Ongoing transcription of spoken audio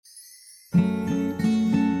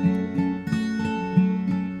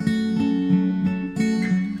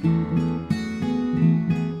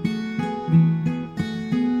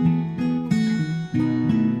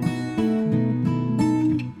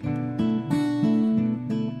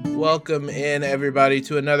welcome in everybody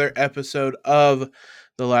to another episode of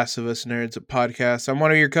the Last of Us Nerds podcast. I'm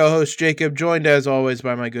one of your co-hosts, Jacob, joined as always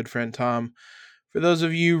by my good friend Tom. For those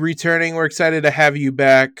of you returning, we're excited to have you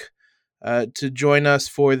back to join us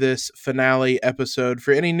for this finale episode.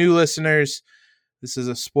 For any new listeners, this is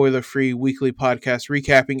a spoiler-free weekly podcast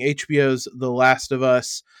recapping HBO's The Last of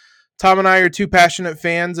Us. Tom and I are two passionate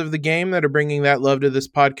fans of the game that are bringing that love to this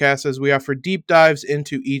podcast as we offer deep dives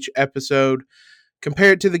into each episode,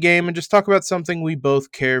 compare it to the game, and just talk about something we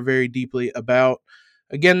both care very deeply about.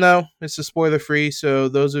 Again, though, this is spoiler-free, so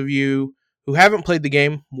those of you who haven't played the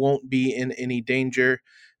game won't be in any danger.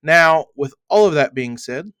 Now, with all of that being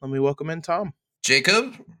said, let me welcome in Tom.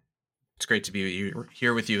 Jacob, it's great to be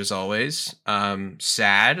here with you as always.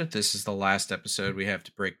 Sad, this is the last episode we have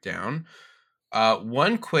to break down.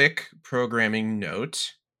 One quick programming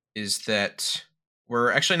note is that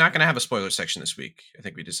we're actually not going to have a spoiler section this week, I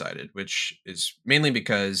think we decided, which is mainly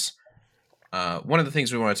because one of the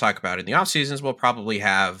things we want to talk about in the off seasons, we'll probably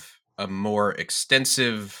have a more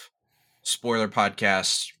extensive spoiler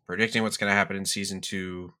podcast predicting what's going to happen in season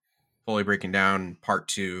 2, fully breaking down part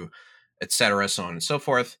 2, etc., so on and so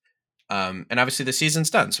forth. And obviously the season's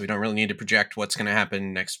done, so we don't really need to project what's going to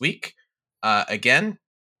happen next week. Again,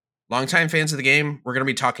 longtime fans of the game, we're going to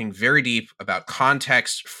be talking very deep about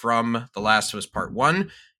context from The Last of Us Part 1.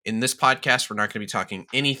 In this podcast, we're not going to be talking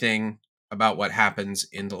anything about what happens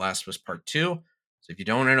in The Last of Us Part 2. So if you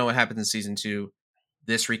don't want to know what happens in Season 2,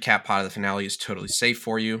 this recap pod of the finale is totally safe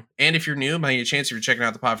for you. And if you're new, by any chance, if you're checking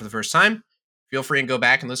out the pod for the first time, feel free and go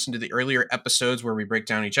back and listen to the earlier episodes where we break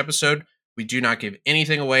down each episode. We do not give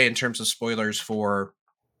anything away in terms of spoilers for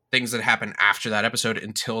things that happen after that episode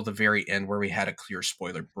until the very end where we had a clear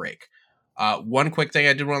spoiler break. One quick thing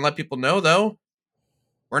I did want to let people know, though,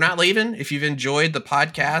 we're not leaving. If you've enjoyed the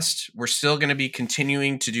podcast, we're still going to be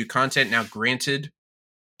continuing to do content. Now, granted,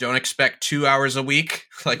 don't expect 2 hours a week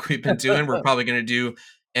like we've been doing. We're probably going to do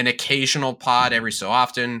an occasional pod every so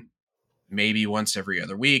often, maybe once every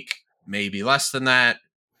other week, maybe less than that.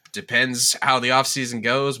 Depends how the off season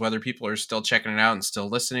goes, whether people are still checking it out and still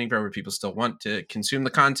listening, whether people still want to consume the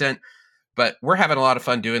content. But we're having a lot of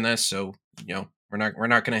fun doing this, so we're not going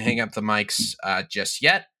to hang up the mics just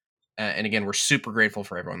yet. And again, we're super grateful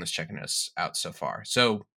for everyone that's checking us out so far.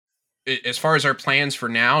 So as far as our plans for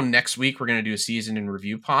now, next week we're going to do a season in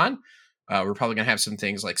review pod. We're probably going to have some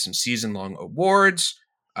things like some season long awards.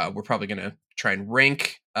 We're probably going to try and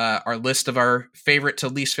rank our list of our favorite to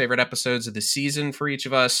least favorite episodes of the season for each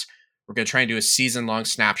of us. We're going to try and do a season-long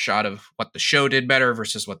snapshot of what the show did better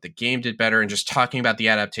versus what the game did better, and just talking about the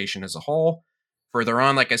adaptation as a whole. Further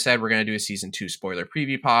on, like I said, we're going to do a Season 2 spoiler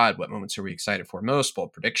preview pod. What moments are we excited for most?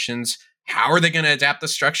 Bold predictions. How are they going to adapt the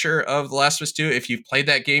structure of The Last of Us 2? If you've played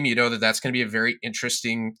that game, you know that that's going to be a very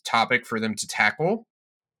interesting topic for them to tackle.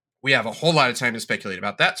 We have a whole lot of time to speculate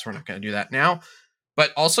about that, so we're not going to do that now.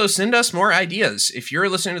 But also send us more ideas. If you're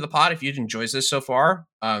listening to the pod, if you've enjoyed this so far,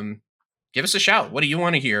 give us a shout. What do you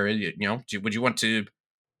want to hear? Would you want to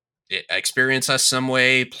experience us some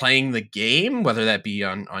way playing the game, whether that be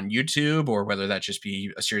on YouTube or whether that just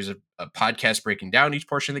be a series of podcasts breaking down each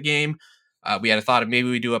portion of the game? We had a thought of maybe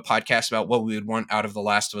we do a podcast about what we would want out of The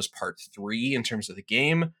Last of Us Part 3 in terms of the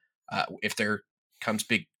game. If there comes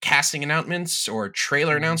big casting announcements or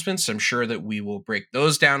trailer announcements, I'm sure that we will break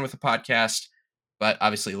those down with the podcast. But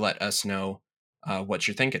obviously, let us know what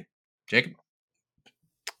you're thinking. Jacob?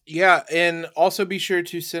 Yeah, and also be sure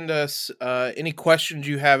to send us any questions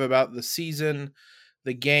you have about the season,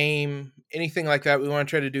 the game, anything like that. We want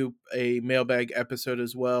to try to do a mailbag episode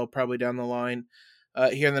as well, probably down the line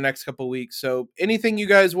here in the next couple of weeks. So anything you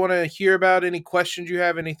guys want to hear about, any questions you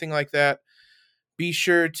have, anything like that, be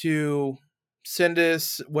sure to send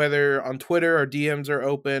us, whether on Twitter or DMs are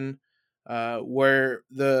open, where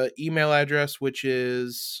the email address, which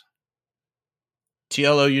is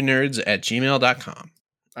tlounerds@gmail.com.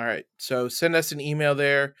 All right. So send us an email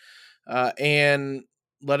there and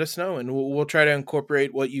let us know, and we'll try to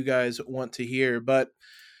incorporate what you guys want to hear. But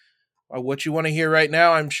what you want to hear right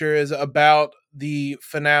now, I'm sure, is about the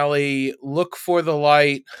finale. Look for the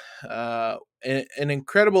light. An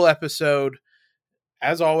incredible episode,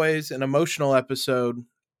 as always, an emotional episode,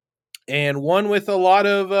 and one with a lot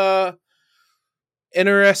of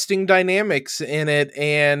interesting dynamics in it,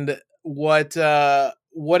 and what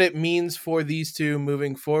it means for these two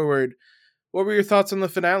moving forward. What were your thoughts on the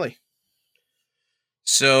finale?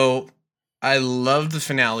 So I love the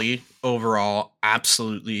finale overall,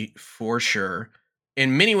 absolutely, for sure.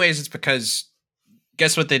 In many ways, it's because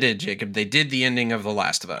guess what they did, Jacob? They did the ending of The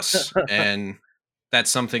Last of Us, and that's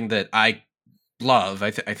something that I love.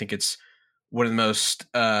 I think it's one of the most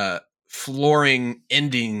flooring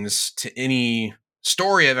endings to any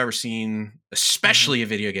story I've ever seen, especially a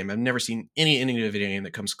video game. I've never seen any ending to a video game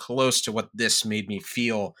that comes close to what this made me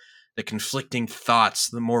feel. The conflicting thoughts,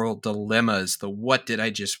 the moral dilemmas, the what did I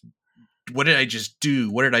just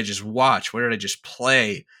do? What did I just watch? What did I just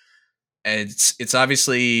play? And it's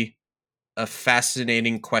obviously a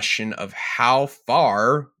fascinating question of how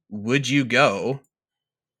far would you go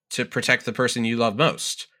to protect the person you love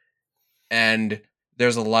most? And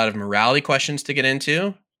there's a lot of morality questions to get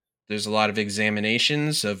into. There's a lot of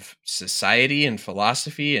examinations of society and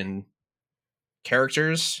philosophy and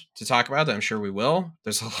characters to talk about that I'm sure we will.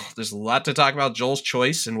 There's a lot to talk about Joel's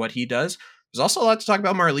choice and what he does. There's also a lot to talk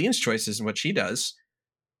about Marlene's choices and what she does.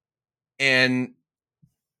 And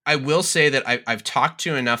I will say that I've talked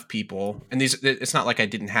to enough people, and it's not like I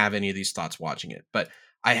didn't have any of these thoughts watching it, but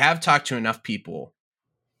I have talked to enough people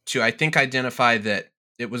to, I think, identify that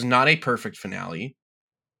it was not a perfect finale.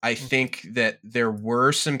 I think that there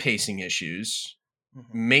were some pacing issues,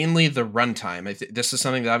 mainly the runtime. This is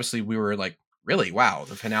something that obviously we were like, really, wow,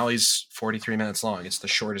 the finale's 43 minutes long. It's the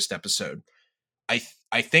shortest episode.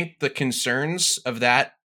 I think the concerns of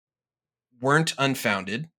that weren't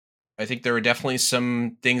unfounded. I think there were definitely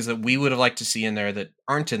some things that we would have liked to see in there that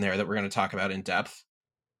aren't in there that we're going to talk about in depth.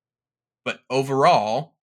 But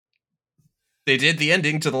overall, they did the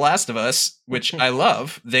ending to The Last of Us, which I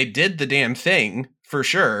love. They did the damn thing, for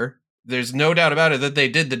sure. There's no doubt about it that they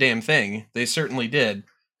did the damn thing. They certainly did.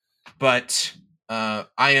 But I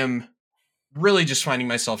am really just finding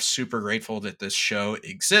myself super grateful that this show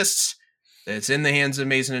exists, that it's in the hands of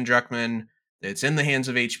Mason and Druckmann, that it's in the hands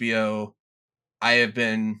of HBO. I have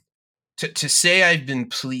been... To say I've been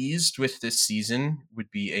pleased with this season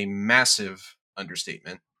would be a massive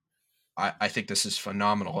understatement. I think this is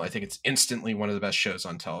phenomenal. I think it's instantly one of the best shows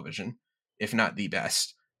on television, if not the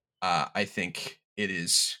best. I think it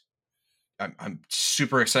is. I'm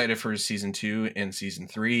super excited for season 2 and season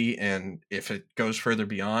 3, and if it goes further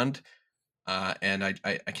beyond, and I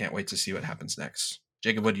can't wait to see what happens next.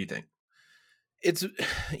 Jacob, what do you think?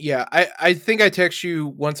 I think I text you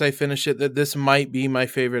once I finish it that this might be my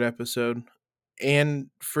favorite episode. And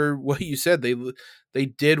for what you said, they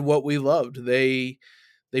did what we loved. They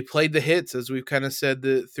played the hits, as we've kind of said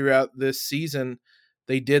throughout this season.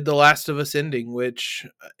 They did the Last of Us ending, which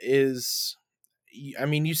is, I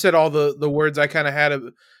mean, you said all the words I kind of had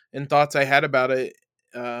and thoughts I had about it,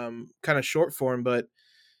 kind of short form, but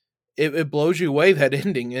it blows you away, that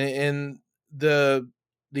ending, and the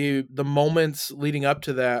moments leading up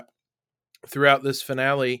to that throughout this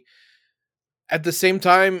finale. At the same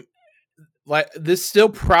time, like, this still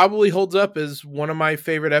probably holds up as one of my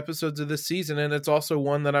favorite episodes of this season, and it's also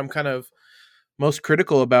one that I'm kind of most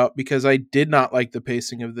critical about because I did not like the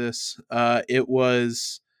pacing of this. I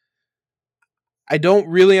don't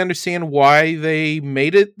really understand why they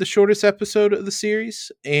made it the shortest episode of the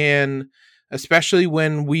series, and especially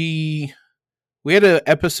when we had an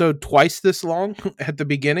episode twice this long at the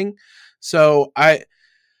beginning. So I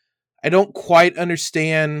don't quite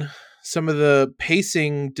understand some of the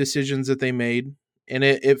pacing decisions that they made, and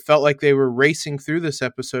it felt like they were racing through this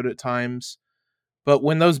episode at times. But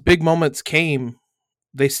when those big moments came,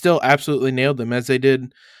 they still absolutely nailed them, as they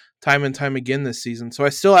did time and time again this season. So I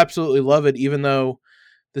still absolutely love it, even though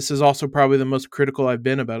this is also probably the most critical I've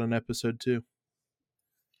been about an episode too.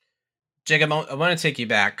 Jacob, I want to take you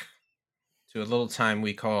back to a little time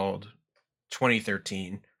we called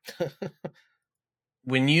 2013.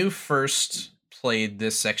 When you first played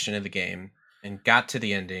this section of the game and got to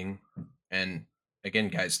the ending, and again,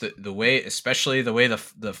 guys, the way, especially the way the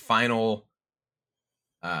final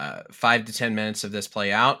 5 to 10 minutes of this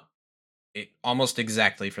play out, it almost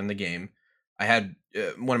exactly from the game. I had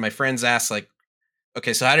one of my friends ask, like,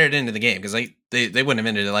 okay, so how did it end in the game? Because they wouldn't have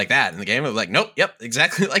ended it like that in the game. It was like, nope, yep,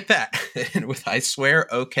 exactly like that. And with I swear,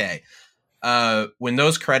 okay. When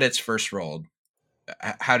those credits first rolled,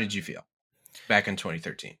 how did you feel back in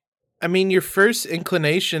 2013? I mean, your first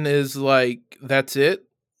inclination is like, that's it.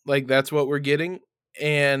 Like, that's what we're getting.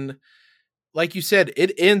 And like you said,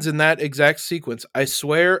 it ends in that exact sequence. I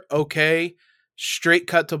swear, okay, straight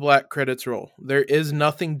cut to black, credits roll. There is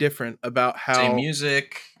nothing different about how... Same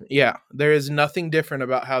music. Yeah, there is nothing different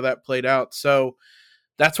about how that played out. So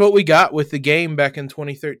that's what we got with the game back in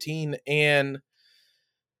 2013. And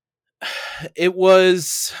it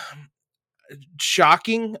was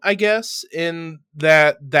shocking, I guess, in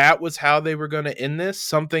that was how they were going to end this.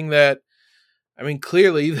 Something that, I mean,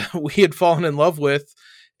 clearly we had fallen in love with,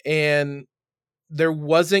 and there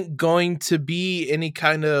wasn't going to be any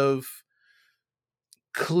kind of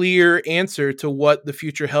clear answer to what the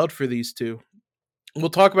future held for these two. We'll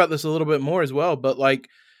talk about this a little bit more as well, but like,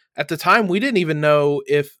 at the time we didn't even know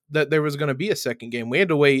if that there was going to be a second game. We had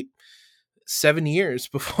to wait 7 years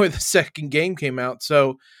before the second game came out.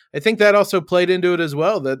 So I think that also played into it as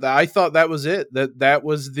well. That I thought that was it. That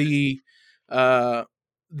was uh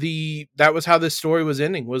that was how this story was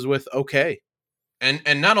ending, was with okay.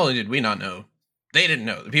 And not only did we not know, they didn't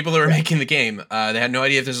know. The people that were making the game, they had no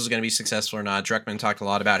idea if this was going to be successful or not. Druckmann talked a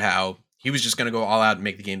lot about how he was just going to go all out and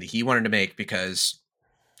make the game that he wanted to make, because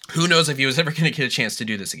who knows if he was ever going to get a chance to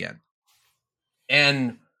do this again.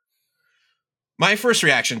 And my first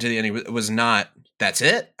reaction to the ending was not, that's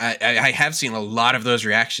it. I have seen a lot of those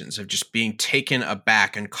reactions of just being taken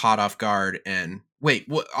aback and caught off guard and wait,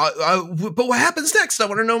 what? But what happens next? I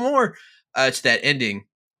want to know more. To that ending,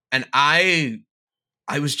 and I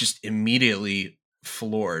was just immediately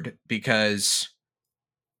floored, because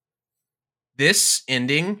this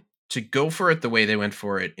ending, to go for it the way they went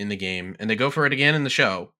for it in the game, and they go for it again in the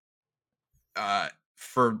show,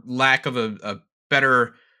 for lack of a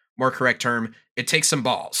better, more correct term, it takes some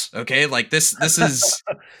balls. Okay, like this is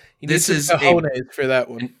this is cojones for that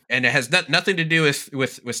one, and it has nothing to do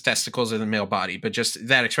with testicles in the male body, but just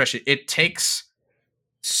that expression. It takes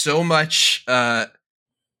so much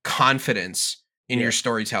confidence in your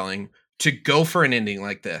storytelling to go for an ending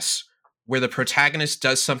like this, where the protagonist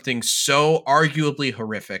does something so arguably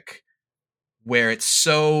horrific, where it's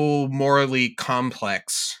so morally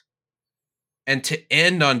complex, and to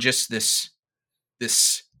end on just this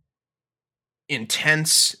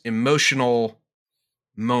intense emotional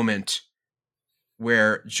moment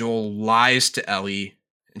where Joel lies to Ellie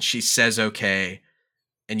and she says okay,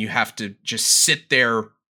 and you have to just sit there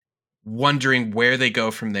wondering where they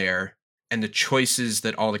go from there and the choices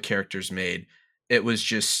that all the characters made. It was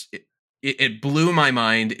just, it blew my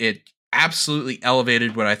mind. It absolutely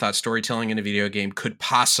elevated what I thought storytelling in a video game could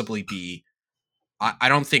possibly be. I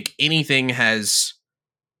don't think anything has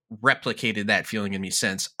replicated that feeling in me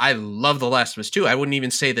since. I love The Last of Us 2. I wouldn't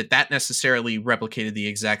even say that necessarily replicated the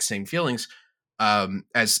exact same feelings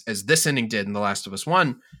as this ending did in The Last of Us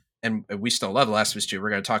 1. And we still love The Last of Us 2. We're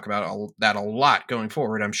going to talk about that a lot going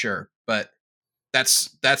forward, I'm sure. But that's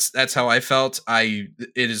how I felt.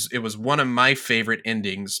 It was one of my favorite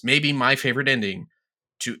endings, maybe my favorite ending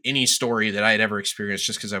to any story that I had ever experienced,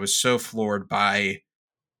 just because I was so floored by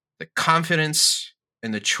the confidence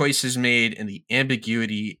and the choices made and the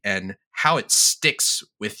ambiguity and how it sticks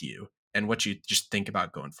with you and what you just think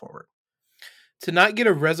about going forward. To not get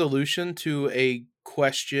a resolution to a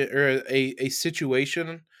question or a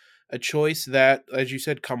situation, a choice that, as you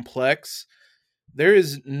said, complex, there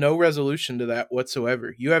is no resolution to that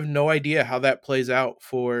whatsoever. You have no idea how that plays out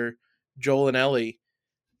for Joel and Ellie.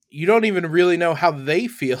 You don't even really know how they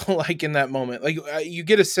feel like in that moment. Like you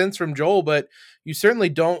get a sense from Joel, but you certainly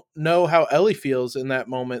don't know how Ellie feels in that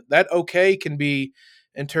moment. That okay can be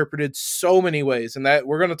interpreted so many ways, and that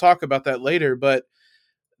we're going to talk about that later, but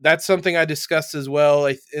that's something I discussed as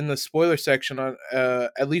well in the spoiler section on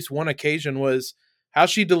at least one occasion, was how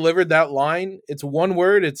she delivered that line. It's one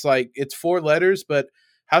word. It's like, it's 4 letters, but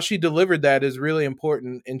how she delivered that is really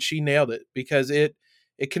important. And she nailed it, because it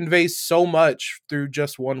conveys so much through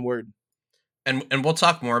just one word. And we'll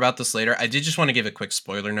talk more about this later. I did just want to give a quick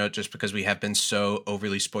spoiler note, just because we have been so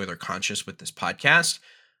overly spoiler conscious with this podcast.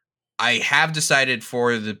 I have decided,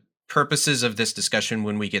 for the purposes of this discussion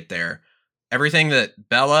when we get there, everything that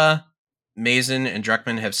Bella, Mason, and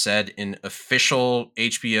Druckmann have said in official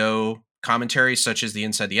HBO commentary, such as the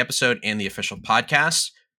Inside the Episode and the official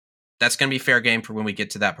podcast, that's going to be fair game for when we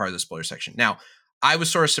get to that part of the spoiler section. Now, I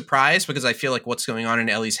was sort of surprised, because I feel like what's going on in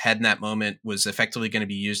Ellie's head in that moment was effectively going to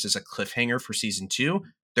be used as a cliffhanger for season 2.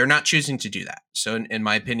 They're not choosing to do that. So in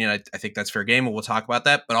my opinion, I think that's fair game, and we'll talk about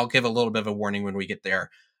that, but I'll give a little bit of a warning when we get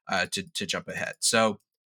there to jump ahead. So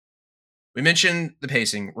we mentioned the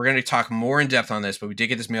pacing. We're going to talk more in depth on this, but we did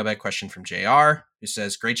get this mailbag question from JR, who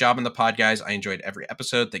says, "Great job on the pod, guys. I enjoyed every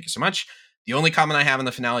episode. Thank you so much. The only comment I have on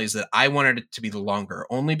the finale is that I wanted it to be longer,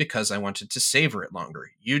 only because I wanted to savor it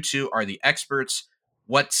longer. You two are the experts.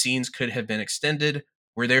 What scenes could have been extended?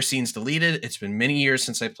 Were there scenes deleted? It's been many years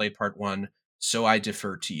since I played part 1, so I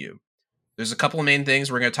defer to you." There's a couple of main things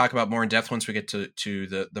we're going to talk about more in depth once we get to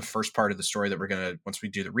the first part of the story that we're going to, once we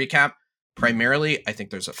do the recap. Primarily, I think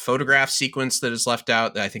there's a photograph sequence that is left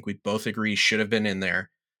out that I think we both agree should have been in there.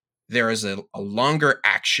 There is a longer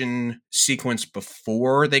action sequence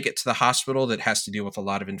before they get to the hospital that has to deal with a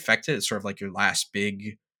lot of infected. It's sort of like your last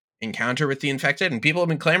big encounter with the infected, and people have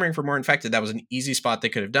been clamoring for more infected. That was an easy spot they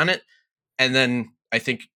could have done it. And then I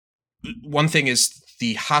think one thing is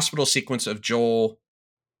the hospital sequence of Joel,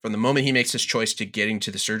 from the moment he makes his choice to getting to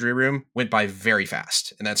the surgery room, went by very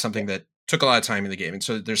fast. And that's something that took a lot of time in the game. And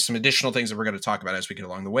so there's some additional things that we're going to talk about as we get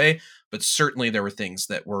along the way. But certainly there were things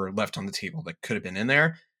that were left on the table that could have been in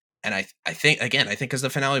there. And I think because the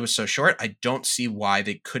finale was so short, I don't see why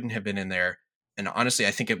they couldn't have been in there. And honestly,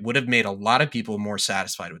 I think it would have made a lot of people more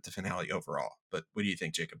satisfied with the finale overall. But what do you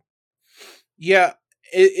think, Jacob? Yeah,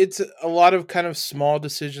 it's a lot of kind of small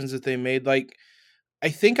decisions that they made. Like, I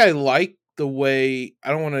think I like the way, I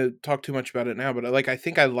don't want to talk too much about it now, but I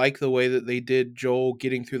think I like the way that they did Joel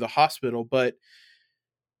getting through the hospital, but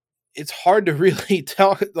it's hard to really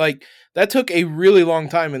tell. Like, that took a really long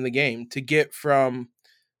time in the game to get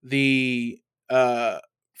the uh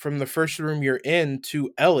from the first room you're in to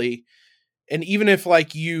Ellie. And even if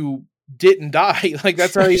like you didn't die, like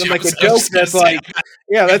that's not even like a joke. That's like,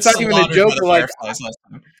 yeah, that's not even a joke. Like,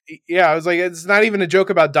 yeah, I was like, it's not even a joke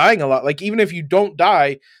about dying a lot. Like, even if you don't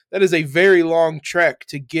die, that is a very long trek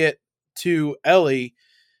to get to Ellie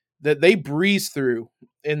that they breeze through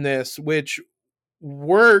in this, which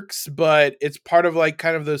works, but it's part of like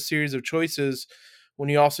kind of those series of choices when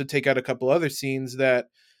you also take out a couple other scenes that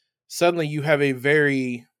suddenly you have a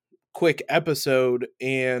very quick episode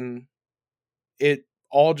and it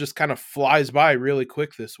all just kind of flies by really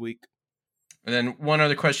quick this week. And then one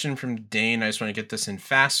other question from Dane. I just want to get this in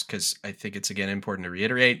fast because I think it's, again, important to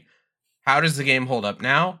reiterate. How does the game hold up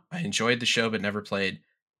now? I enjoyed the show but never played.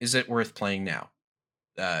 Is it worth playing now?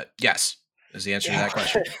 Yes, is the answer to that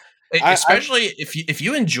question. Especially if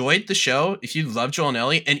you enjoyed the show, if you love Joel and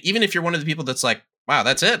Ellie, and even if you're one of the people that's like, wow,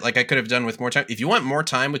 that's it. Like, I could have done with more time. If you want more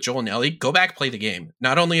time with Joel and Ellie, go back, play the game.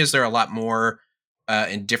 Not only is there a lot more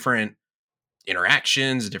and different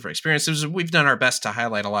interactions, different experiences, we've done our best to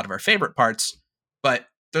highlight a lot of our favorite parts, but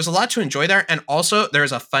there's a lot to enjoy there. And also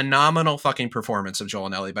there's a phenomenal fucking performance of Joel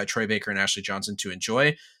and Ellie by Troy Baker and Ashley Johnson to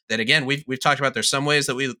enjoy. That, again, we've talked about. There's some moments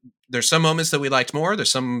that we liked more.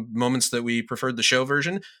 There's some moments that we preferred the show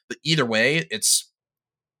version, but either way, it's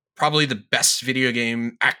probably the best video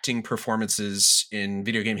game acting performances in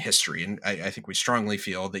video game history. And I think we strongly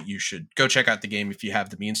feel that you should go check out the game if you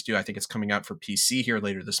have the means to. I think it's coming out for PC here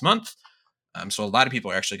later this month. So a lot of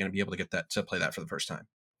people are actually going to be able to get to play that for the first time.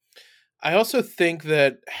 I also think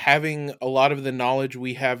that having a lot of the knowledge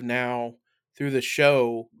we have now through the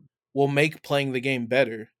show will make playing the game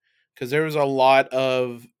better, because there was a lot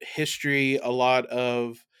of history, a lot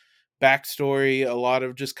of backstory, a lot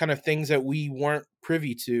of just kind of things that we weren't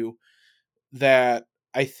privy to that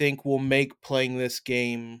I think will make playing this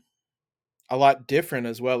game a lot different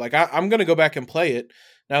as well. Like, I'm going to go back and play it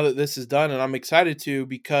now that this is done, and I'm excited to,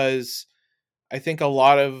 because I think a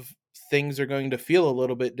lot of things are going to feel a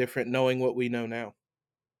little bit different knowing what we know now.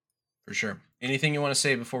 For sure. Anything you want to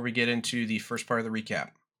say before we get into the first part of the recap?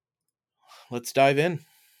 Let's dive in.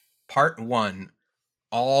 Part 1,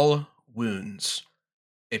 All Wounds.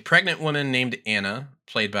 A pregnant woman named Anna,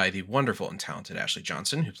 played by the wonderful and talented Ashley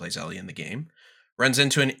Johnson, who plays Ellie in the game, runs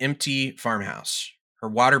into an empty farmhouse. Her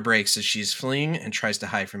water breaks as she's fleeing and tries to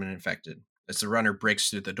hide from an infected. As the runner breaks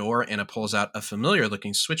through the door, Anna pulls out a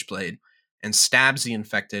familiar-looking switchblade and stabs the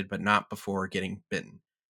infected, but not before getting bitten.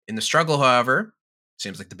 In the struggle, however,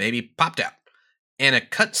 seems like the baby popped out. Anna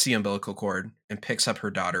cuts the umbilical cord and picks up her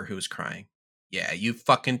daughter, who is crying. Yeah, you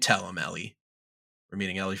fucking tell him, Ellie. We're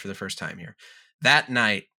meeting Ellie for the first time here. That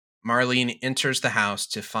night, Marlene enters the house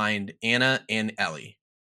to find Anna and Ellie.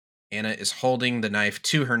 Anna is holding the knife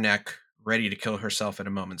to her neck, ready to kill herself at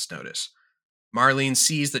a moment's notice. Marlene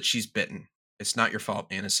sees that she's bitten. It's not your fault,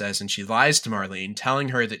 Anna says, and she lies to Marlene, telling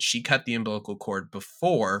her that she cut the umbilical cord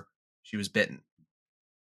before she was bitten.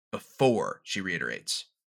 Before, she reiterates.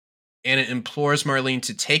 Anna implores Marlene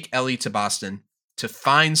to take Ellie to Boston, to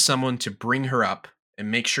find someone to bring her up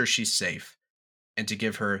and make sure she's safe, and to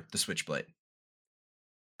give her the switchblade.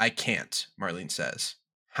 I can't, Marlene says.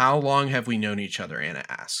 How long have we known each other, Anna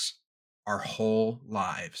asks. Our whole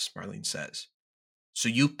lives, Marlene says. So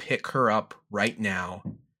you pick her up right now,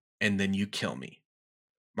 and then you kill me.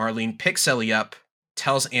 Marlene picks Ellie up,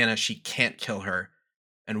 tells Anna she can't kill her,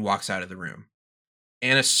 and walks out of the room.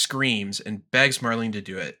 Anna screams and begs Marlene to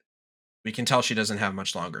do it. We can tell she doesn't have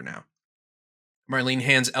much longer now. Marlene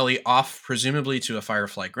hands Ellie off, presumably to a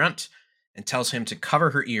Firefly grunt, and tells him to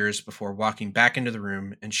cover her ears before walking back into the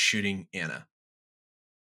room and shooting Anna.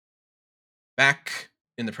 Back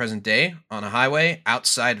in the present day, on a highway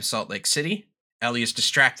outside of Salt Lake City, Ellie is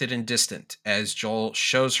distracted and distant as Joel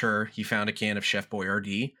shows her he found a can of Chef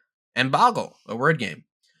Boyardee and Boggle, a word game.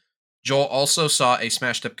 Joel also saw a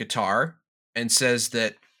smashed up guitar and says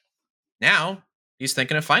that now he's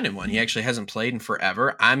thinking of finding one. He actually hasn't played in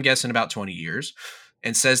forever, I'm guessing about 20 years,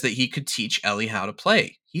 and says that he could teach Ellie how to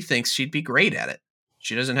play. He thinks she'd be great at it.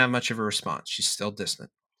 She doesn't have much of a response. She's still distant.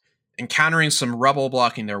 Encountering some rubble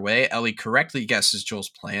blocking their way, Ellie correctly guesses Joel's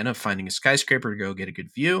plan of finding a skyscraper to go get a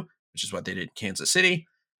good view, which is what they did in Kansas City,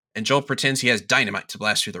 and Joel pretends he has dynamite to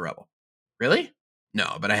blast through the rubble. Really?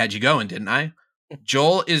 No, but I had you going, didn't I?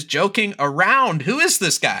 Joel is joking around. Who is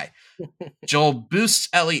this guy? Joel boosts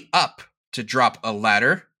Ellie up to drop a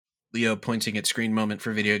ladder. Leo pointing at screen moment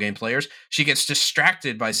for video game players. She gets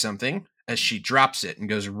distracted by something as she drops it and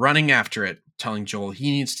goes running after it, telling Joel he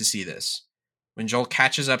needs to see this. When Joel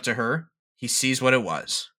catches up to her, he sees what it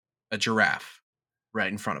was. A giraffe right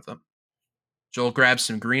in front of them. Joel grabs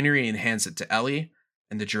some greenery and hands it to Ellie,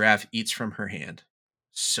 and the giraffe eats from her hand.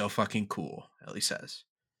 So fucking cool, Ellie says.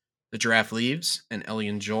 The giraffe leaves, and Ellie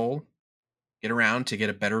and Joel get around to get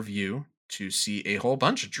a better view to see a whole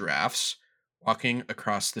bunch of giraffes walking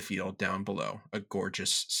across the field down below. A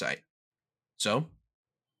gorgeous sight. So,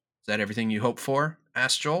 is that everything you hoped for?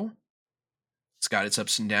 Asked Joel. It's got its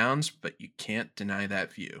ups and downs, but you can't deny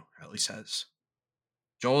that view, Ellie says.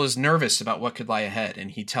 Joel is nervous about what could lie ahead, and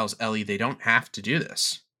he tells Ellie they don't have to do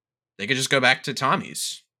this. They could just go back to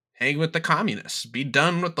Tommy's, hang with the communists, be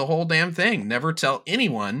done with the whole damn thing, never tell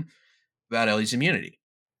anyone about Ellie's immunity.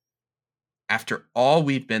 After all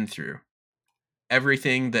we've been through,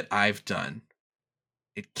 everything that I've done,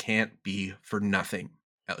 it can't be for nothing,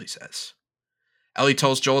 Ellie says. Ellie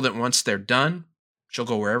tells Joel that once they're done, she'll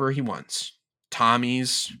go wherever he wants.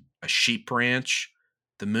 Tommy's, a sheep ranch,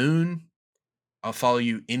 the moon. I'll follow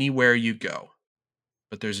you anywhere you go.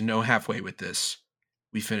 But there's no halfway with this.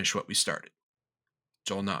 We finish what we started.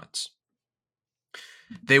 Joel nods.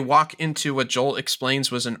 They walk into what Joel explains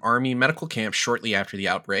was an army medical camp shortly after the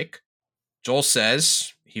outbreak. Joel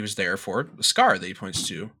says he was there for the scar that he points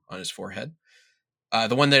to on his forehead.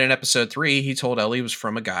 The one that in episode 3 he told Ellie was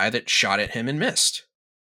from a guy that shot at him and missed.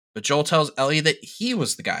 But Joel tells Ellie that he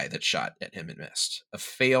was the guy that shot at him and missed. A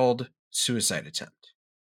failed suicide attempt.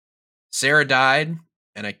 Sarah died,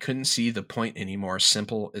 and I couldn't see the point anymore.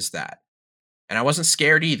 Simple as that. And I wasn't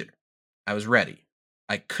scared either. I was ready.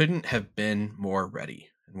 I couldn't have been more ready.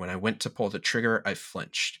 And when I went to pull the trigger, I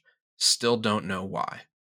flinched. Still don't know why.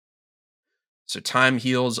 So time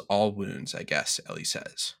heals all wounds, I guess, Ellie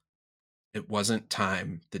says. It wasn't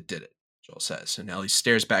time that did it, Joel says. And Ellie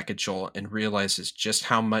stares back at Joel and realizes just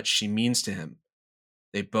how much she means to him.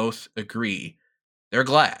 They both agree. They're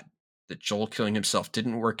glad that Joel killing himself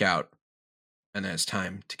didn't work out, and that it's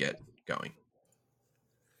time to get going.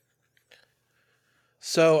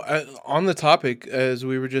 So, on the topic, as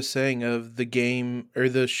we were just saying, of the game or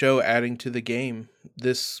the show adding to the game,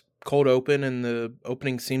 this cold open and the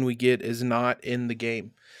opening scene we get is not in the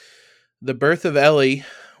game. The birth of Ellie,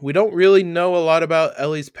 we don't really know a lot about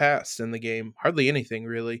Ellie's past in the game. Hardly anything,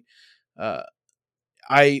 really.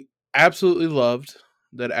 I absolutely loved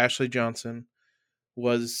that Ashley Johnson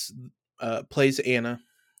was plays Anna.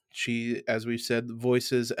 She, as we said,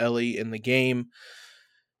 voices Ellie in the game.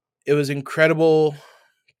 It was incredible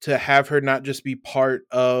to have her not just be part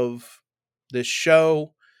of this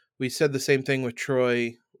show. We said the same thing with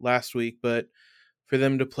Troy last week, but for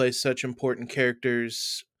them to play such important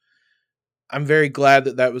characters, I'm very glad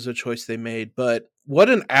that that was a choice they made. But what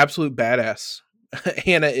an absolute badass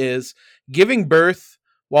Hannah is, giving birth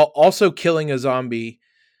while also killing a zombie,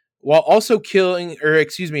 while also killing, or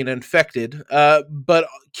excuse me, an infected, but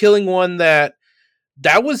killing one that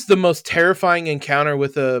was the most terrifying encounter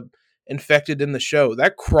with a infected in the show.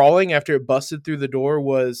 That crawling after it busted through the door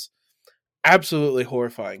was absolutely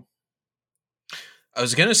horrifying. I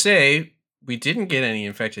was gonna say we didn't get any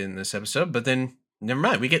infected in this episode, but then never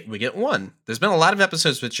mind. We get one. There's been a lot of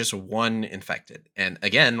episodes with just one infected, and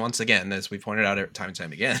once again, as we pointed out time and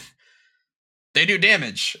time again, they do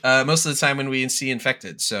damage most of the time when we see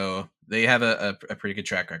infected. So they have a pretty good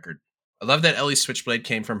track record. I love that Ellie's switchblade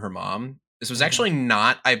came from her mom. This was actually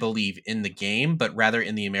not, I believe, in the game, but rather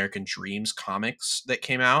in the American Dreams comics that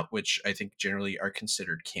came out, which I think generally are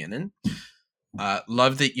considered canon.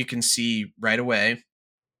 Love that you can see right away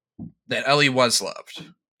that Ellie was loved,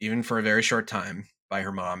 even for a very short time, by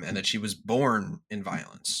her mom, and that she was born in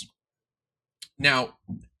violence. Now,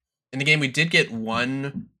 in the game, we did get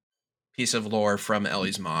one piece of lore from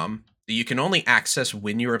Ellie's mom that you can only access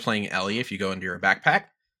when you are playing Ellie if you go into your backpack.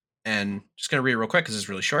 And just going to read it real quick because it's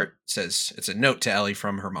really short. It says, it's a note to Ellie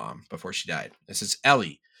from her mom before she died. It says,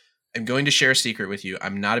 Ellie, I'm going to share a secret with you.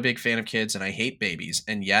 I'm not a big fan of kids and I hate babies.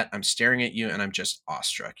 And yet I'm staring at you and I'm just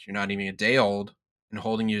awestruck. You're not even a day old, and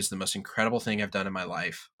holding you is the most incredible thing I've done in my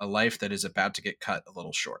life. A life that is about to get cut a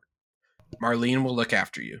little short. Marlene will look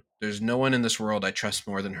after you. There's no one in this world I trust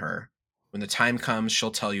more than her. When the time comes,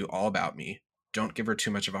 she'll tell you all about me. Don't give her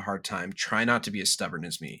too much of a hard time. Try not to be as stubborn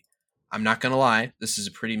as me. I'm not going to lie. This is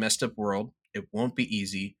a pretty messed up world. It won't be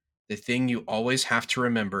easy. the thing you always have to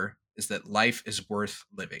remember is that life is worth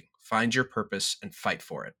living. Find your purpose and fight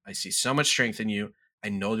for it. I see so much strength in you. I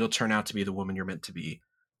know you'll turn out to be the woman you're meant to be.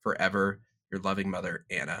 Forever, your loving mother,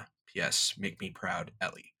 Anna. P.S. Make me proud,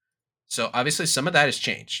 Ellie. So obviously some of that has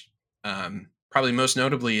changed. Probably most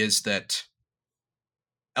notably is that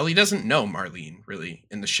Ellie doesn't know Marlene really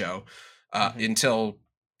in the show until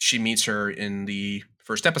she meets her in the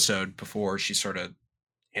first episode before she sort of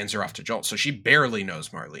hands her off to Joel. So she barely knows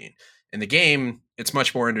Marlene. In the game, it's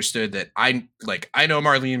much more understood that I know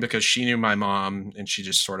Marlene because she knew my mom and she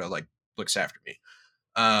just sort of like looks after me.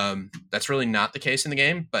 That's really not the case in the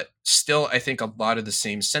game, but still, I think a lot of the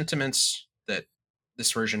same sentiments that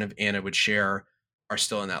this version of Anna would share are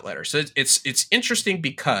still in that letter. So it's interesting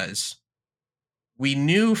because we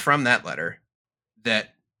knew from that letter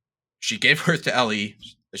that she gave birth to Ellie,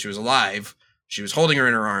 that she was alive, she was holding her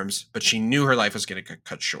in her arms, but she knew her life was going to get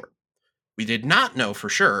cut short. We did not know for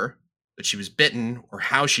sure that she was bitten or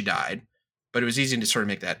how she died, but it was easy to sort of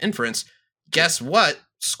make that inference. Guess what?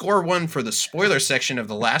 Score one for the spoiler section of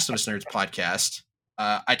the Last of Us Nerds podcast.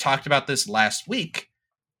 I talked about this last week,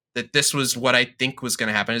 that this was what I think was going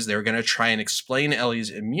to happen, is they were going to try and explain Ellie's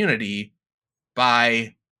immunity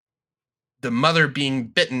by the mother being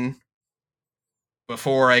bitten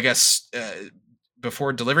before, I guess,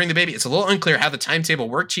 before delivering the baby. It's a little unclear how the timetable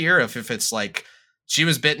worked here, if it's like she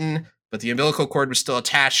was bitten, but the umbilical cord was still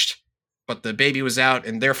attached, but the baby was out,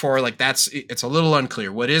 and therefore, like, it's a little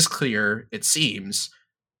unclear. What is clear, it seems,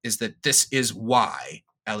 is that this is why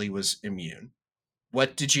Ellie was immune.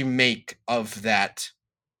 What did you make of that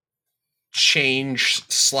change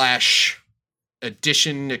 /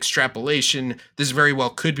 addition, extrapolation? This very well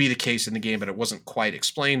could be the case in the game, but it wasn't quite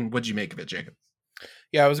explained. What did you make of it, Jacob?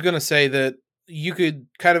 Yeah, I was going to say that you could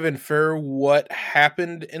kind of infer what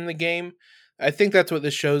happened in the game. I think that's what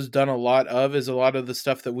this show's done a lot of, is a lot of the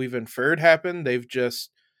stuff that we've inferred happened, they've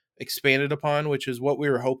just expanded upon, which is what we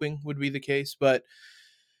were hoping would be the case. But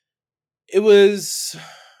it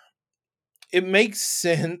makes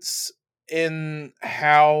sense in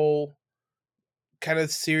how kind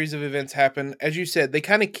of series of events happen. As you said, they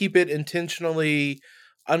kind of keep it intentionally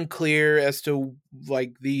unclear as to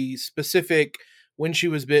like the specific when she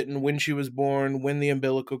was bitten, when she was born, when the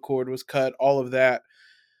umbilical cord was cut, all of that.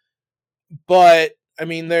 But I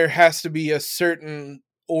mean, there has to be a certain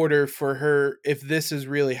order for her if this is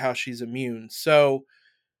really how she's immune. So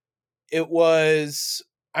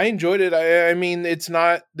I enjoyed it. I mean, it's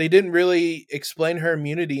not, they didn't really explain her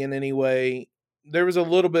immunity in any way. There was a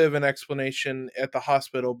little bit of an explanation at the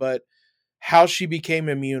hospital, but how she became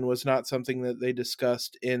immune was not something that they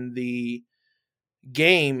discussed in the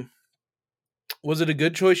game. Was it a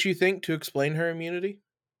good choice, you think, to explain her immunity?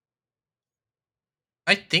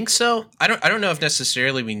 I think so. I don't know if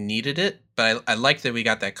necessarily we needed it, but I like that we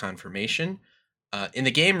got that confirmation. In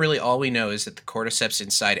the game, really all we know is that the cordyceps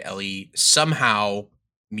inside Ellie somehow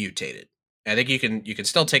mutated. I think you can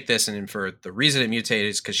still take this and infer the reason it mutated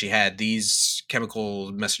is because she had these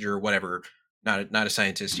chemical messenger, whatever. Not a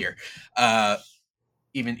scientist here,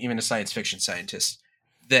 even a science fiction scientist,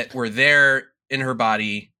 that were there in her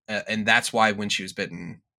body, and that's why when she was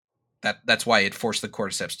bitten, that's why it forced the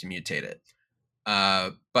cordyceps to mutate it.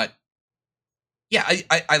 But yeah,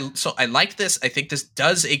 I like this. I think this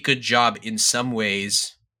does a good job in some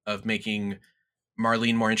ways of making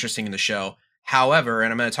Marlene more interesting in the show. However,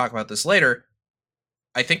 and I'm going to talk about this later,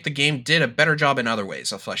 I think the game did a better job in other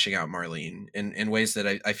ways of fleshing out Marlene in ways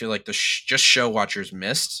that I feel like the just show watchers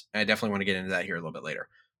missed. And I definitely want to get into that here a little bit later.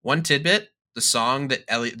 One tidbit: the song that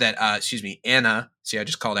Anna. See, I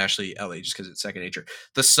just called Ashley Ellie just because it's second nature.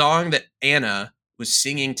 The song that Anna was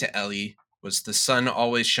singing to Ellie was "The Sun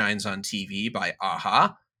Always Shines on TV" by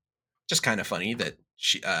Aha. Just kind of funny that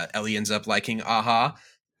Ellie ends up liking Aha,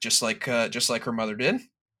 just like her mother did.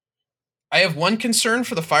 I have one concern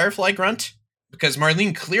for the Firefly grunt, because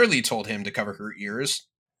Marlene clearly told him to cover her ears.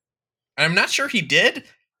 And I'm not sure he did.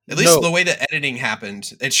 At least the way the editing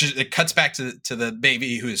happened, it cuts back to the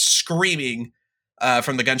baby who is screaming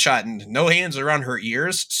from the gunshot, and no hands around her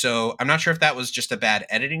ears. So I'm not sure if that was just a bad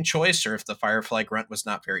editing choice or if the Firefly grunt was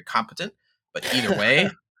not very competent. But either way,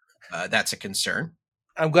 that's a concern.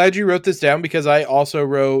 I'm glad you wrote this down, because I also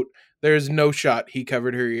wrote there's no shot he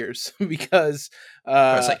covered her ears because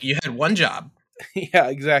It's like you had one job. Yeah,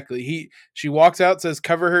 exactly. She walks out, says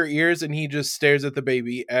cover her ears, and he just stares at the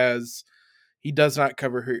baby as he does not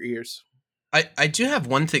cover her ears. I do have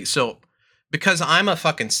one thing. So because I'm a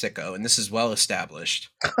fucking sicko, and this is well established,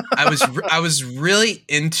 I was really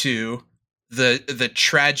into the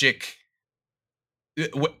tragic.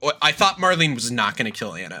 I thought Marlene was not going to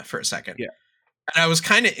kill Anna for a second. Yeah. And I was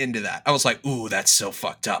kind of into that. I was like, ooh, that's so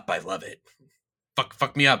fucked up. I love it.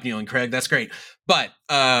 Fuck me up, Neil and Craig. That's great. But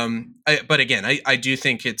again, I do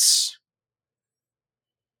think it's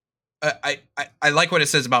I like what it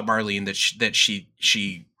says about Marlene that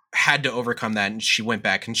she had to overcome that and she went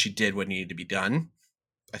back and she did what needed to be done.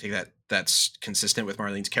 I think that's consistent with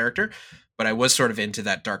Marlene's character, but I was sort of into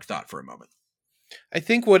that dark thought for a moment. I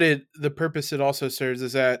think the purpose it also serves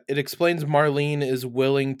is that it explains Marlene is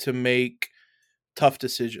willing to make tough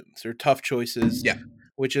decisions or tough choices, Yeah.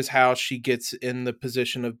 which is how she gets in the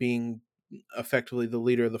position of being effectively the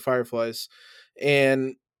leader of the Fireflies.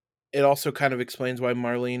 And it also kind of explains why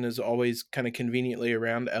Marlene is always kind of conveniently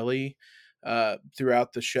around Ellie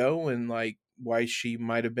throughout the show, and like why she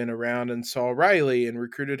might have been around and saw Riley and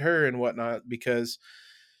recruited her and whatnot, because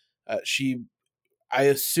she, I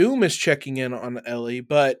assume, is checking in on Ellie.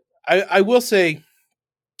 But I will say,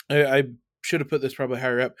 I should have put this probably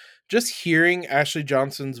higher up. Just hearing Ashley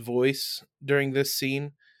Johnson's voice during this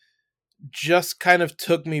scene just kind of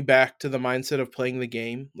took me back to the mindset of playing the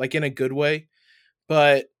game, like in a good way.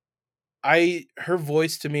 But her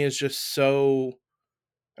voice to me is just so.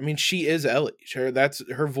 I mean, she is Ellie. Sure, that's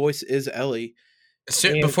her voice is Ellie. So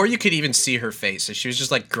And before you could even see her face, she was just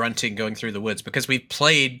like grunting going through the woods because we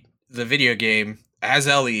played the video game as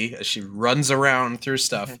Ellie as she runs around through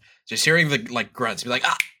stuff. Just hearing the like grunts, be like,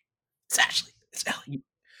 ah, it's Ashley, it's Ellie.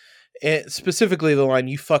 and specifically the line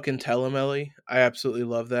 "You fucking tell him, Ellie." I absolutely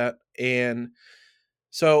love that, and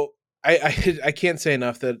so I can't say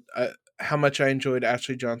enough that how much I enjoyed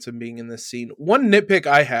Ashley Johnson being in this scene. One nitpick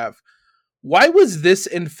I have: why was this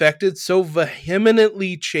infected so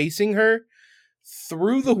vehemently chasing her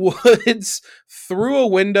through the woods, through a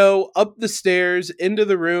window, up the stairs, into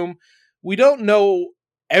the room? We don't know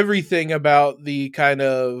everything about the kind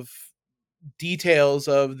of details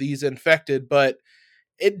of these infected, but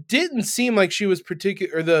it didn't seem like she was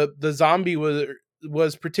particular, or the zombie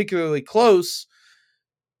was particularly close,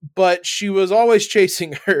 but she was always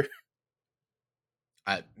chasing her.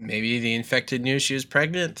 Maybe the infected knew she was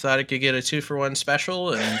pregnant, thought it could get a 2-for-1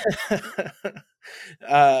 special, and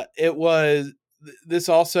It was this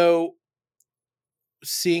also,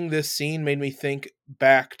 seeing this scene made me think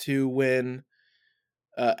back to when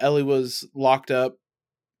Ellie was locked up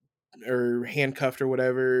or handcuffed or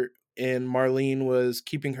whatever, and Marlene was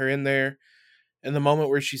keeping her in there. And the moment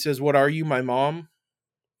where she says, "What are you, my mom?"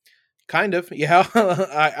 Kind of, yeah.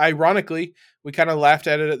 Ironically, we kind of laughed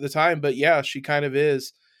at it at the time, but yeah, she kind of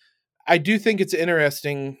is. I do think it's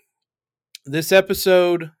interesting. This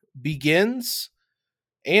episode begins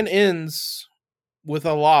and ends with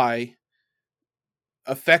a lie,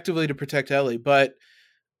 effectively to protect Ellie, but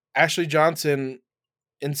Ashley Johnson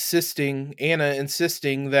Anna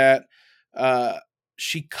insisting that uh,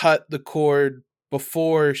 she cut the cord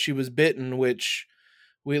before she was bitten, which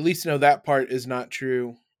we at least know that part is not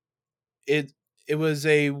true. It it was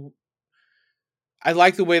a I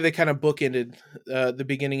like the way they kind of bookended the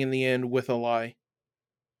beginning and the end with a lie.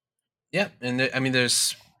 yeah, and I mean,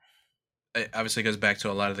 there's it obviously goes back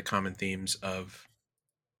to a lot of the common themes of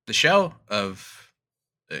the show of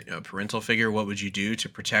parental figure. What would you do to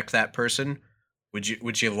protect that person?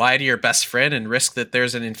 Would you lie to your best friend and risk that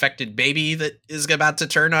there's an infected baby that is about to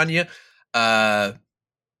turn on you? I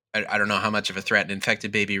don't know how much of a threat an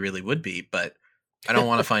infected baby really would be, but I don't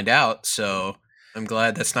want to find out. So I'm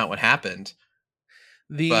glad that's not what happened.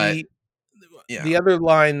 But The yeah, the other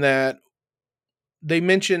line that they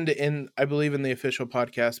mentioned in, I believe, in the official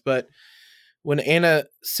podcast, but when Anna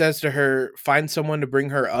says to her, "Find someone to bring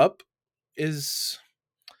her up," is,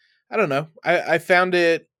 I don't know. I found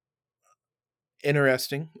it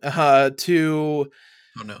interesting oh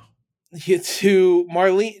no, to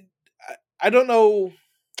Marlene. I don't know.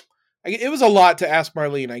 It was a lot to ask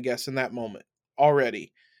Marlene, I guess, in that moment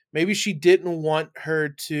already. Maybe she didn't want her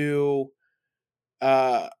to.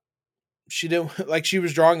 Uh, she didn't like, she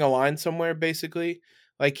was drawing a line somewhere, basically.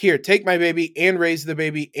 Like, here, take my baby and raise the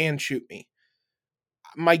baby and shoot me.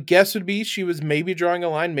 My guess would be she was maybe drawing a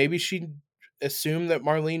line. Maybe she assumed that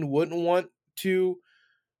Marlene wouldn't want to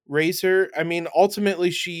raise her. I mean,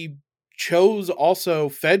 ultimately, she chose also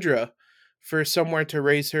Fedra for somewhere to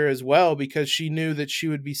raise her as well, because she knew that she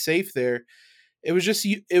would be safe there. It was just,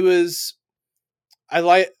 it was, I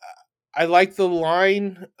like, I like the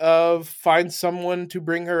line of "find someone to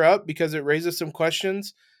bring her up," because it raises some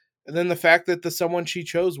questions. And then the fact that the someone she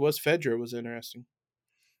chose was Fedra was interesting.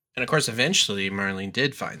 and of course, eventually Marlene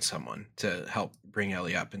did find someone to help bring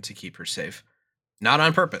Ellie up and to keep her safe. Not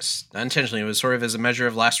on purpose, not intentionally. It was sort of as a measure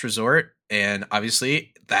of last resort, and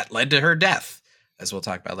obviously that led to her death, as we'll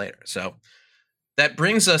talk about later. So that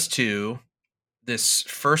brings us to this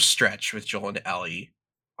first stretch with Joel and Ellie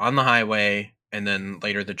on the highway, and then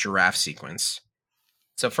later the giraffe sequence.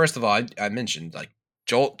 So first of all, I mentioned like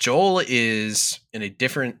Joel is in a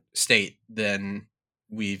different state than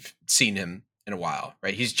we've seen him in a while,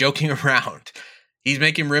 right? He's joking around. He's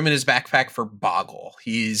making room in his backpack for Boggle.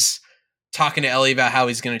 He's talking to Ellie about how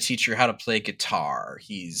he's going to teach her how to play guitar.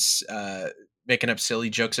 He's making up silly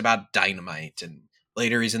jokes about dynamite, and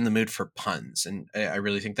later he's in the mood for puns. And I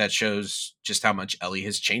really think that shows just how much Ellie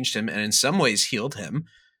has changed him, and in some ways healed him.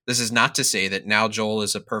 This is not to say that now Joel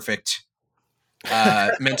is a perfect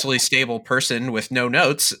mentally stable person with no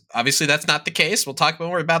notes. Obviously, that's not the case. We'll talk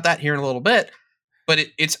more about that here in a little bit. But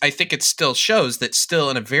it's I think it still shows that still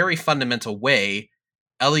in a very fundamental way,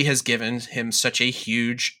 Ellie has given him such a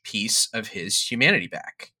huge piece of his humanity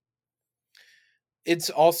back. It's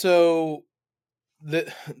also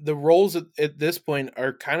the roles at this point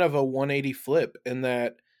are kind of a 180 flip in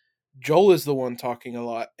that Joel is the one talking a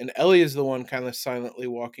lot and Ellie is the one kind of silently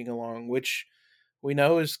walking along, which we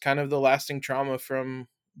know is kind of the lasting trauma from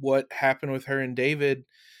what happened with her and David.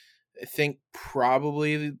 I think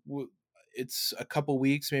probably it's a couple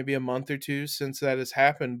weeks, maybe a month or two since that has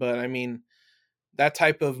happened. But I mean, that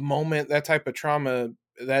type of moment, that type of trauma,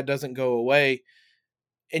 that doesn't go away.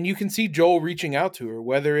 And you can see Joel reaching out to her,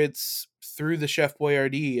 whether it's through the Chef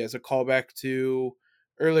Boyardee as a callback to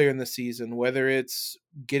earlier in the season, whether it's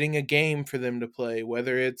getting a game for them to play,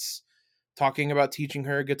 whether it's talking about teaching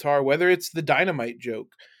her a guitar, whether it's the dynamite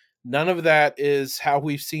joke. None of that is how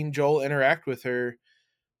we've seen Joel interact with her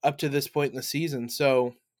up to this point in the season.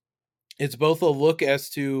 So it's both a look as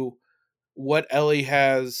to what Ellie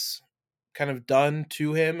has kind of done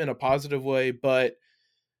to him in a positive way, but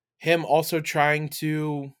him also trying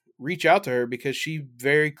to reach out to her because she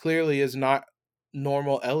very clearly is not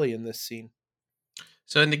normal Ellie in this scene.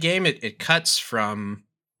 So in the game, it cuts from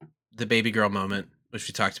the baby girl moment, which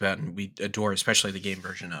we talked about and we adore, especially the game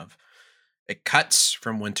version of. It cuts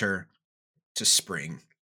from winter to spring.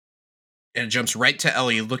 And it jumps right to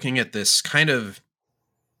Ellie looking at this kind of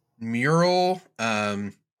mural.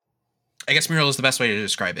 I guess mural is the best way to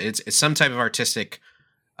describe it. It's some type of artistic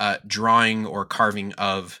drawing or carving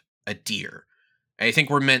of a deer. I think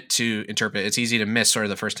we're meant to interpret. It's easy to miss sort of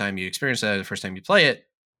the first time you experience that, the first time you play it.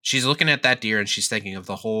 She's looking at that deer and she's thinking of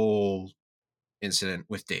the whole incident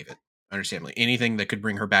with David. Understandably, anything that could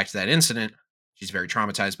bring her back to that incident, she's very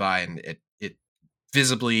traumatized by, and it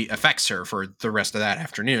visibly affects her for the rest of that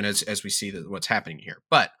afternoon as we see what's happening here.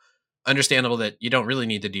 But understandable that you don't really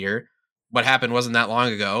need the deer. What happened wasn't that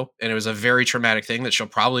long ago, and it was a very traumatic thing that she'll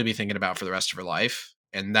probably be thinking about for the rest of her life,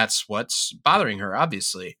 and that's what's bothering her,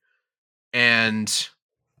 obviously. And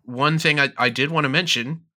one thing I did want to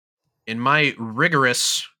mention in my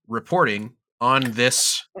rigorous reporting on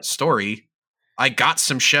this story, I got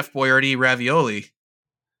some Chef Boyardee ravioli,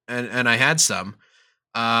 and I had some.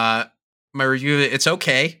 My review of it, it's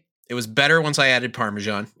okay. It was better once I added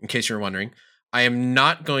Parmesan, in case you're wondering. I am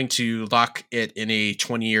not going to lock it in a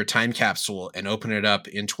 20-year time capsule and open it up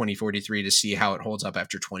in 2043 to see how it holds up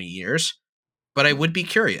after 20 years. But I would be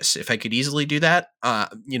curious if I could easily do that.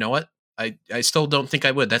 You know what? I still don't think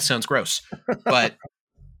I would. That sounds gross. But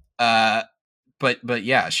uh, but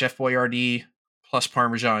yeah, Chef Boyardee plus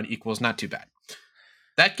Parmesan equals not too bad.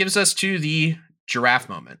 That gives us to the giraffe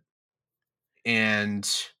moment, and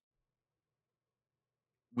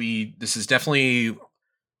this is definitely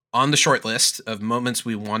on the short list of moments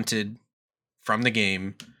we wanted from the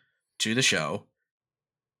game to the show.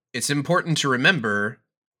 It's important to remember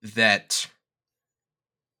that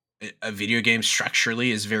a video game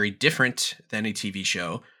structurally is very different than a TV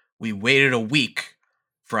show. We waited a week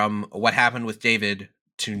from what happened with David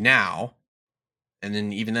to now. And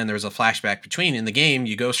then even then there was a flashback between. In the game,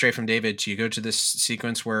 you go straight from David to you go to this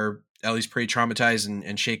sequence where Ellie's pretty traumatized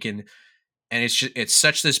and shaken. And it's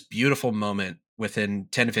such this beautiful moment within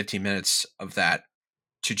 10 to 15 minutes of that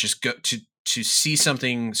to just go to see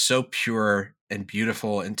something so pure and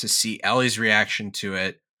beautiful and to see Ellie's reaction to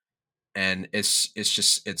it. And it's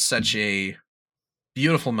such a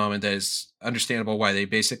beautiful moment that is understandable why they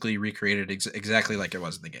basically recreated exactly like it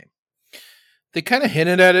was in the game. They kind of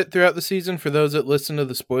hinted at it throughout the season. For those that listen to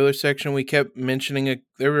the spoiler section, we kept mentioning it.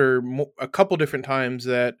 There were a couple different times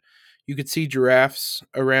that you could see giraffes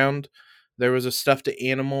around. There was a stuffed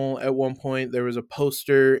animal at one point. There was a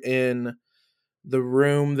poster in the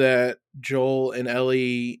room that Joel and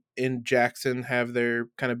Ellie and Jackson have their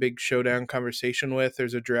kind of big showdown conversation with.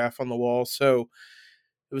 There's a giraffe on the wall. So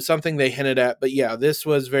it was something they hinted at. But yeah, this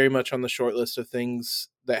was very much on the short list of things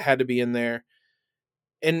that had to be in there.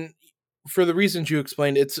 And for the reasons you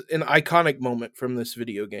explained, it's an iconic moment from this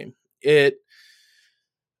video game.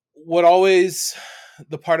 what always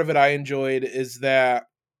the part of it I enjoyed is that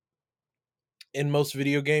in most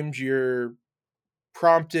video games you're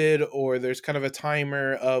prompted or there's kind of a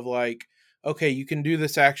timer of like, okay, you can do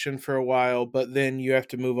this action for a while, but then you have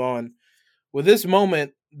to move on. With this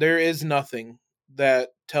moment, there is nothing that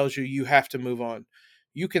tells you you have to move on.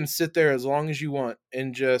 You can sit there as long as you want,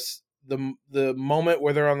 and just the moment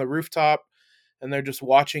where they're on the rooftop and they're just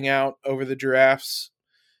watching out over the giraffes,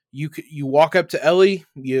 you walk up to Ellie,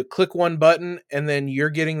 you click one button, and then you're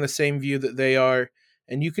getting the same view that they are,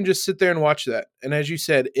 and you can just sit there and watch that. And as you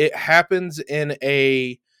said, it happens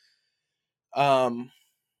um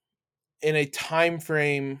in a time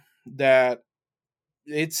frame that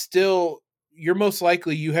it's still, you're most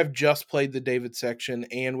likely you have just played the David section,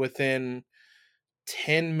 and within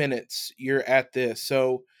 10 minutes you're at this.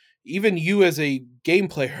 So even you as a game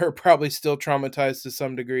player are probably still traumatized to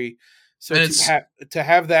some degree. So And it's to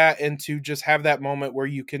have that, and to just have that moment where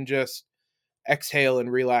you can just exhale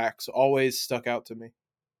and relax, always stuck out to me.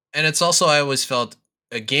 and it's also, I always felt,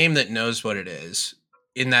 a game that knows what it is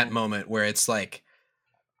in that moment where it's like,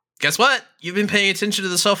 guess what? You've been paying attention to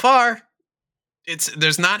this so far.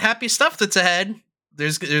 There's not happy stuff that's ahead.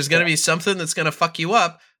 There's going to be something that's going to fuck you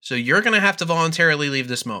up. So you're going to have to voluntarily leave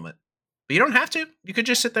this moment. But you don't have to. You could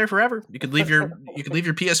just sit there forever. You could leave your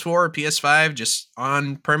PS4 or PS5 just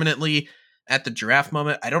on permanently at the giraffe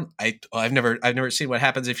moment. I've never seen what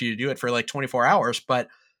happens if you do it for like 24 hours, but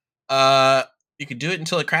you could do it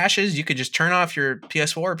until it crashes. You could just turn off your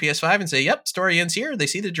PS4 or PS5 and say, "Yep, story ends here. They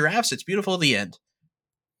see the giraffes. It's beautiful. The end."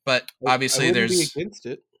 But I wouldn't be against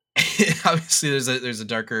it. obviously there's a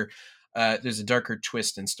darker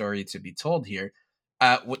twist and story to be told here.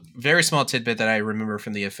 Very small tidbit that I remember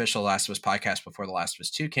from the official Last of Us podcast before The Last of Us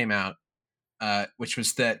 2 came out, which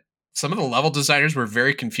was that some of the level designers were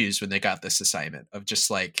very confused when they got this assignment of just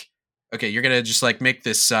like, okay, you're gonna just like make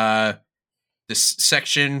this this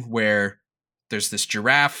section where there's this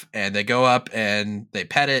giraffe and they go up and they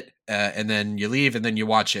pet it, and then you leave and then you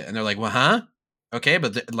watch it, and they're like, well, huh? Okay,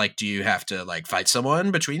 but like, do you have to like fight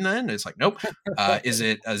someone between then? And it's like, nope. Is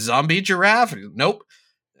it a zombie giraffe? Nope.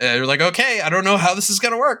 They're like, okay, I don't know how this is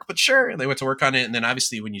gonna work, but sure. And they went to work on it, and then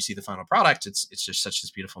obviously when you see the final product, it's just such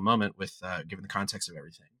this beautiful moment with given the context of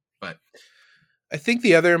everything. But I think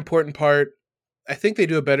the other important part, I think they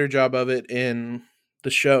do a better job of it in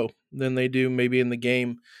the show than they do maybe in the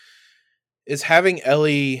game, is having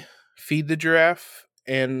Ellie feed the giraffe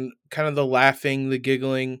and kind of the laughing, the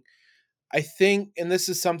giggling. I think, and this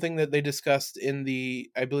is something that they discussed in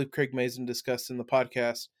I believe Craig Mazin discussed in the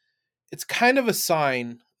podcast, it's kind of a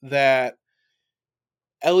sign that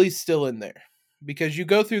Ellie's still in there, because you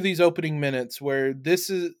go through these opening minutes where this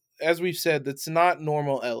is, as we've said, that's not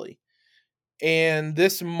normal Ellie. And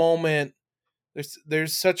this moment,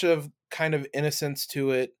 there's such a kind of innocence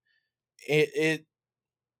to it. It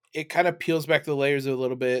kind of peels back the layers a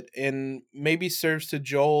little bit, and maybe serves to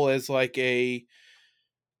Joel as like a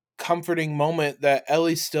comforting moment that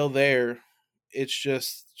Ellie's still there. It's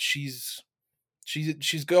just she's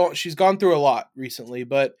gone through a lot recently,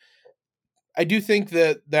 but I do think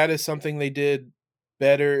that that is something they did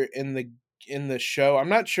better in the show. I'm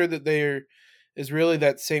not sure that there is really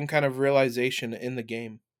that same kind of realization in the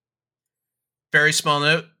game. very small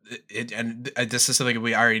note, this is something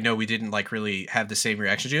we already know we didn't like really have the same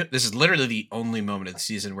reaction to. This is literally the only moment of the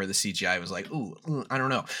season where the CGI was like, ooh, I don't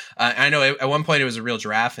know. I know at one point it was a real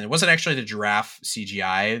giraffe, and it wasn't actually the giraffe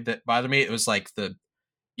CGI that bothered me. It was like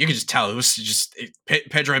you could just tell it was just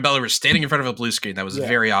Pedro and Bella were standing in front of a blue screen. That was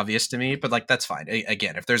very obvious to me, but like that's fine.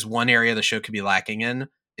 Again, if there's one area the show could be lacking in,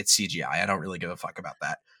 it's CGI. I don't really give a fuck about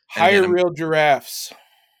that. Hire real giraffes.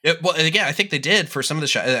 Well, and again, I think they did for some of the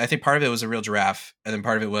show. I think part of it was a real giraffe, and then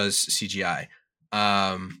part of it was CGI.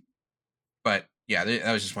 But yeah,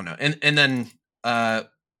 that was just one note. And then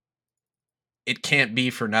it can't be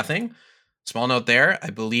for nothing. Small note there. I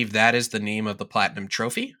believe that is the name of the platinum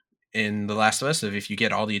trophy in The Last of Us. If you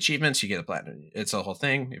get all the achievements, you get a platinum. It's a whole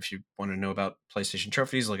thing. If you want to know about PlayStation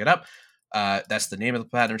trophies, look it up. That's the name of the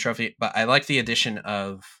platinum trophy. But I like the addition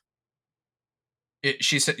of it.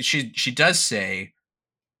 She does say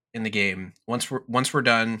in the game, once we're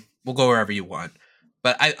done, we'll go wherever you want.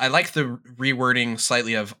 But I like the rewording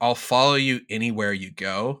slightly of I'll follow you anywhere you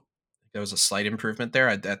go. There was a slight improvement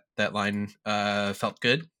there. That line felt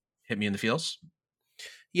good. Hit me in the feels.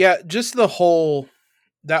 Yeah, just that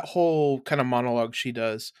whole kind of monologue she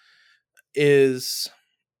does is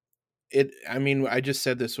it. I mean, I just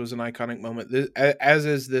said this was an iconic moment, as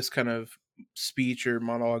is this kind of speech or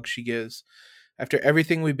monologue she gives. After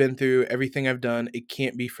everything we've been through, everything I've done, it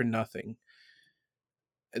can't be for nothing.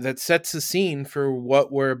 That sets the scene for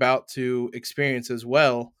what we're about to experience as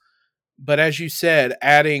well. But as you said,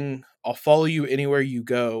 adding "I'll follow you anywhere you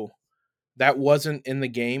go," that wasn't in the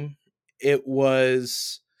game. It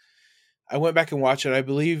was. I went back and watched it. I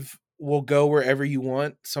believe "We'll go wherever you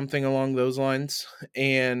want," something along those lines,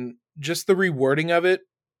 and just the rewording of it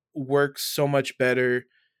works so much better,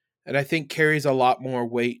 and I think carries a lot more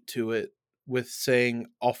weight to it with saying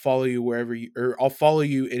 "I'll follow you wherever you," or "I'll follow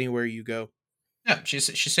you anywhere you go." Yeah,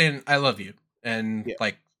 she's saying I love you, and Yeah.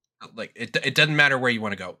 like it doesn't matter where you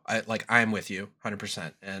want to go. I'm with you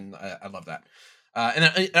 100%, and I love that.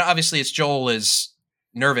 And obviously, it's Joel is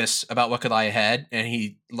nervous about what could lie ahead, and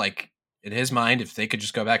he like in his mind, if they could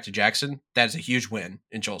just go back to Jackson, that is a huge win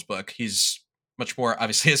in Joel's book. He's much more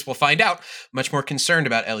obviously, as we'll find out, much more concerned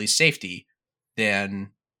about Ellie's safety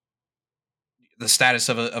than the status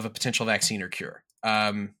of a potential vaccine or cure.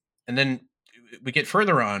 And then we get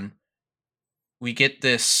further on, we get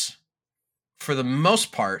this for the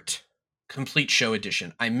most part, complete show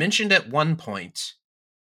edition. I mentioned at one point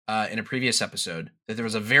in a previous episode that there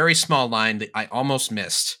was a very small line that I almost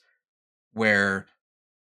missed where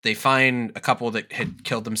they find a couple that had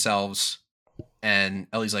killed themselves. And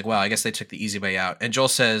Ellie's like, "Well, I guess they took the easy way out." And Joel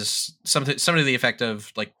says something to the effect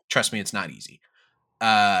of, like, "Trust me, it's not easy."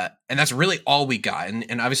 And that's really all we got.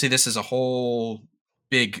 And obviously, this is a whole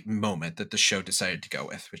big moment that the show decided to go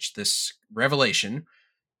with, which this revelation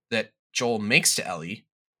that Joel makes to Ellie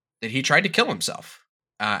that he tried to kill himself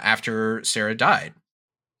after Sarah died.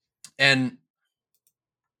 And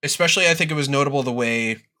especially, I think it was notable the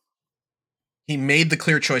way he made the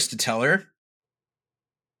clear choice to tell her,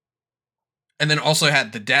 and then also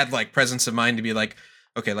had the dad-like presence of mind to be like,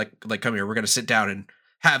 okay, like come here, we're gonna sit down and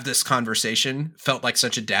have this conversation. Felt like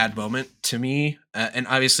such a dad moment to me, and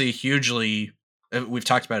obviously hugely. We've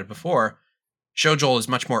talked about it before. Show Joel is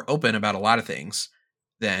much more open about a lot of things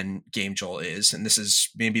than Game Joel is, and this is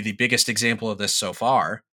maybe the biggest example of this so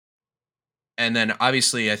far. And then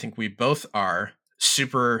obviously, I think we both are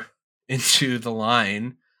super into the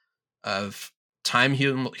line of time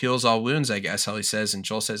heals all wounds, I guess, how he says. And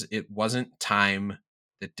Joel says, it wasn't time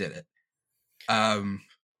that did it. Whew,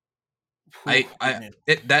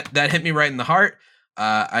 That hit me right in the heart.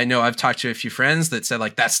 I know I've talked to a few friends that said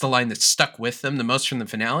like that's the line that stuck with them the most from the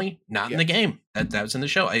finale. Not in the game. That was in the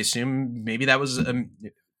show. I assume maybe that was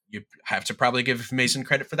you have to probably give Mason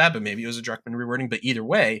credit for that, but maybe it was a Druckmann rewording. But either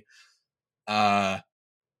way, that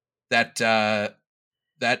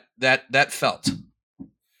felt.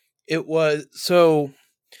 It was so.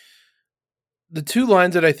 The two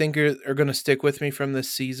lines that I think are going to stick with me from this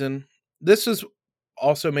season. This is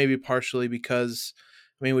also maybe partially because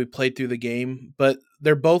we played through the game, but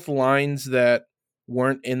they're both lines that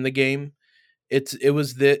weren't in the game. It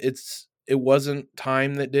wasn't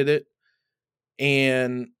time that did it.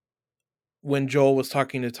 And when Joel was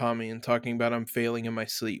talking to Tommy and talking about I'm failing in my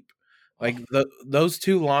sleep, like those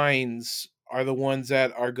two lines are the ones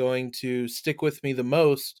that are going to stick with me the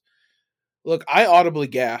most. Look, I audibly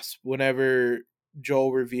gasped whenever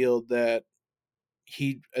Joel revealed that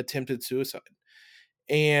he attempted suicide.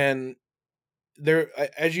 And there,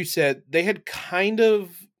 as you said, they had kind of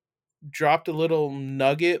dropped a little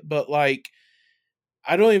nugget, but like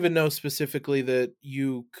I don't even know specifically that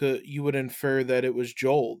you would infer that it was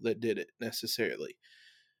Joel that did it necessarily.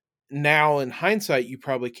 Now in hindsight you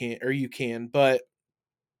probably can't, or you can, but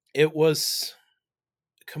it was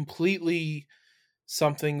completely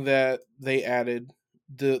something that they added,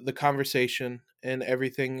 the conversation and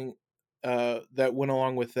everything that went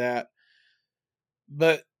along with that.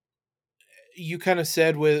 But you kind of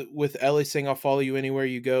said with Ellie saying "I'll follow you anywhere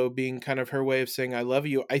you go" being kind of her way of saying "I love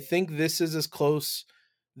you." I think this is as close.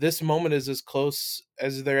 This moment is as close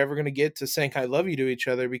as they're ever going to get to saying "I love you" to each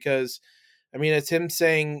other, because it's him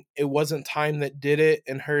saying it wasn't time that did it,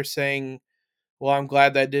 and her saying, "Well, I'm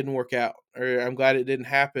glad that didn't work out," or "I'm glad it didn't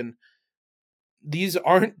happen." These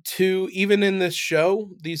aren't two, even in this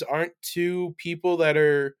show, these aren't two people that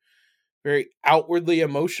are very outwardly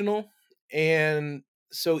emotional. And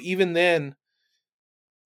so even then,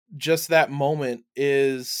 just that moment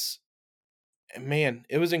is, man,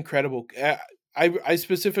 it was incredible. I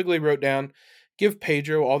specifically wrote down, give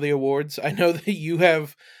Pedro all the awards. I know that you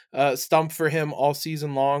have stumped for him all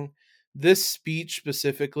season long. This speech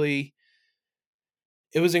specifically,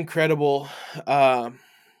 it was incredible.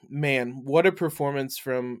 Man, what a performance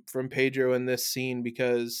from Pedro in this scene,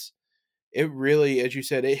 because it really, as you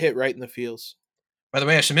said, it hit right in the feels. By the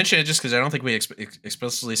way, I should mention it just because I don't think we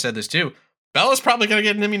explicitly said this too. Bella's probably going to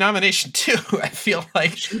get an Emmy nomination too. I feel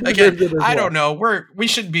like, again, I don't know. We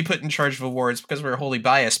shouldn't be put in charge of awards because we're wholly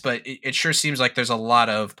biased, but it sure seems like there's a lot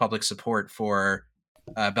of public support for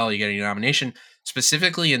Bella getting a nomination.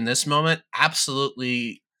 Specifically in this moment,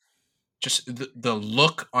 absolutely just the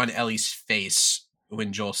look on Ellie's face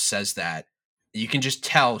when Joel says that, you can just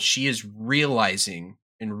tell she is realizing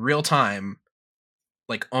in real time,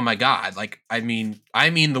 like, oh my God, like, I mean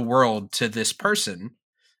the world to this person,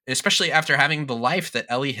 especially after having the life that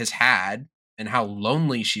Ellie has had and how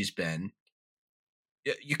lonely she's been.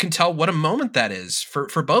 You can tell what a moment that is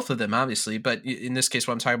for both of them, obviously, but in this case,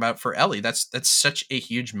 what I'm talking about for Ellie, that's such a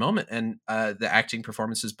huge moment, and the acting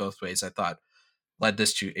performances both ways, I thought, led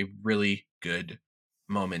this to a really good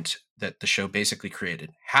moment that the show basically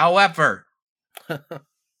created. However,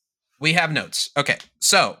 we have notes. Okay,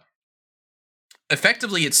 so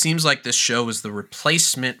effectively, it seems like this show is the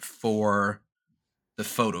replacement for the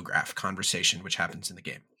photograph conversation, which happens in the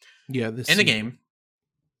game. Yeah, in the game,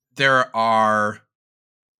 there are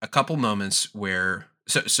a couple moments where,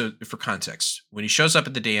 so for context, when he shows up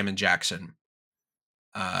at the dam in Jackson,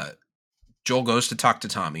 Joel goes to talk to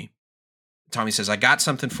Tommy. Tommy says, I got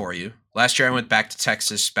something for you. Last year I went back to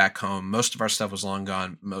Texas, back home. Most of our stuff was long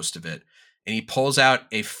gone, most of it. And he pulls out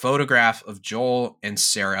a photograph of Joel and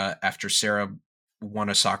Sarah after Sarah won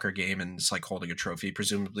a soccer game and is like holding a trophy.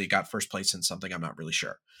 Presumably got first place in something. I'm not really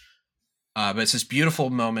sure. But it's this beautiful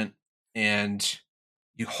moment, and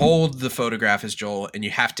you hold the photograph as Joel, and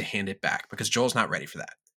you have to hand it back because Joel's not ready for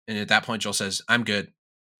that. And at that point, Joel says, I'm good.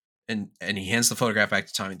 And he hands the photograph back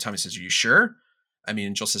to Tommy. Tommy says, are you sure? I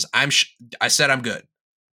mean, Joel says, I said I'm good.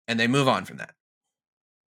 And they move on from that.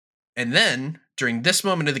 And then during this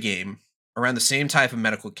moment of the game, around the same type of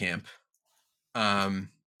medical camp, before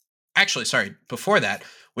that,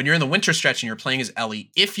 when you're in the winter stretch and you're playing as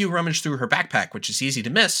Ellie, if you rummage through her backpack, which is easy to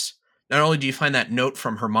miss, not only do you find that note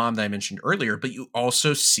from her mom that I mentioned earlier, but you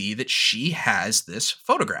also see that she has this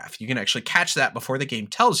photograph. You can actually catch that before the game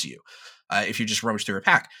tells you, if you just rummage through her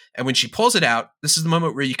pack. And when she pulls it out, this is the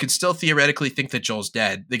moment where you could still theoretically think that Joel's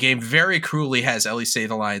dead. The game very cruelly has Ellie say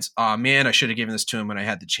the lines, "Aw, man, I should have given this to him when I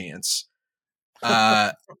had the chance,"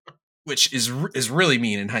 which is really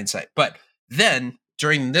mean in hindsight. But then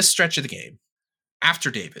during this stretch of the game, after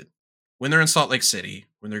David, when they're in Salt Lake City,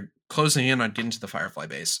 when they're closing in on getting to the Firefly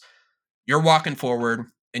base, you're walking forward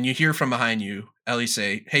and you hear from behind you Ellie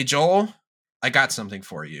say, "Hey, Joel, I got something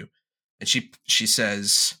for you." And she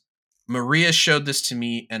says, "Maria showed this to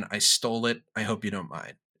me and I stole it. I hope you don't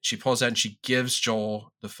mind." She pulls out and she gives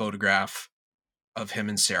Joel the photograph of him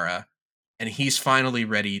and Sarah, and he's finally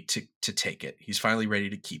ready to take it. He's finally ready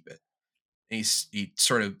to keep it. And he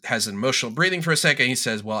sort of has an emotional breathing for a second. He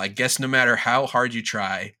says, "Well, I guess no matter how hard you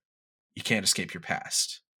try, you can't escape your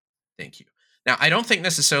past. Thank you." Now, I don't think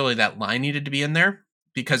necessarily that line needed to be in there,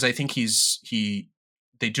 because I think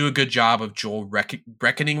they do a good job of Joel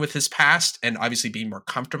reckoning with his past and obviously being more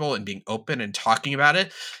comfortable and being open and talking about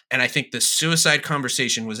it. And I think the suicide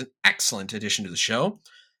conversation was an excellent addition to the show.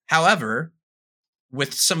 However,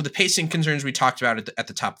 with some of the pacing concerns we talked about at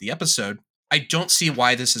the top of the episode, I don't see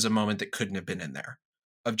why this is a moment that couldn't have been in there.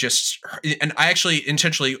 And I actually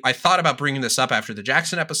intentionally, I thought about bringing this up after the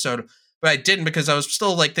Jackson episode, but I didn't, because I was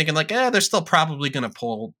still like thinking like, they're still probably going to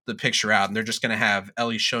pull the picture out and they're just going to have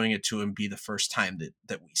Ellie showing it to him be the first time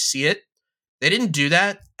that we see it. They didn't do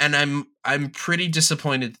that, and I'm pretty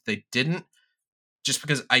disappointed that they didn't, just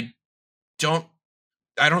because I don't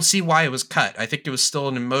see why it was cut. I think it was still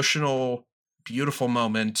an emotional, beautiful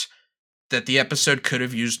moment that the episode could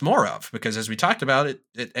have used more of, because as we talked about it,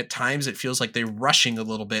 at times it feels like they're rushing a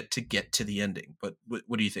little bit to get to the ending. But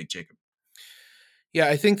what do you think, Jacob? Yeah,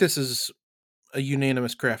 I think this is a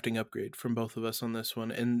unanimous crafting upgrade from both of us on this one,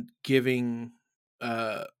 and giving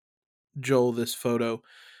Joel this photo.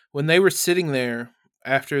 When they were sitting there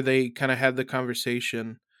after they kind of had the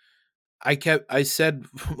conversation, I said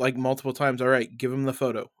like multiple times, "All right, give him the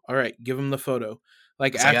photo. All right, give him the photo."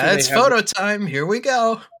 Like It's after it's photo time. Here we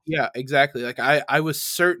go. Yeah, exactly. Like I was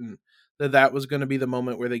certain that was going to be the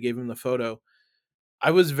moment where they gave him the photo.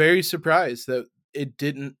 I was very surprised that it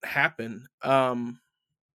didn't happen.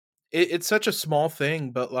 It's such a small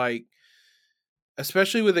thing, but like,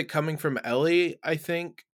 especially with it coming from Ellie, I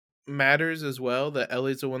think matters as well, that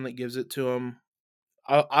Ellie's the one that gives it to him.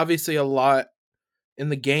 Obviously, a lot in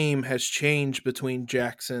the game has changed between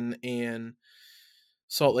Jackson and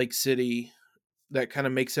Salt Lake City that kind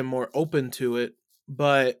of makes him more open to it.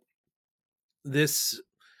 But this,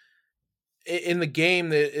 in the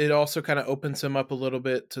game, it also kind of opens him up a little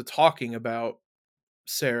bit to talking about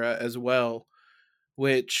Sarah as well,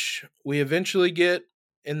 which we eventually get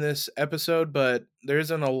in this episode, but there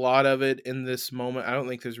isn't a lot of it in this moment. I don't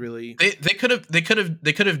think there's really. They could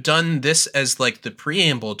have done this as like the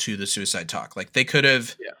preamble to the suicide talk. Like they could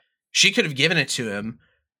have, Yeah. She could have given it to him,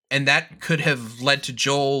 and that could have led to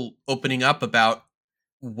Joel opening up about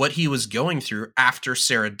what he was going through after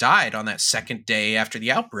Sarah died on that second day after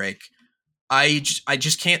the outbreak. I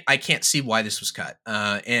just can't see why this was cut.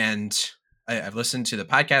 And I've listened to the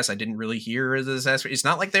podcast. I didn't really hear this aspect. It's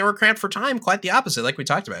not like they were cramped for time. Quite the opposite. Like we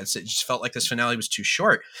talked about, it just felt like this finale was too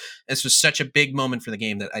short. This was such a big moment for the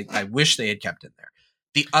game that I wish they had kept in there.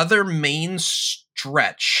 The other main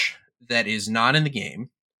stretch that is not in the game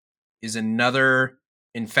is another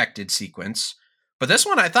infected sequence. But this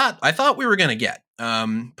one I thought we were going to get.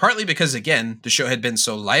 Partly because, again, the show had been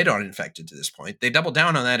so light on infected to this point. They doubled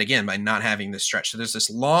down on that again by not having this stretch. So there's this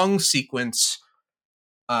long sequence.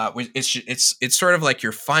 It's sort of like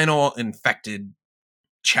your final infected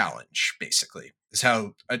challenge, basically, is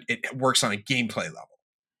how it works on a gameplay level,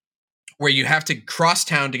 where you have to cross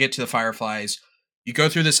town to get to the Fireflies. You go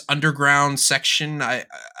through this underground section. I'm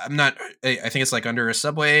not. I think it's like under a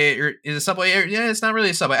subway. Or is a subway? Yeah, it's not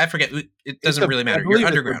really a subway. I forget. It doesn't really matter. You're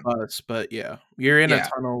underground. It's a bus, but yeah, you're in a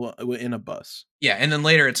tunnel in a bus. Yeah, and then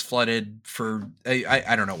later it's flooded for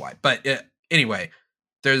I don't know why, but anyway,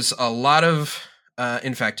 there's a lot of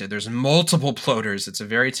infected. There's multiple bloaters. It's a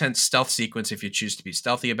very tense stealth sequence if you choose to be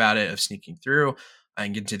stealthy about it, of sneaking through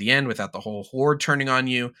and get to the end without the whole horde turning on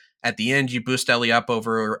you. At the end, you boost Ellie up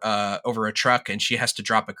over a truck, and she has to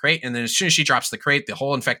drop a crate. And then as soon as she drops the crate, the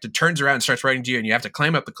whole infected turns around and starts running to you, and you have to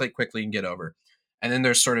climb up the crate quickly and get over. And then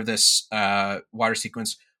there's sort of this water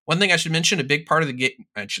sequence. One thing I should mention, a big part of the game,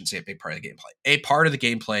 I shouldn't say a big part of the gameplay. A part of the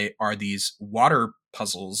gameplay are these water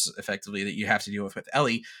puzzles, effectively, that you have to deal with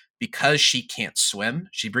Ellie, because she can't swim.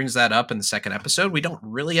 She brings that up in the second episode. We don't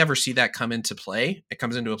really ever see that come into play. It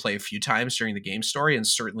comes into play a few times during the game story, and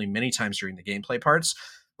certainly many times during the gameplay parts,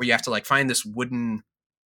 where you have to like find this wooden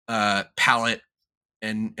pallet,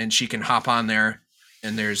 and she can hop on there,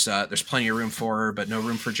 and there's plenty of room for her, but no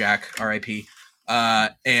room for Jack, R.I.P.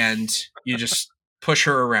 And you just push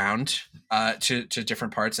her around to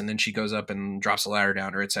different parts, and then she goes up and drops a ladder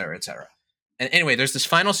down, or et cetera, et cetera. And anyway, there's this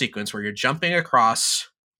final sequence where you're jumping across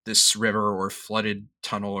this river or flooded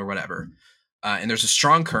tunnel or whatever, and there's a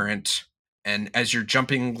strong current. And as you're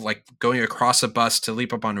jumping, like going across a bus to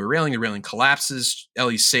leap up onto a railing, the railing collapses.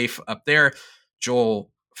 Ellie's safe up there. Joel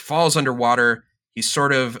falls underwater. He's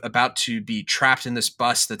sort of about to be trapped in this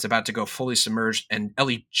bus that's about to go fully submerged, and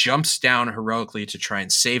Ellie jumps down heroically to try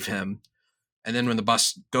and save him. And then when the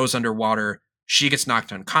bus goes underwater, she gets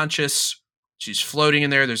knocked unconscious. She's floating in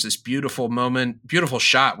there. There's this beautiful moment, beautiful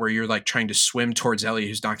shot where you're like trying to swim towards Ellie,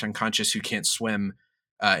 who's knocked unconscious, who can't swim.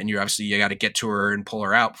 And you got to get to her and pull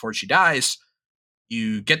her out before she dies.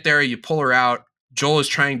 You get there, you pull her out. Joel is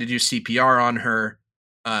trying to do CPR on her.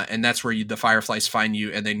 And that's where the Fireflies find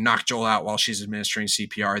you, and they knock Joel out while she's administering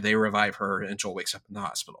CPR. They revive her, and Joel wakes up in the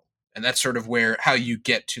hospital. And that's sort of how you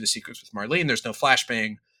get to the sequence with Marlene. There's no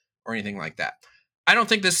flashbang or anything like that. I don't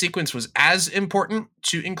think this sequence was as important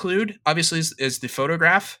to include, obviously, as the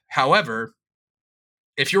photograph. However,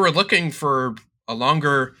 if you were looking for a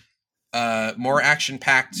longer, more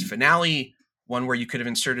action-packed finale, one where you could have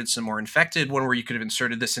inserted some more infected, one where you could have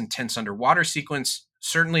inserted this intense underwater sequence,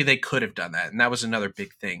 certainly they could have done that. And that was another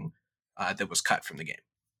big thing that was cut from the game.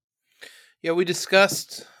 Yeah, we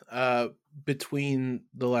discussed between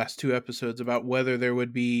the last two episodes about whether there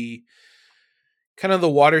would be kind of the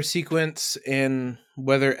water sequence and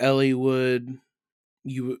whether Ellie would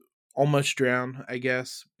almost drown, I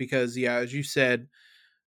guess, because yeah, as you said,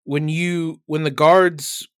 when the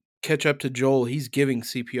guards catch up to Joel, he's giving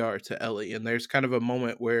CPR to Ellie, and there's kind of a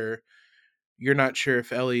moment where you're not sure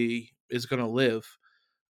if Ellie is going to live.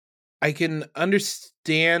 I can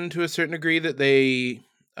understand to a certain degree that they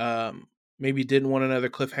maybe didn't want another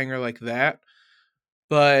cliffhanger like that,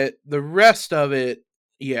 but the rest of it,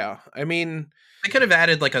 yeah, I mean, I could have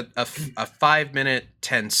added like a 5-minute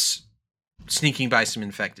tense sneaking by some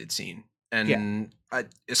infected scene. And yeah.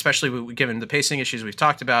 Especially given the pacing issues we've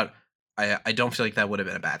talked about, I don't feel like that would have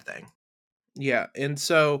been a bad thing. Yeah. And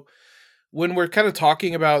so when we're kind of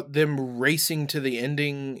talking about them racing to the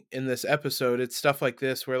ending in this episode, it's stuff like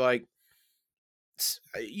this where like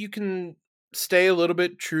you can stay a little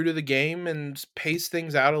bit true to the game and pace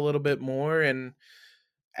things out a little bit more and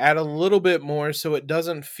add a little bit more so it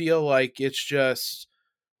doesn't feel like it's just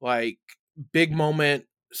like big moment,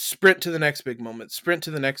 sprint to the next big moment, sprint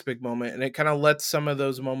to the next big moment, and it kind of lets some of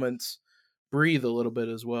those moments breathe a little bit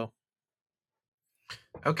as well.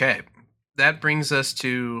 Okay, that brings us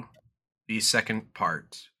to the second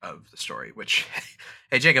part of the story, which,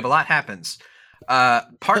 hey Jacob, a lot happens.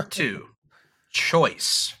 Part 2,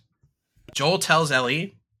 choice. Joel tells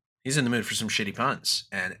Ellie he's in the mood for some shitty puns,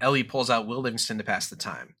 and Ellie pulls out Will Livingston to pass the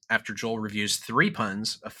time. After Joel reviews 3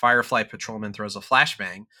 puns, a Firefly patrolman throws a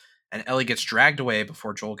flashbang, and Ellie gets dragged away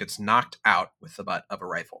before Joel gets knocked out with the butt of a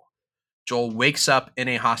rifle. Joel wakes up in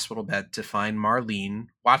a hospital bed to find Marlene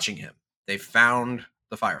watching him. They found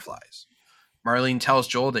the Fireflies. Marlene tells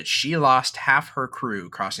Joel that she lost half her crew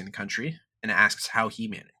crossing the country and asks how he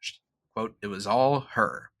managed. Quote, "It was all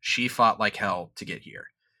her. She fought like hell to get here."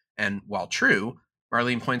 And while true,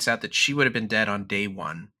 Marlene points out that she would have been dead on day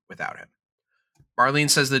one without him. Marlene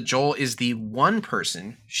says that Joel is the one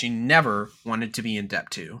person she never wanted to be in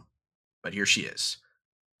debt to, but here she is.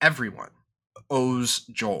 Everyone owes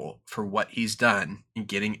Joel for what he's done in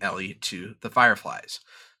getting Ellie to the Fireflies.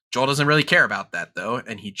 Joel doesn't really care about that, though,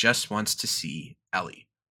 and he just wants to see Ellie.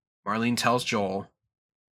 Marlene tells Joel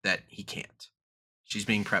that he can't. She's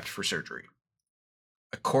being prepped for surgery.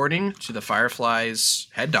 According to the Fireflies'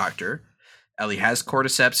 head doctor, Ellie has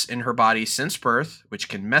cordyceps in her body since birth, which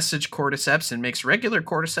can message cordyceps and makes regular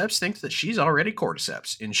cordyceps think that she's already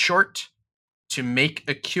cordyceps. In short, to make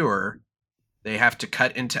a cure, they have to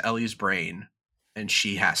cut into Ellie's brain, and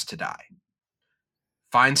she has to die.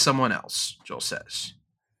 Find someone else, Joel says,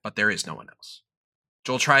 but there is no one else.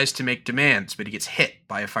 Joel tries to make demands, but he gets hit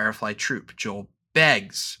by a Firefly troop. Joel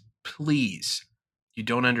begs, "Please, you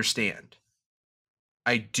don't understand."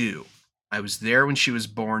 "I do. I was there when she was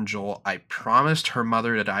born, Joel. I promised her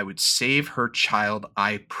mother that I would save her child.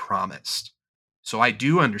 I promised. So I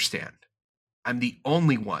do understand. I'm the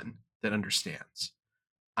only one that understands.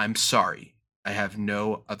 I'm sorry. I have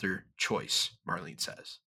no other choice," Marlene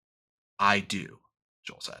says. "I do,"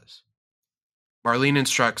 Joel says. Marlene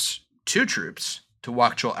instructs two troops to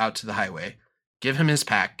walk Joel out to the highway, give him his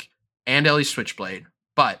pack and Ellie's switchblade,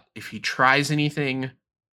 but if he tries anything,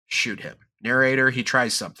 shoot him. Narrator, he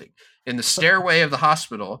tries something. In the stairway of the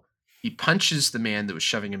hospital, he punches the man that was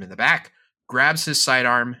shoving him in the back, grabs his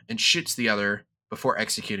sidearm, and shoots the other before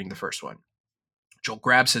executing the first one. Joel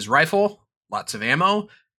grabs his rifle, lots of ammo,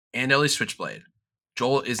 and Ellie's switchblade.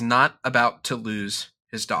 Joel is not about to lose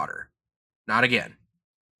his daughter. Not again.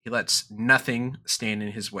 He lets nothing stand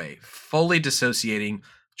in his way. Fully dissociating,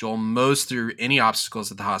 Joel mows through any obstacles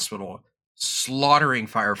at the hospital, slaughtering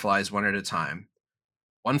Fireflies one at a time.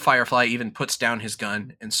 One Firefly even puts down his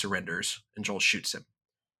gun and surrenders, and Joel shoots him.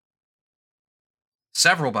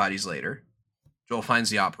 Several bodies later, Joel finds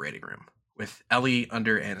the operating room, with Ellie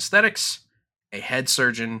under anesthetics, a head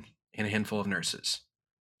surgeon, and a handful of nurses.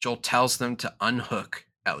 Joel tells them to unhook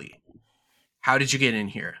Ellie. "How did you get in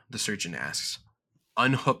here?" the surgeon asks.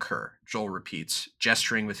 "Unhook her," Joel repeats,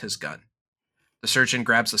 gesturing with his gun. The surgeon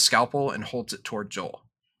grabs a scalpel and holds it toward Joel.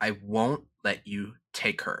 "I won't let you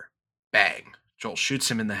take her." Bang! Joel shoots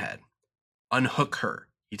him in the head. "Unhook her,"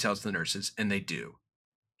 he tells the nurses, and they do.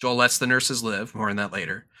 Joel lets the nurses live, more on that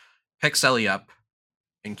later, picks Ellie up,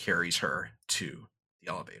 and carries her to the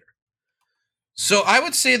elevator. So I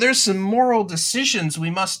would say there's some moral decisions we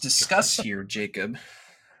must discuss here, Jacob.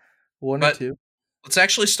 One or two. Let's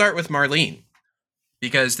actually start with Marlene,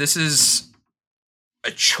 because this is a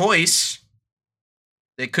choice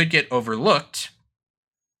that could get overlooked,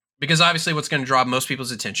 because obviously what's going to draw most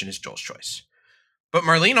people's attention is Joel's choice. But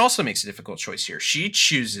Marlene also makes a difficult choice here. She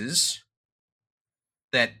chooses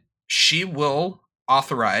that she will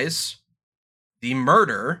authorize the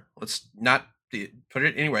murder. Let's not put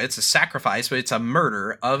it anywhere. It's a sacrifice, but it's a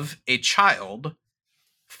murder of a child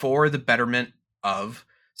for the betterment of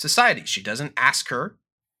society. She doesn't ask her.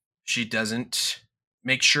 She doesn't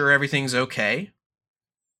make sure everything's okay.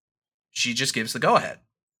 She just gives the go-ahead.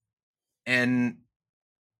 And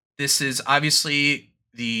this is obviously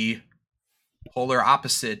the polar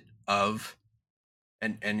opposite of,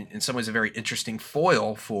 and in some ways a very interesting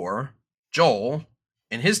foil for Joel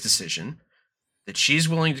and his decision, that she's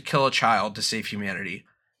willing to kill a child to save humanity,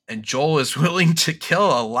 and Joel is willing to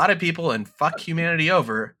kill a lot of people and fuck humanity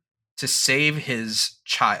over to save his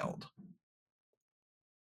child.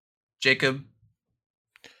 Jacob,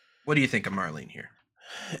 what do you think of Marlene here?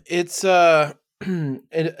 It's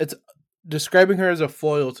it's describing her as a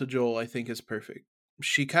foil to Joel, I think, is perfect.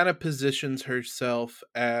 She kind of positions herself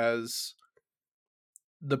as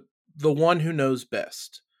the one who knows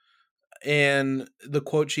best. And the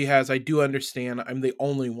quote she has, "I do understand. I'm the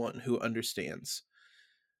only one who understands."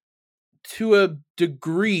 To a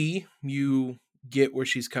degree, you get where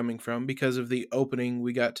she's coming from because of the opening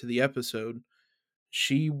we got to the episode.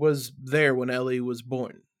 She was there when Ellie was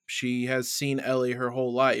born. She has seen Ellie her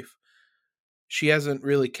whole life. She hasn't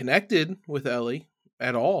really connected with Ellie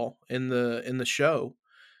at all in the show.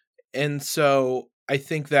 And so I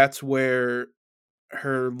think that's where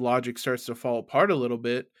her logic starts to fall apart a little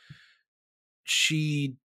bit.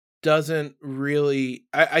 She doesn't really,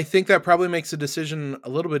 I think that probably makes the decision a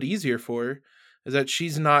little bit easier for her, is that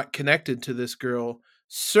she's not connected to this girl,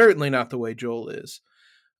 Certainly not the way Joel is.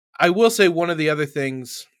 I will say one of the other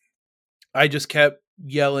things I just kept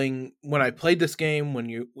yelling when I played this game,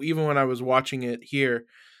 even when I was watching it here,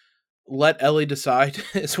 let Ellie decide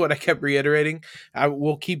is what I kept reiterating. I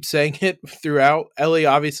will keep saying it throughout. Ellie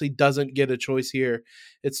obviously doesn't get a choice here.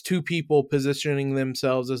 It's two people positioning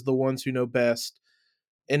themselves as the ones who know best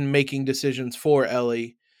and making decisions for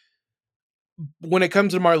Ellie. When it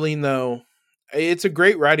comes to Marlene, though, it's a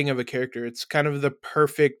great writing of a character. It's kind of the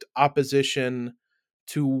perfect opposition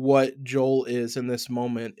to what Joel is in this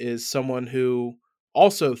moment, is someone who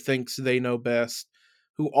also thinks they know best,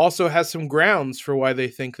 who also has some grounds for why they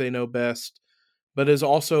think they know best, but is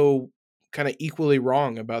also kind of equally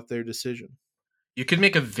wrong about their decision. You could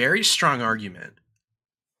make a very strong argument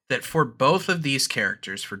that for both of these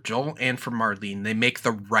characters, for Joel and for Marlene, they make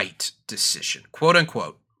the right decision, quote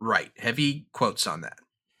unquote, right. Heavy quotes on that,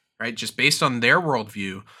 right? Just based on their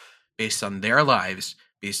worldview, based on their lives,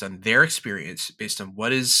 based on their experience, based on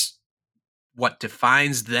what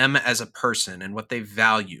defines them as a person and what they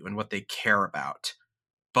value and what they care about.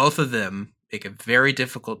 Both of them make a very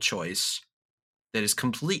difficult choice that is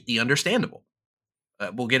completely understandable.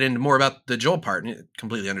 We'll get into more about the Joel part, and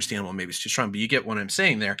completely understandable. Maybe it's too strong, but you get what I'm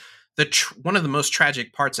saying there. One of the most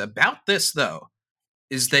tragic parts about this, though,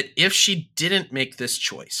 is that if she didn't make this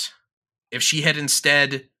choice, if she had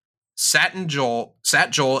instead sat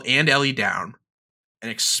Joel and Ellie down and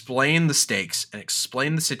explained the stakes and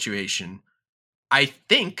explained the situation, I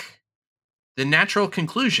think the natural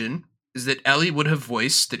conclusion is that Ellie would have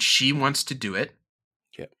voiced that she wants to do it.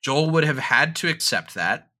 Yep. Joel would have had to accept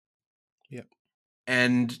that. Yep.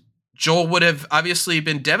 And Joel would have obviously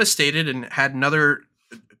been devastated and had another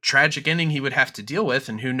tragic ending he would have to deal with.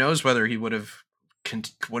 And who knows whether he would have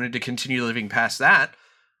wanted to continue living past that.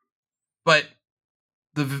 But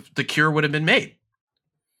the cure would have been made.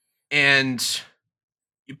 And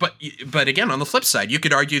but again, on the flip side, you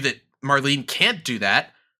could argue that Marlene can't do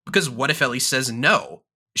that, because what if Ellie says no?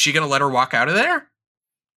 Is she going to let her walk out of there?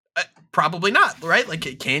 Probably not, right?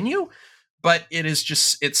 Like, can you? But it is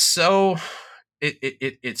just, it's so,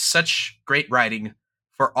 it's such great writing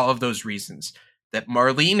for all of those reasons, that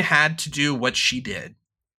Marlene had to do what she did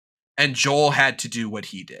and Joel had to do what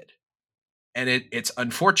he did. And it's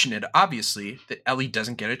unfortunate, obviously, that Ellie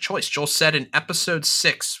doesn't get a choice. Joel said in episode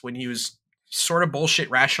 6, when he was sort of bullshit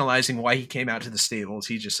rationalizing why he came out to the stables,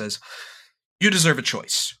 he just says, "You deserve a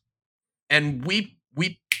choice." And we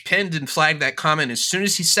pinned and flagged that comment as soon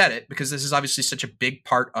as he said it, because this is obviously such a big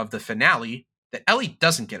part of the finale, that Ellie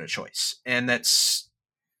doesn't get a choice. And it's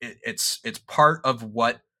part of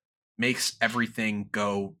what makes everything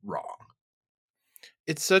go wrong.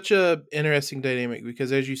 It's such a interesting dynamic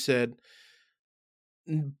because, as you said,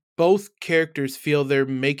 both characters feel they're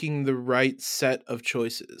making the right set of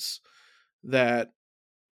choices. That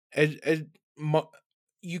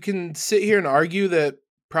you can sit here and argue that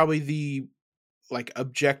probably the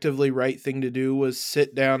objectively right thing to do was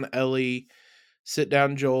sit down Ellie, sit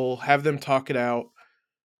down Joel, have them talk it out.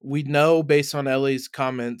 We know based on Ellie's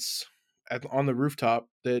comments on the rooftop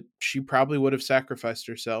that she probably would have sacrificed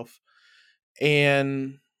herself,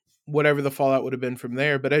 and whatever the fallout would have been from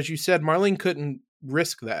there. But as you said, Marlene couldn't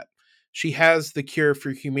risk that. She has the cure for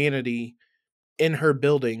humanity in her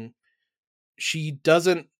building. She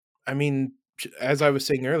doesn't, I mean, as I was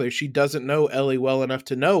saying earlier, she doesn't know Ellie well enough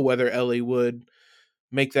to know whether Ellie would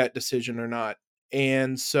make that decision or not.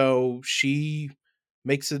 And so she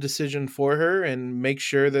makes a decision for her and makes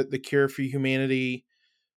sure that the cure for humanity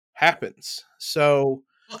happens. So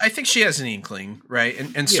well, I think she has an inkling, right?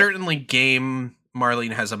 And yeah. certainly game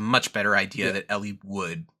Marlene has a much better idea that Ellie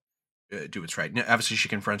would do what's right. Now, obviously, she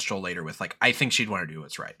confronts Joel later with, like, I think she'd want to do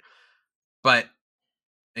what's right. But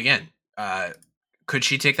again, could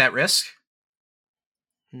she take that risk?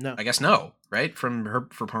 No. I guess no, right? From her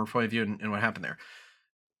point of view and what happened there.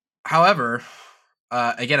 However,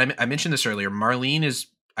 again, I mentioned this earlier. Marlene is,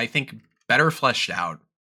 I think, better fleshed out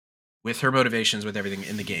with her motivations, with everything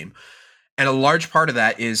in the game. And a large part of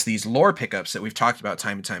that is these lore pickups that we've talked about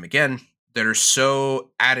time and time again that are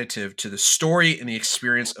so additive to the story and the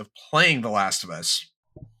experience of playing The Last of Us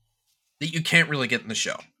that you can't really get in the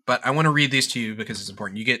show. But I want to read these to you because it's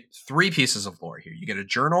important. You get 3 pieces of lore here. You get a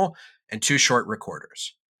journal and 2 short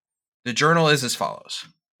recorders. The journal is as follows.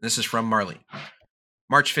 This is from Marlene.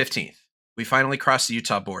 March 15th. We finally crossed the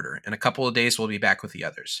Utah border. In a couple of days, we'll be back with the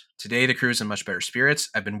others. Today, the crew's in much better spirits.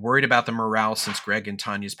 I've been worried about the morale since Greg and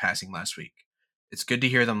Tanya's passing last week. It's good to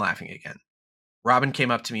hear them laughing again. Robin came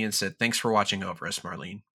up to me and said, "Thanks for watching over us,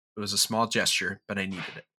 Marlene. It was a small gesture, but I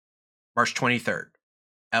needed it." March 23rd.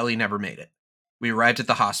 Ellie never made it. We arrived at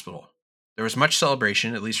the hospital. There was much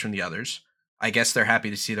celebration, at least from the others. I guess they're happy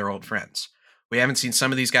to see their old friends. We haven't seen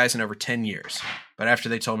some of these guys in over 10 years, but after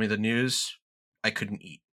they told me the news, I couldn't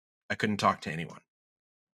eat. I couldn't talk to anyone.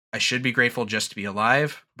 I should be grateful just to be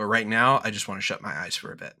alive, but right now, I just want to shut my eyes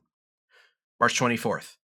for a bit. March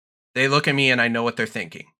 24th. They look at me and I know what they're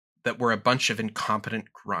thinking, that we're a bunch of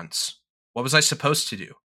incompetent grunts. What was I supposed to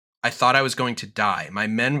do? I thought I was going to die. My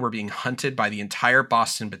men were being hunted by the entire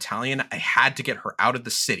Boston battalion. I had to get her out of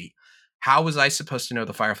the city. How was I supposed to know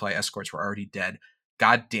the Firefly escorts were already dead?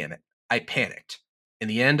 God damn it. I panicked. In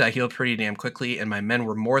the end, I healed pretty damn quickly, and my men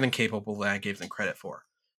were more than capable than I gave them credit for.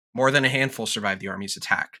 More than a handful survived the army's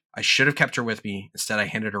attack. I should have kept her with me. Instead, I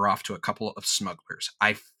handed her off to a couple of smugglers.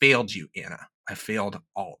 I failed you, Anna. I failed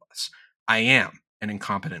all of us. I am an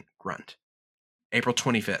incompetent grunt. April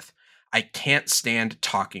 25th. I can't stand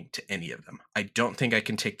talking to any of them. I don't think I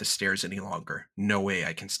can take the stairs any longer. No way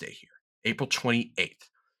I can stay here. April 28th.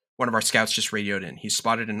 One of our scouts just radioed in. He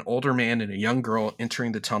spotted an older man and a young girl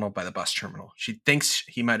entering the tunnel by the bus terminal. She thinks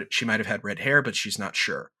she might have had red hair, but she's not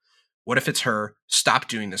sure. What if it's her? Stop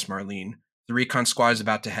doing this, Marlene. The recon squad is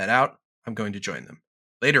about to head out. I'm going to join them.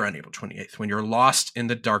 Later on April 28th, when you're lost in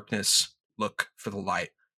the darkness, look for the light.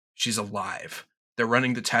 She's alive. They're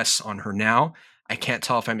running the tests on her now. I can't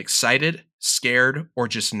tell if I'm excited, scared, or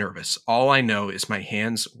just nervous. All I know is my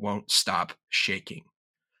hands won't stop shaking.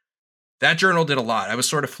 That journal did a lot. I was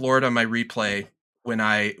sort of floored on my replay when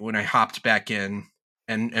I hopped back in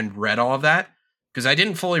and read all of that, because I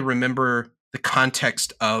didn't fully remember the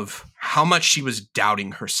context of how much she was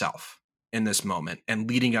doubting herself in this moment and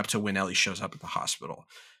leading up to when Ellie shows up at the hospital.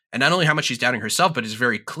 And not only how much she's doubting herself, but it's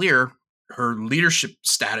very clear her leadership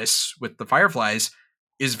status with the Fireflies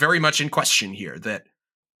is very much in question here, that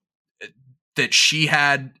she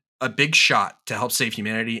had a big shot to help save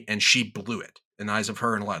humanity and she blew it in the eyes of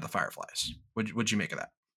her and a lot of the Fireflies. What'd you make of that?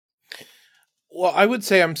 Well, I would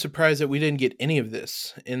say I'm surprised that we didn't get any of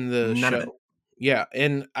this in the None show. of it. Yeah,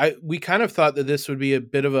 and we kind of thought that this would be a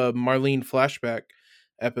bit of a Marlene flashback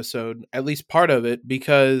episode, at least part of it,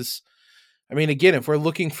 because, I mean, again, if we're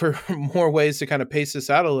looking for more ways to kind of pace this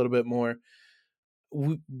out a little bit more,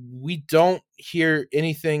 we don't hear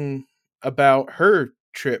anything about her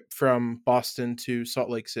trip from Boston to Salt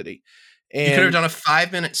Lake City. And you could have done a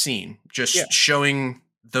 5-minute scene just Yeah. showing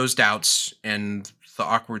those doubts and the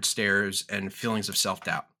awkward stares and feelings of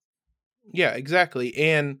self-doubt. Yeah, exactly.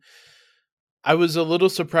 And I was a little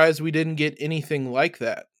surprised we didn't get anything like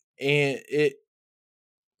that. And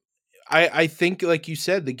I think, like you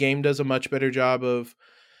said, the game does a much better job of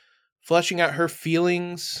fleshing out her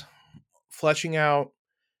feelings, fleshing out.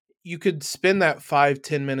 You could spend that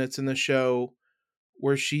 5-10 minutes in the show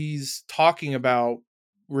where she's talking about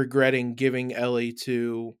regretting giving Ellie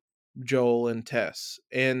to Joel and Tess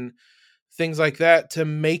and things like that, to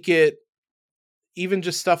make it, even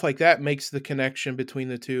just stuff like that makes the connection between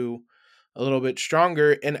the two a little bit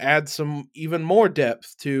stronger and adds some even more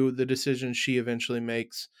depth to the decisions she eventually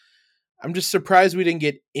makes. I'm just surprised we didn't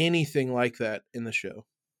get anything like that in the show.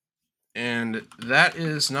 And that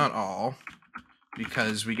is not all,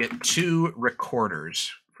 because we get 2 recorders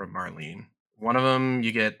from Marlene. One of them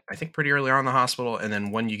you get, I think, pretty early on in the hospital, and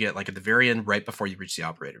then one you get like at the very end, right before you reach the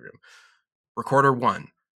operating room. Recorder 1.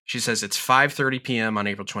 She says it's 5:30 p.m. on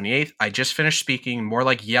April 28th. I just finished speaking, more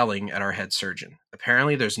like yelling, at our head surgeon.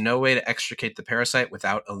 Apparently, there's no way to extricate the parasite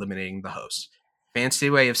without eliminating the host. Fancy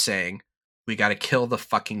way of saying, we gotta kill the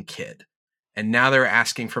fucking kid. And now they're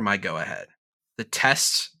asking for my go-ahead. The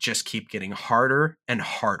tests just keep getting harder and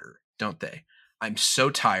harder, don't they? I'm so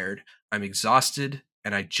tired, I'm exhausted,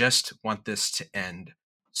 and I just want this to end.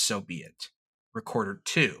 So be it. Recorder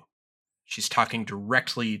 2. She's talking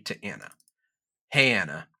directly to Anna. Hey,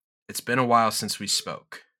 Anna. It's been a while since we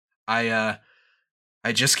spoke. I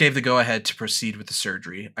just gave the go-ahead to proceed with the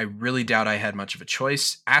surgery. I really doubt I had much of a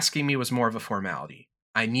choice. Asking me was more of a formality.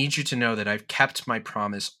 I need you to know that I've kept my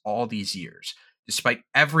promise all these years. Despite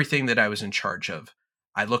everything that I was in charge of,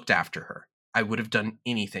 I looked after her. I would have done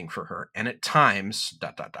anything for her. And at times, ...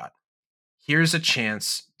 Here's a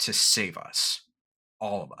chance to save us.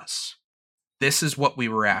 All of us. This is what we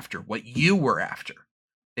were after. What you were after.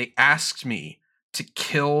 They asked me to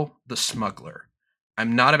kill the smuggler.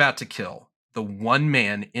 I'm not about to kill the one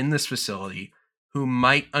man in this facility who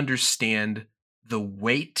might understand the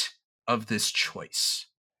weight of this choice.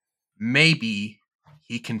 Maybe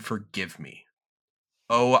he can forgive me.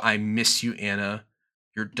 Oh, I miss you, Anna.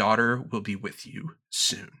 Your daughter will be with you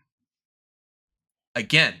soon.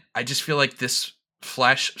 Again, I just feel like this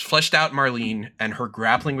fleshed out Marlene and her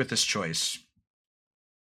grappling with this choice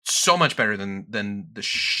so much better than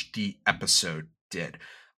the episode did.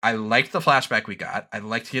 I liked the flashback we got. I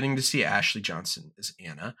liked getting to see Ashley Johnson as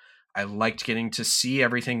Anna. I liked getting to see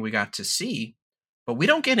everything we got to see, but we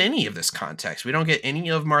don't get any of this context. We don't get any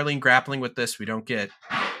of Marlene grappling with this. We don't get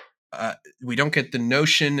the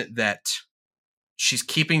notion that she's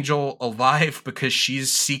keeping Joel alive because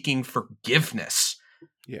she's seeking forgiveness.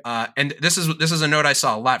 Yeah. And this is a note I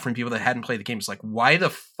saw a lot from people that hadn't played the game. It's like, why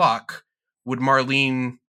the fuck would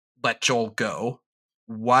Marlene let Joel go?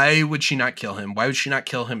 Why would she not kill him? Why would she not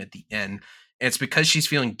kill him at the end? And it's because she's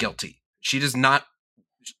feeling guilty. She does not.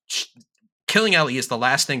 Killing Ellie is the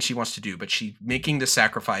last thing she wants to do, but she's making the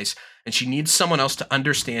sacrifice, and she needs someone else to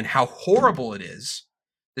understand how horrible it is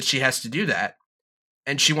that she has to do that.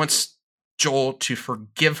 And she wants Joel to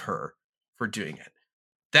forgive her for doing it.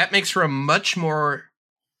 That makes for a much more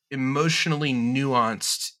emotionally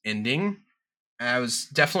nuanced ending. I was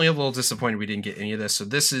definitely a little disappointed we didn't get any of this. So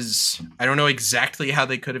this is, I don't know exactly how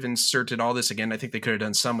they could have inserted all this. Again, I think they could have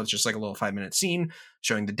done some with just like a little 5-minute scene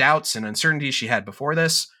showing the doubts and uncertainties she had before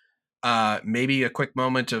this. Maybe a quick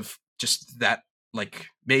moment of just that, like,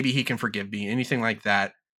 maybe he can forgive me, anything like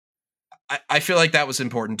that. I feel like that was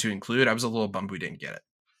important to include. I was a little bummed we didn't get it.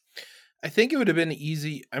 I think it would have been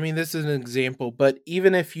easy. I mean, this is an example, but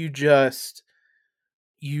even if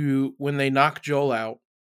when they knock Joel out,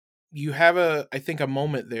 you have I think a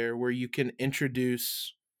moment there where you can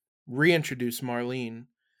reintroduce Marlene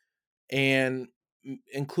and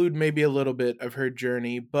include maybe a little bit of her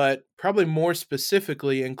journey, but probably more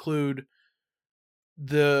specifically include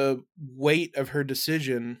the weight of her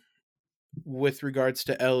decision with regards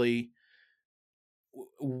to Ellie.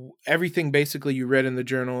 Everything basically you read in the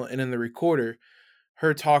journal and in the recorder,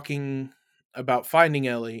 her talking about finding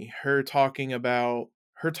Ellie, her talking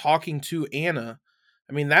to Anna.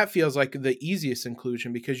 I mean, that feels like the easiest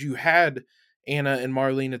inclusion because you had Anna and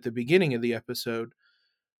Marlene at the beginning of the episode.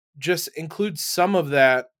 Just include some of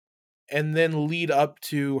that and then lead up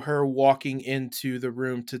to her walking into the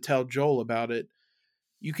room to tell Joel about it.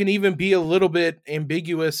 You can even be a little bit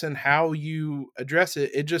ambiguous in how you address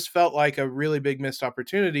it. It just felt like a really big missed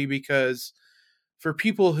opportunity because for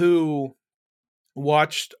people who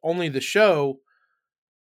watched only the show,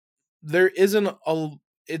 there isn't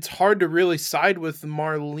it's hard to really side with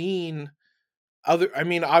Marlene. I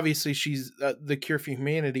mean, obviously she's the cure for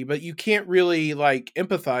humanity, but you can't really like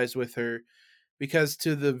empathize with her because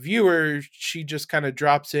to the viewer, she just kind of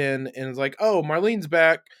drops in and is like, "Oh, Marlene's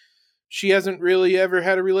back. She hasn't really ever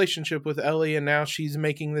had a relationship with Ellie, and now she's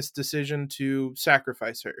making this decision to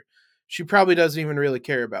sacrifice her. She probably doesn't even really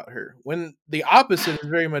care about her." When the opposite is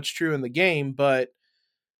very much true in the game, but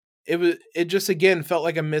it just again felt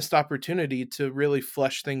like a missed opportunity to really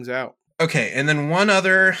flesh things out. Okay, and then one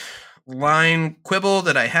other line quibble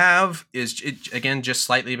that I have is, again, just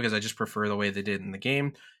slightly because I just prefer the way they did in the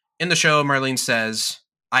game. In the show, Marlene says,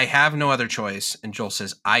 "I have no other choice," and Joel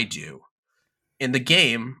says, "I do." In the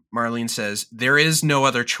game, Marlene says, "There is no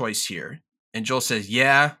other choice here," and Joel says,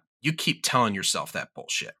 "Yeah, you keep telling yourself that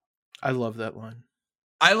bullshit." I love that line.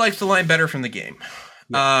 I like the line better from the game,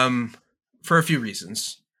 for a few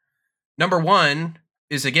reasons. Number one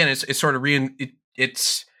is, again, it's sort of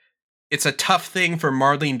it's a tough thing for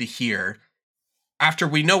Marlene to hear after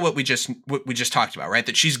we know what we just talked about, right?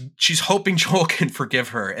 That she's hoping Joel can forgive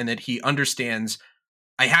her and that he understands,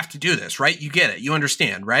 I have to do this, right? You get it. You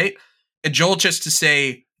understand, right? And Joel just to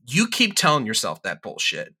say, "You keep telling yourself that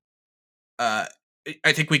bullshit," I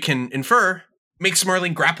think we can infer makes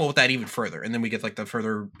Marlene grapple with that even further. And then we get like the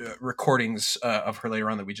further recordings of her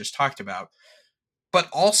later on that we just talked about. But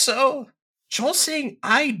also, Joel saying,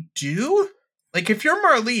 "I do." Like, if you're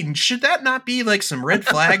Marlene, should that not be like some red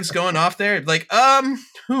flags going off there? Like,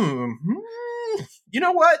 you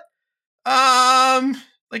know what?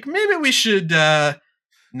 Like maybe we should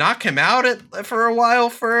knock him out for a while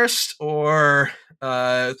first, or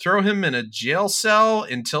throw him in a jail cell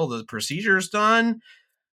until the procedure's done.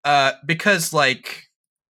 Because like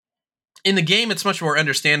in the game, it's much more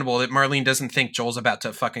understandable that Marlene doesn't think Joel's about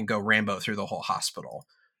to fucking go Rambo through the whole hospital.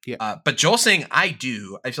 Yeah. But Joel saying, "I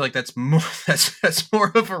do," I feel like that's more that's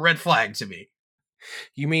more of a red flag to me.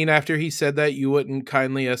 You mean after he said that, you wouldn't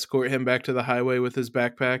kindly escort him back to the highway with his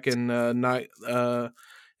backpack and not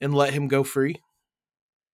and let him go free?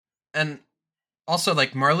 And also,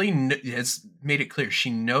 like, Marlene has made it clear she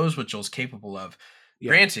knows what Joel's capable of. Yeah.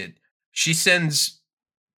 Granted, she sends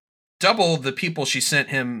double the people she sent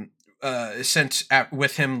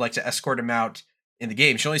with him, like to escort him out in the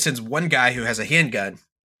game. She only sends one guy who has a handgun.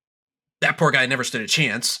 That poor guy never stood a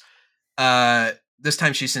chance. This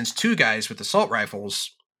time she sends two guys with assault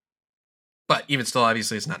rifles, but even still,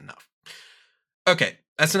 obviously, it's not enough. Okay,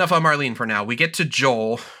 that's enough on Marlene for now. We get to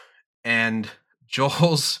Joel and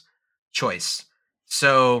Joel's choice.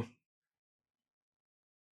 So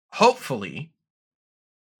hopefully,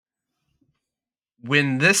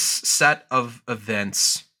 when this set of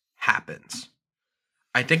events happens,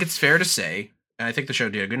 I think it's fair to say, and I think the show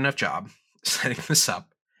did a good enough job setting this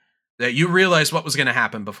up, that you realized what was going to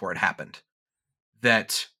happen before it happened.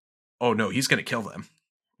 That, oh no, he's going to kill them.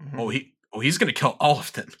 Mm-hmm. He's going to kill all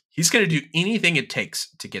of them. He's going to do anything it takes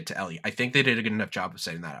to get to Ellie. I think they did a good enough job of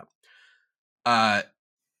setting that up.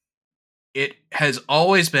 It has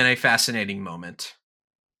always been a fascinating moment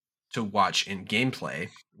to watch in gameplay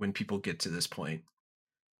when people get to this point.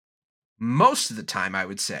 Most of the time, I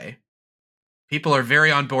would say, people are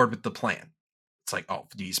very on board with the plan. It's like, oh,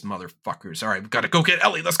 these motherfuckers. All right, we've got to go get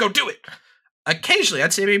Ellie. Let's go do it. Occasionally,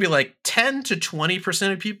 I'd say maybe like 10 to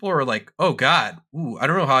 20% of people are like, oh God, ooh, I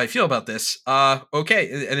don't know how I feel about this.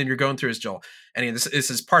 Okay. And then you're going through as Joel. And again,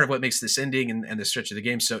 this is part of what makes this ending and the stretch of the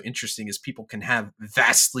game so interesting is people can have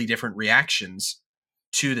vastly different reactions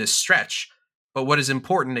to this stretch. But what is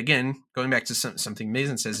important, again, going back to something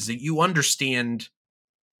Mason says, is that you understand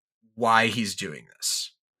why he's doing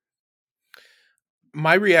this.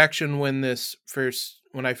 My reaction when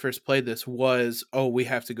I first played this was, oh, we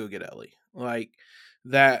have to go get Ellie. Like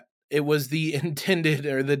that it was the intended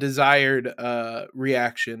or the desired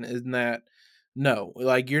reaction in that no,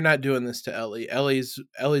 like you're not doing this to Ellie. Ellie's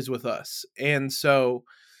with us. And so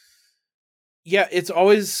yeah, it's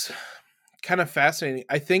always kind of fascinating.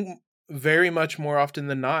 I think very much more often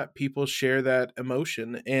than not people share that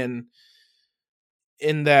emotion and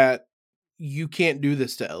in that you can't do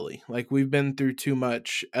this to Ellie. Like we've been through too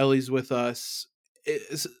much. Ellie's with us.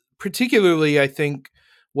 It's, particularly, I think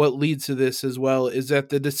what leads to this as well is that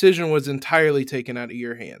the decision was entirely taken out of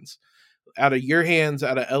your hands, out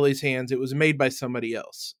of Ellie's hands. It was made by somebody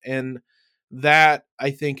else, and that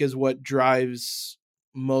I think is what drives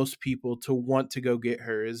most people to want to go get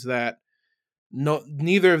her. Is that no,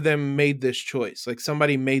 neither of them made this choice. Like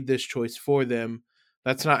somebody made this choice for them.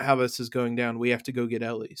 That's not how this is going down. We have to go get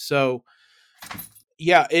Ellie. So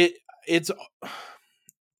yeah, it's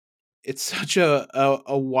such a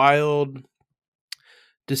wild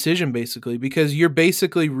decision basically because you're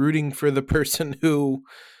basically rooting for the person who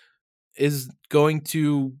is going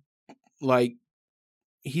to like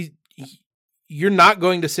you're not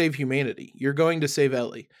going to save humanity. You're going to save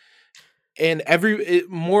Ellie. And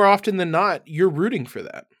more often than not, you're rooting for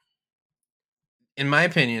that. In my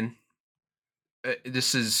opinion,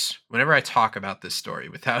 this is whenever I talk about this story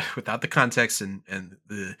without the context and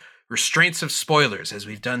the restraints of spoilers as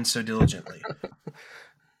we've done so diligently.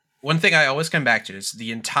 One thing I always come back to is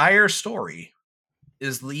the entire story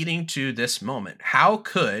is leading to this moment. How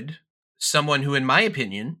could someone who, in my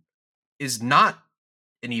opinion, is not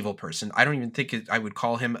an evil person, I don't even think I would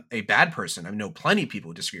call him a bad person. I know plenty of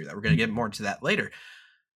people who disagree with that. We're going to get more into that later.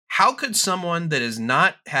 How could someone that does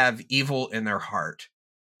not have evil in their heart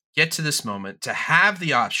get to this moment to have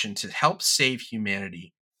the option to help save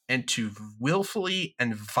humanity and to willfully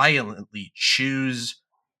and violently choose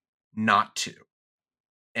not to?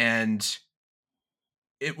 And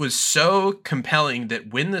it was so compelling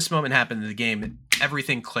that when this moment happened in the game,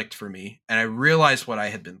 everything clicked for me. And I realized what I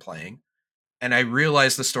had been playing. And I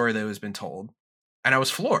realized the story that was been told. And I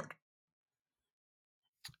was floored.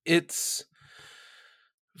 It's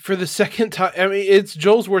for the second time. I mean, it's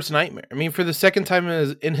Joel's worst nightmare. I mean, for the second time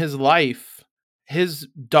in his life, his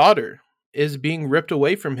daughter is being ripped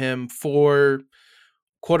away from him for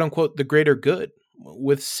quote unquote the greater good.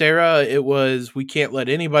 With Sarah, it was we can't let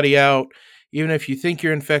anybody out, even if you think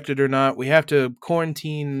you're infected or not. We have to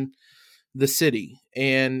quarantine the city,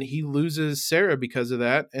 and he loses Sarah because of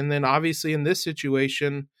that. And then obviously in this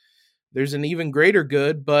situation, there's an even greater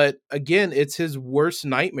good, but again, it's his worst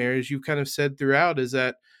nightmare, as you've kind of said throughout, is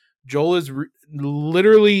that Joel is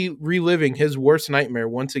literally reliving his worst nightmare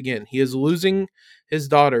once again. He is losing his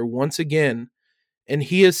daughter once again, and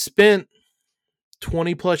he has spent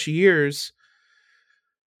 20 plus years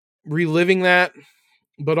reliving that,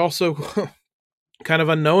 but also kind of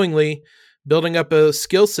unknowingly building up a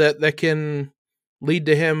skill set that can lead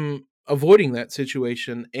to him avoiding that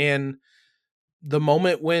situation. And the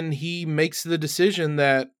moment when he makes the decision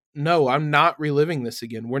that no, I'm not reliving this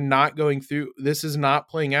again. We're not going through this is not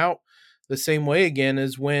playing out the same way again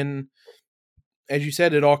is when, as you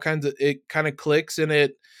said, it kind of clicks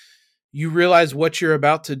and you realize what you're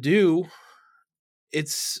about to do.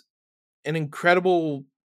 It's an incredible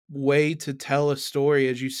way to tell a story,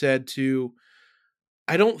 as you said,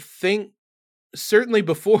 I don't think certainly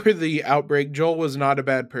before the outbreak, Joel was not a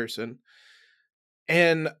bad person.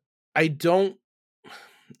 And I don't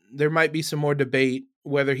there might be some more debate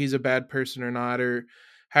whether he's a bad person or not, or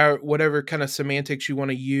how whatever kind of semantics you want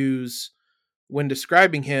to use when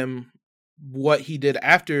describing him. what he did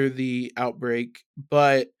after the outbreak,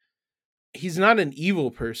 but he's not an evil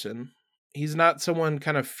person. He's not someone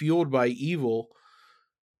kind of fueled by evil.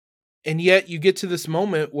 And yet you get to this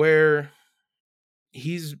moment where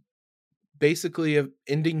he's basically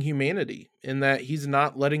ending humanity in that he's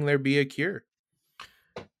not letting there be a cure.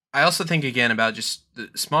 I also think again about just the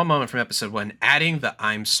small moment from episode 1, adding the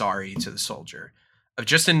 "I'm sorry" to the soldier, of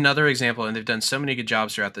just another example. And they've done so many good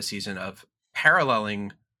jobs throughout the season of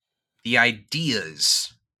paralleling the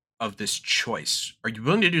ideas of this choice. Are you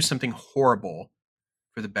willing to do something horrible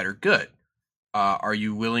for the better good? Are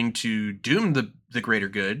you willing to doom the greater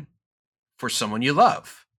good for someone you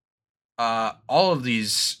love? All of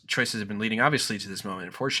these choices have been leading, obviously, to this moment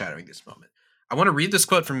and foreshadowing this moment. I want to read this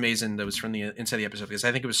quote from Mason that was from the inside the episode because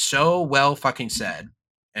I think it was so well fucking said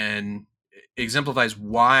and exemplifies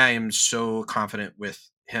why I am so confident with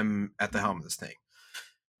him at the helm of this thing.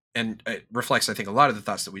 And it reflects, I think, a lot of the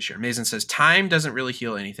thoughts that we share. Mason says, "Time doesn't really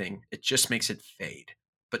heal anything. It just makes it fade.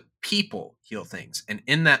 But people heal things. And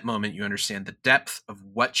in that moment, you understand the depth of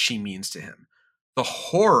what she means to him. The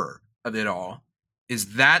horror of it all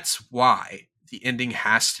is that's why the ending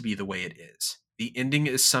has to be the way it is. The ending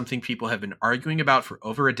is something people have been arguing about for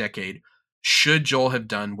over a decade. Should Joel have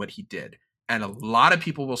done what he did? And a lot of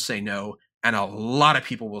people will say no, and a lot of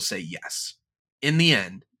people will say yes. In the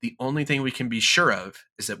end, the only thing we can be sure of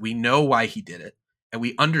is that we know why he did it, and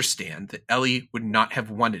we understand that Ellie would not have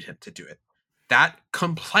wanted him to do it. That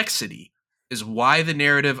complexity is why the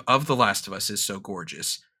narrative of The Last of Us is so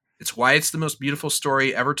gorgeous. It's why it's the most beautiful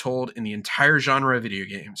story ever told in the entire genre of video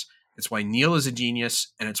games. It's why Neil is a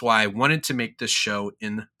genius, and it's why I wanted to make this show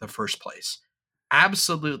in the first place.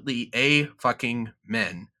 Absolutely a fucking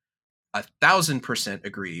men. 1,000%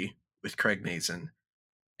 agree with Craig Mazin.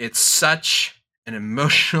 It's such an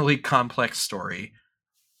emotionally complex story,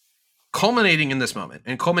 culminating in this moment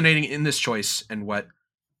and culminating in this choice and what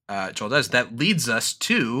Joel does. That leads us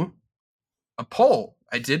to a poll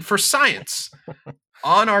I did for science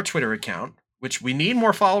on our Twitter account, which we need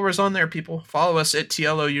more followers on there. People follow us at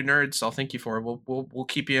TLOU Nerds. I'll thank you for it. We'll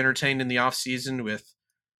keep you entertained in the off season with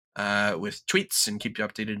tweets and keep you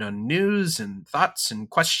updated on news and thoughts and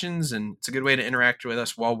questions. And it's a good way to interact with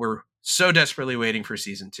us while we're so desperately waiting for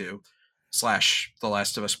season 2 / The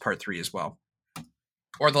Last of Us Part 3 as well.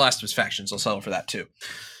 Or The Last of Us Factions. I'll settle for that too.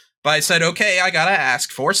 But I said, okay, I gotta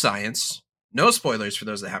ask for science. No spoilers for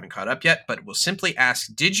those that haven't caught up yet, but we'll simply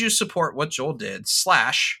ask, did you support what Joel did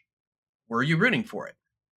 / were you rooting for it?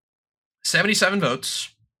 77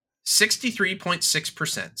 votes,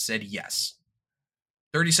 63.6% said yes.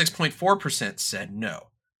 36.4% said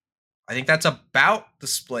no. I think that's about the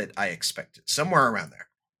split I expected, somewhere around there.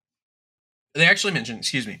 They actually mentioned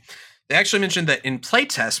that in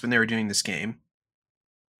playtests when they were doing this game,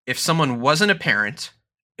 if someone wasn't a parent,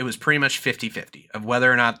 it was pretty much 50-50 of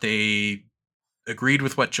whether or not they agreed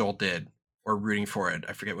with what Joel did or rooting for it.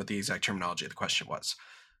 I forget what the exact terminology of the question was.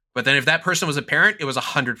 But then if that person was a parent, it was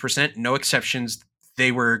 100%, no exceptions.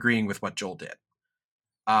 They were agreeing with what Joel did.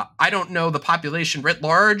 I don't know the population writ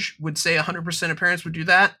large would say 100% of parents would do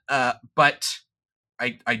that. But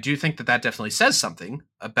I do think that definitely says something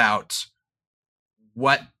about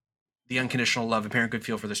what the unconditional love a parent could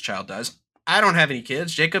feel for this child does. I don't have any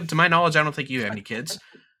kids. Jacob, to my knowledge, I don't think you have any kids.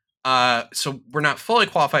 So we're not fully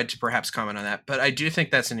qualified to perhaps comment on that, but I do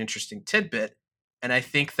think that's an interesting tidbit. And I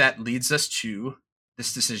think that leads us to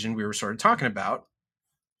this decision we were sort of talking about.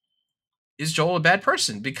 Is Joel a bad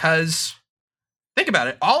person? Because think about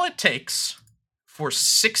it. All it takes for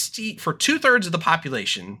 2/3 of the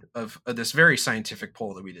population of this very scientific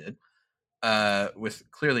poll that we did, with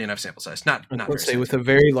clearly enough sample size, not say with a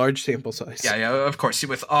very large sample size. Yeah, of course,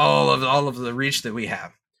 with all of the reach that we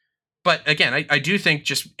have. But again, I do think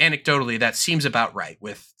just anecdotally that seems about right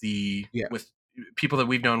with with people that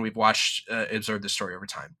we've known, we've watched, observed this story over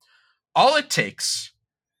time. All it takes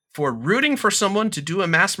for rooting for someone to do a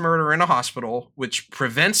mass murder in a hospital, which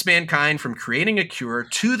prevents mankind from creating a cure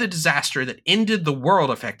to the disaster that ended the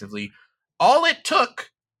world effectively, all it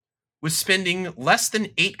took was spending less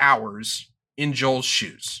than 8 hours in Joel's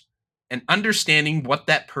shoes and understanding what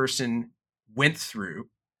that person went through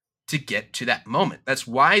to get to that moment. That's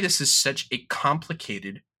why this is such a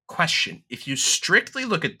complicated question. If you strictly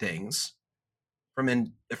look at things from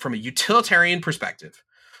a utilitarian perspective,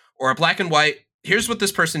 or a black and white, here's what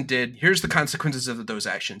this person did, here's the consequences of those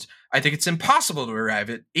actions, I think it's impossible to arrive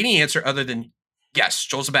at any answer other than, yes,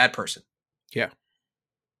 Joel's a bad person. Yeah.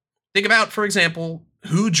 Think about, for example,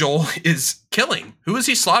 who Joel is killing. Who is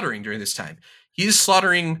he slaughtering during this time? He's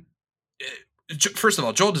slaughtering... First of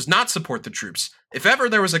all, Joel does not support the troops. If ever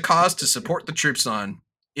there was a cause to support the troops on,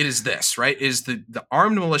 it is this, right? It is the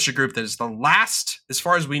armed militia group that is the last, as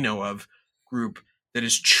far as we know of, group that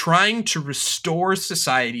is trying to restore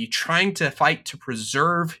society, trying to fight to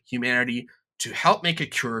preserve humanity, to help make a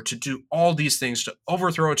cure, to do all these things, to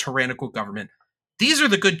overthrow a tyrannical government. These are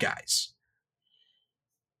the good guys.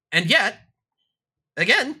 And yet,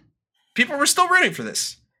 again, people were still rooting for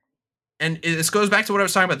this. And this goes back to what I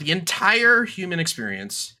was talking about. The entire human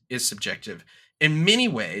experience is subjective. In many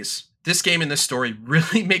ways, this game and this story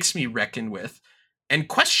really makes me reckon with and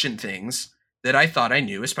question things that I thought I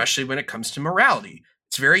knew, especially when it comes to morality.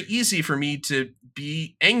 It's very easy for me to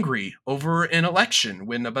be angry over an election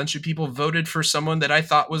when a bunch of people voted for someone that I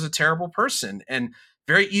thought was a terrible person. And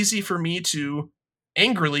very easy for me to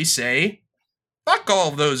angrily say, fuck all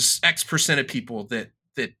of those X% of people that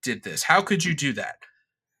did this. How could you do that?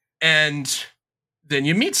 And then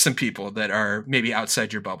you meet some people that are maybe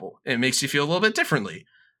outside your bubble. It makes you feel a little bit differently.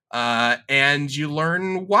 And you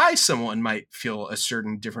learn why someone might feel a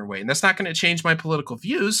certain different way. And that's not going to change my political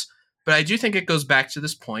views, but I do think it goes back to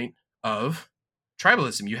this point of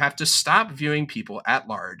tribalism. You have to stop viewing people at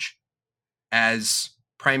large as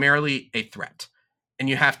primarily a threat. And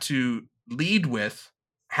you have to lead with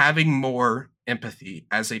having more empathy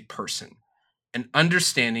as a person and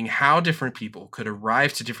understanding how different people could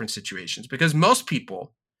arrive to different situations, because most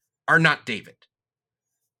people are not David.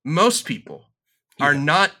 Most people are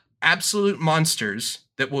not absolute monsters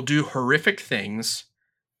that will do horrific things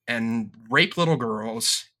and rape little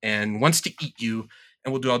girls and wants to eat you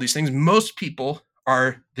and will do all these things. Most people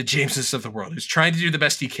are the Jameses of the world, who's trying to do the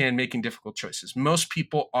best he can, making difficult choices. Most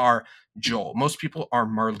people are Joel. Most people are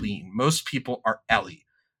Marlene. Most people are Ellie.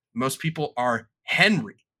 Most people are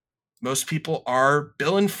Henry. Most people are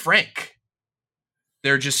Bill and Frank.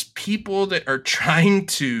 They're just people that are trying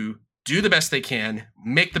to do the best they can,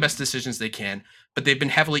 make the best decisions they can, but they've been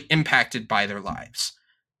heavily impacted by their lives.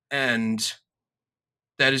 And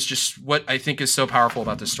that is just what I think is so powerful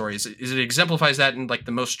about this story is it exemplifies that in like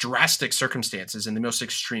the most drastic circumstances, in the most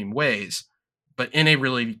extreme ways, but in a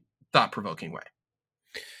really thought-provoking way.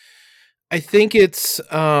 I think it's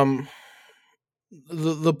the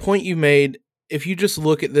point you made. If you just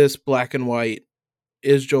look at this black and white,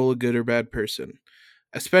 is Joel a good or bad person?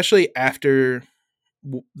 Especially after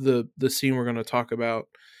the scene we're going to talk about,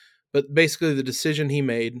 but basically the decision he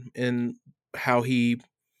made and how he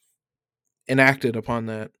enacted upon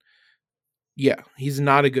that. Yeah, he's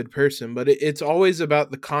not a good person, but it's always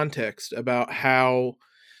about the context, about how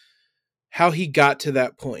he got to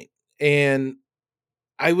that point. And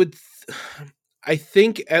I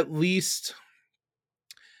think at least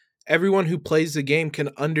everyone who plays the game can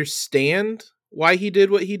understand why he did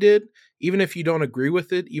what he did, even if you don't agree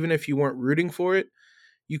with it, even if you weren't rooting for it.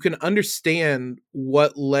 You can understand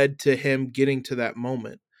what led to him getting to that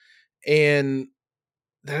moment. And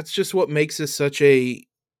that's just what makes this such a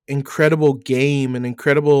incredible game, an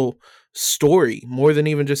incredible story, more than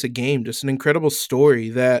even just a game, just an incredible story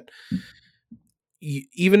that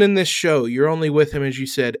even in this show, you're only with him, as you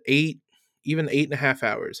said, 8.5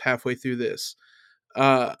 hours halfway through this.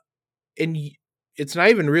 And it's not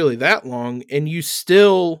even really that long, and you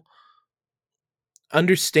still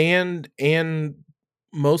understand, and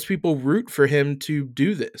most people root for him to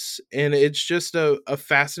do this. And it's just a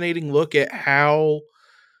fascinating look at how,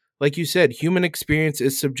 like you said, human experience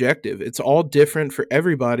is subjective. It's all different for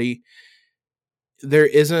everybody. There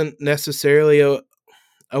isn't necessarily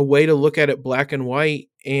a way to look at it black and white,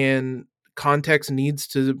 and context needs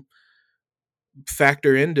to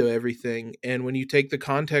factor into everything. And when you take the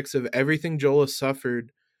context of everything Joel has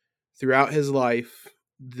suffered throughout his life,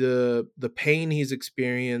 the pain he's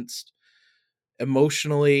experienced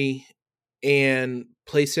emotionally, and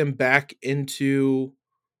place him back into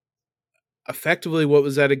effectively what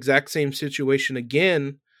was that exact same situation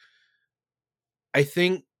again, I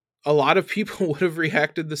think a lot of people would have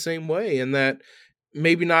reacted the same way, and that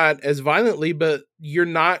maybe not as violently, but you're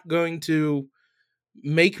not going to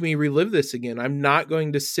make me relive this again. I'm not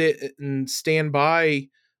going to sit and stand by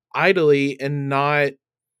idly and not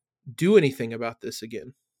do anything about this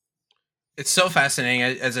again. It's so fascinating,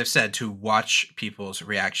 as I've said, to watch people's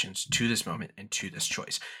reactions to this moment and to this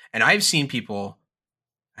choice. And I've seen people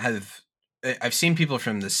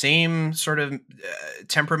from the same sort of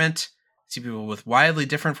temperament, see people with wildly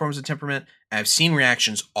different forms of temperament, and I've seen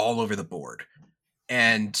reactions all over the board.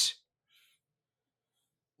 And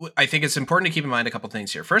I think it's important to keep in mind a couple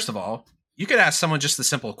things here. First of all, you could ask someone just the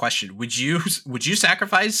simple question: Would you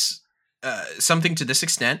sacrifice something to this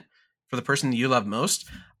extent for the person that you love most?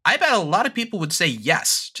 I bet a lot of people would say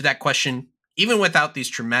yes to that question, even without these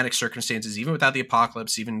traumatic circumstances, even without the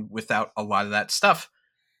apocalypse, even without a lot of that stuff.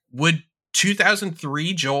 Would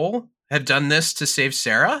 2003 Joel have done this to save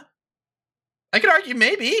Sarah? I could argue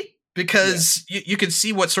maybe, because you could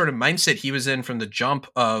see what sort of mindset he was in from the jump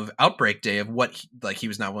of Outbreak Day, of what he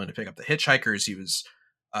was not willing to pick up the hitchhikers. He was,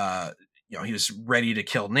 he was ready to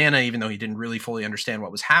kill Nana, even though he didn't really fully understand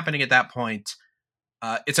what was happening at that point.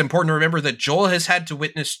 It's important to remember that Joel has had to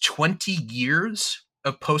witness 20 years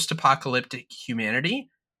of post-apocalyptic humanity.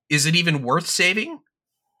 Is it even worth saving?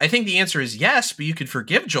 I think the answer is yes, but you could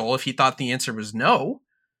forgive Joel if he thought the answer was no.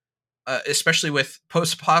 Especially with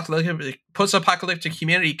post-apocalyptic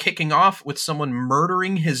humanity kicking off with someone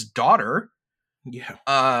murdering his daughter.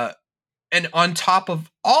 Yeah. And on top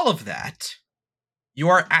of all of that, you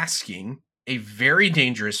are asking a very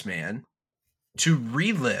dangerous man to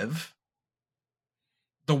relive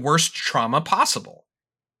the worst trauma possible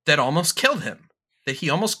that almost killed him, that he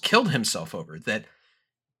almost killed himself over. That,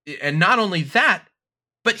 and not only that,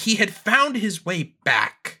 but he had found his way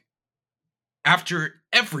back after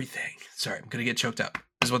everything. Sorry, I'm going to get choked up.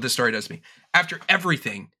 This is what this story does to me. After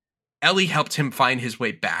everything, Ellie helped him find his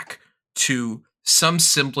way back to some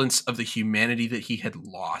semblance of the humanity that he had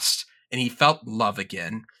lost. And he felt love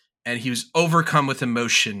again. And he was overcome with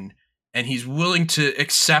emotion. And he's willing to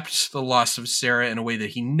accept the loss of Sarah in a way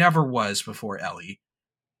that he never was before Ellie.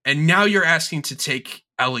 And now you're asking to take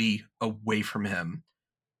Ellie away from him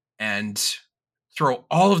and throw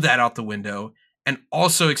all of that out the window and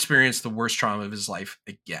also experience the worst trauma of his life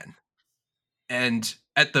again. And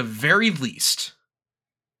at the very least,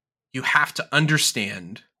 you have to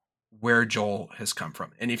understand where Joel has come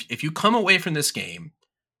from. And if you come away from this game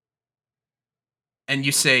and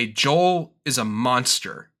you say Joel is a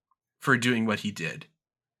monster for doing what he did,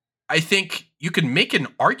 I think you could make an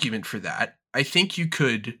argument for that. I think you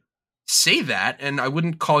could say that, and I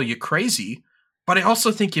wouldn't call you crazy, but I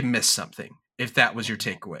also think you missed something if that was your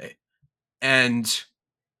takeaway. And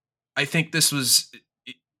I think this was,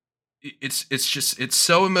 it's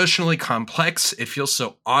so emotionally complex. It feels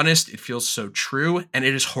so honest. It feels so true. And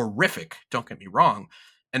it is horrific. Don't get me wrong.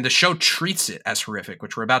 And the show treats it as horrific,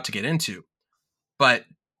 which we're about to get into. But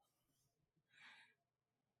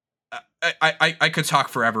I could talk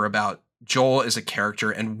forever about Joel as a character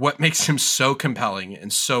and what makes him so compelling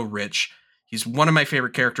and so rich. He's one of my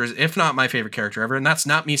favorite characters, if not my favorite character ever. And that's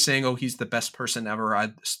not me saying, oh, he's the best person ever.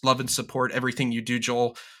 I love and support everything you do,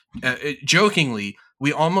 Joel. Jokingly,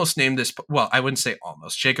 we almost named this. Well, I wouldn't say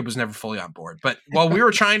almost. Jacob was never fully on board. But while we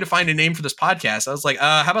were trying to find a name for this podcast, I was like,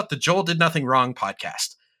 how about the Joel Did Nothing Wrong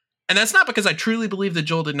podcast? And that's not because I truly believe that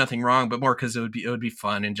Joel did nothing wrong, but more because it would be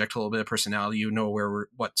fun, inject a little bit of personality. You know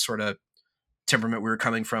what sort of temperament we were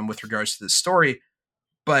coming from with regards to this story.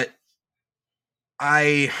 But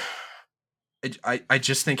I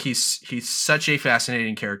just think he's such a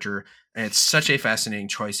fascinating character, and it's such a fascinating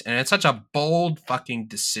choice, and it's such a bold fucking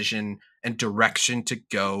decision and direction to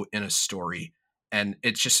go in a story. And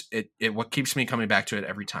it's just it what keeps me coming back to it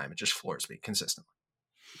every time. It just floors me consistently.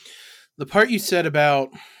 The part you said about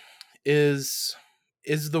is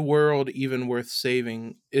the world even worth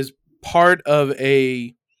saving is part of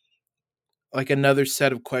another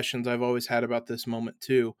set of questions I've always had about this moment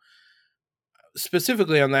too.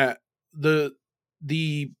 Specifically on that,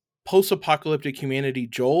 the post-apocalyptic humanity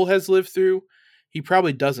Joel has lived through, he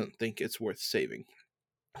probably doesn't think it's worth saving.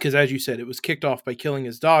 Because as you said, it was kicked off by killing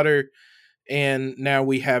his daughter, and now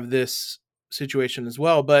we have this situation as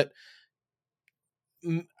well. But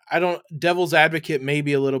devil's advocate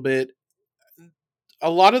maybe a little bit. A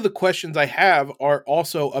lot of the questions I have are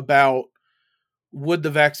also about, would the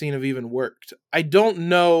vaccine have even worked? I don't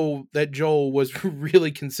know that Joel was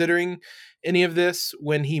really considering any of this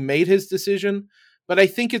when he made his decision, but I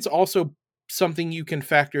think it's also something you can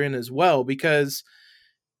factor in as well, because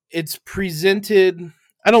it's presented,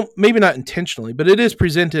 maybe not intentionally, but it is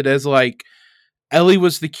presented as like Ellie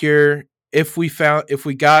was the cure. If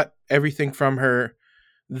we got everything from her,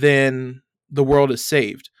 then the world is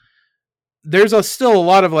saved. There's still a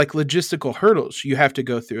lot of like logistical hurdles you have to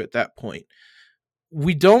go through at that point.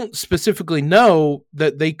 We don't specifically know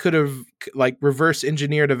that they could have like reverse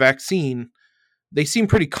engineered a vaccine. They seem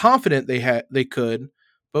pretty confident they could,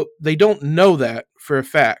 but they don't know that for a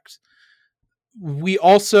fact. We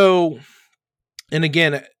also, and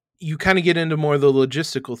again, you kind of get into more of the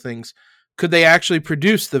logistical things. Could they actually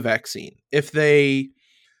produce the vaccine? If they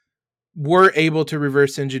were able to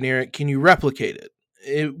reverse engineer it, can you replicate it?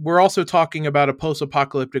 We're also talking about a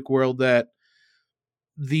post-apocalyptic world that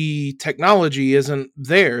the technology isn't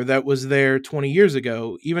there that was there 20 years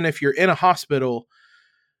ago. Even if you're in a hospital,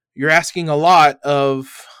 you're asking a lot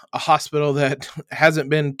of a hospital that hasn't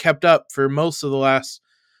been kept up for most of the last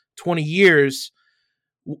 20 years.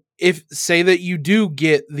 If say that you do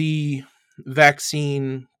get the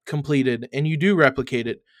vaccine completed and you do replicate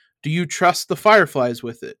it, do you trust the Fireflies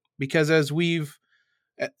with it? Because as we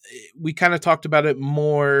kind of talked about it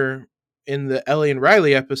more in the Ellie and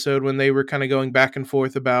Riley episode when they were kind of going back and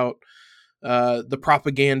forth about the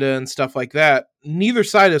propaganda and stuff like that. Neither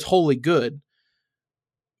side is wholly good.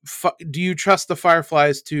 Do you trust the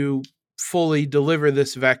Fireflies to fully deliver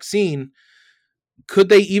this vaccine? Could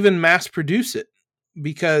they even mass produce it?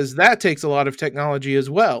 Because that takes a lot of technology as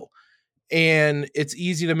well. And it's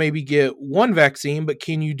easy to maybe get one vaccine, but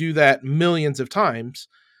can you do that millions of times?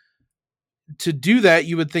 To do that,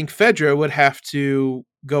 you would think Fedra would have to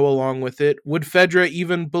go along with it. Would Fedra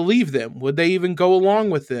even believe them? Would they even go along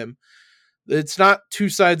with them? It's not two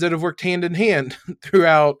sides that have worked hand in hand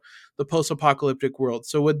throughout the post-apocalyptic world.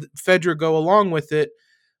 So would Fedra go along with it?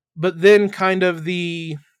 But then kind of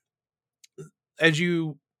as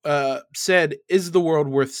you said, is the world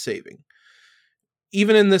worth saving?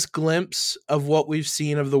 Even in this glimpse of what we've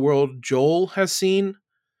seen of the world Joel has seen,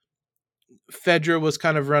 Fedra was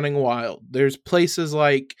kind of running wild. There's places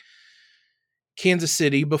like Kansas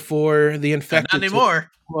City before the Not infected anymore.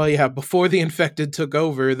 before the infected took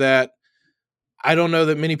over, that I don't know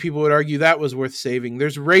that many people would argue that was worth saving.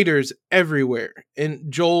 There's raiders everywhere,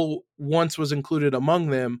 and Joel once was included among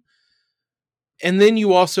them. And then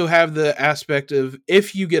you also have the aspect of,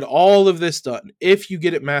 if you get all of this done, if you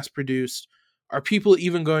get it mass produced, are people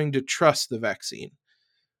even going to trust the vaccine?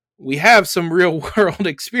 We have some real world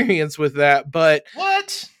experience with that, but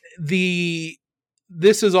what?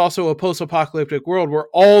 This is also a post-apocalyptic world where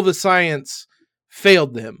all the science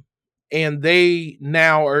failed them, and they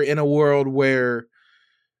now are in a world where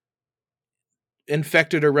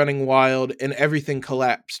infected are running wild and everything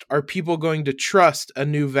collapsed. Are people going to trust a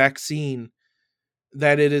new vaccine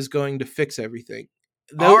that it is going to fix everything?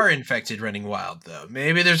 Are infected running wild, though?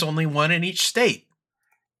 Maybe there's only one in each state.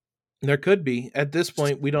 There could be. At this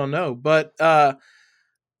point, we don't know. But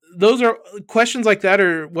those are questions like that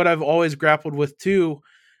are what I've always grappled with too.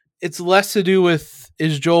 It's less to do with,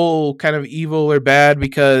 is Joel kind of evil or bad,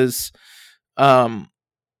 because a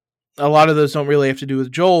lot of those don't really have to do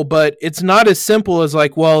with Joel, but it's not as simple as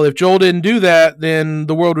like, well, if Joel didn't do that, then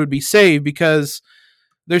the world would be saved, because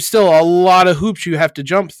there's still a lot of hoops you have to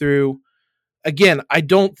jump through. Again, I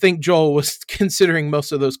don't think Joel was considering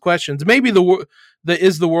most of those questions. Maybe the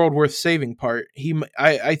is the world worth saving part.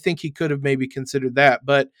 I think he could have maybe considered that,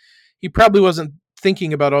 but he probably wasn't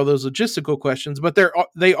thinking about all those logistical questions. But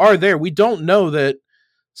they are there. We don't know that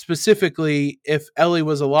specifically if Ellie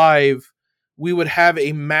was alive, we would have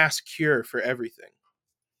a mass cure for everything.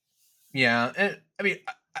 Yeah, I mean,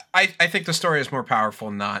 I think the story is more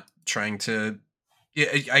powerful, not trying to. Yeah,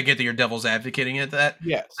 I get that you're devil's advocating at that.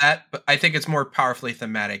 Yes. But I think it's more powerfully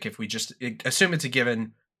thematic if we just assume it's a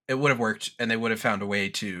given. It would have worked, and they would have found a way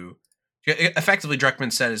to. Effectively,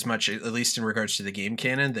 Druckmann said as much, at least in regards to the game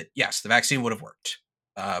canon, that yes, the vaccine would have worked,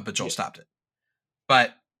 but Joel stopped it.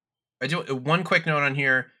 But I do one quick note on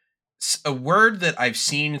here. A word that I've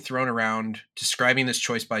seen thrown around describing this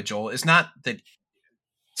choice by Joel is not that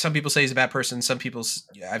some people say he's a bad person.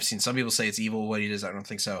 I've seen some people say it's evil what he does. I don't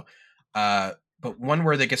think so. But one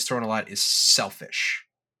word that gets thrown a lot is selfish.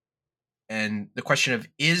 And the question of,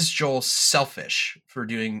 is Joel selfish for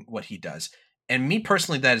doing what he does? And me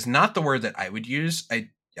personally, that is not the word that I would use.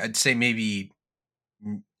 I'd say maybe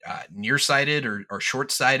nearsighted or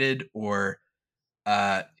short-sighted, or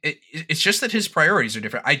it's just that his priorities are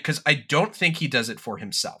different. Because I don't think he does it for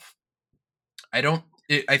himself. I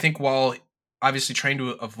think while obviously trying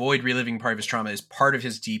to avoid reliving part of his trauma is part of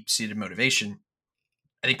his deep-seated motivation,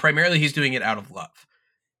 I think primarily he's doing it out of love.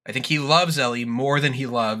 I think he loves Ellie more than he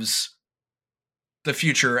loves the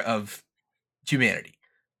future of humanity.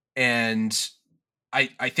 And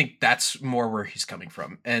I think that's more where he's coming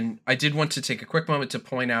from. And I did want to take a quick moment to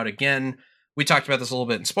point out again, we talked about this a little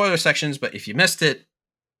bit in spoiler sections, but if you missed it,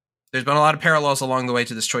 there's been a lot of parallels along the way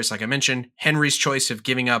to this choice. Like I mentioned, Henry's choice of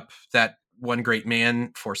giving up that one great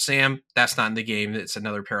man for Sam, that's not in the game. It's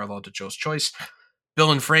another parallel to Joe's choice.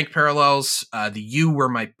 Bill and Frank parallels, the you were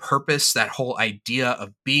my purpose, that whole idea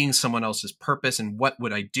of being someone else's purpose and what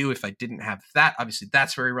would I do if I didn't have that. Obviously,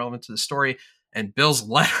 that's very relevant to the story. And Bill's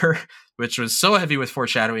letter, which was so heavy with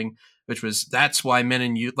foreshadowing, which was, that's why men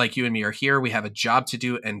and you, like you and me, are here. We have a job to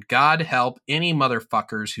do, and God help any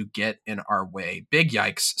motherfuckers who get in our way. Big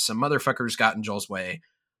yikes. Some motherfuckers got in Joel's way,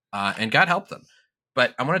 and God help them.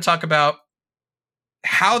 But I want to talk about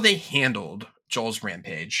how they handled Joel's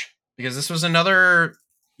rampage, because this was another,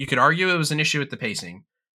 you could argue it was an issue with the pacing.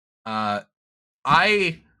 I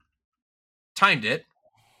timed it,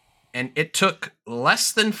 and it took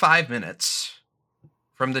less than 5 minutes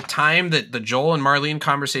from the time that the Joel and Marlene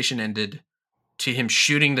conversation ended to him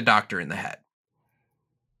shooting the doctor in the head.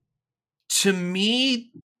 To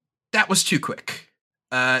me, that was too quick.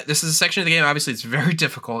 This is a section of the game, obviously, it's very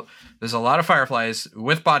difficult. There's a lot of Fireflies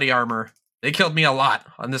with body armor. They killed me a lot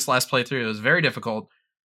on this last playthrough. It was very difficult.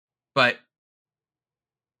 But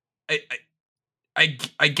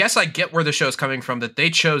I guess I get where the show's coming from, that they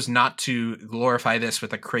chose not to glorify this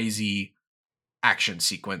with a crazy action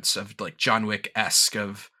sequence of like John Wick-esque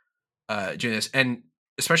of doing this. And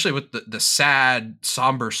especially with the sad,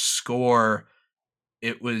 somber score,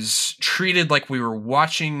 it was treated like we were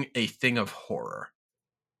watching a thing of horror.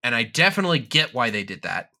 And I definitely get why they did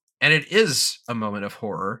that. And it is a moment of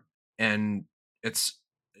horror, and it's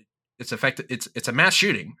a mass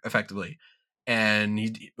shooting effectively. And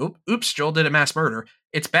oops, Joel did a mass murder.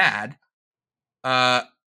 It's bad. But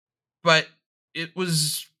it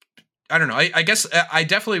was, I don't know. I guess I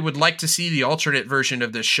definitely would like to see the alternate version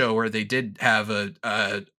of this show where they did have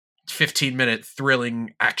a 15-minute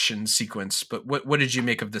thrilling action sequence. But what did you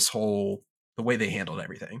make of this whole, the way they handled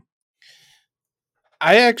everything?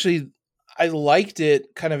 I liked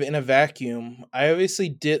it kind of in a vacuum. I obviously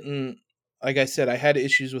didn't, like I said, I had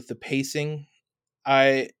issues with the pacing.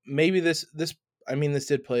 This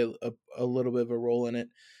did play a little bit of a role in it.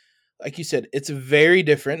 Like you said, it's very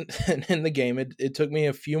different in the game. It took me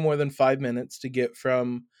a few more than 5 minutes to get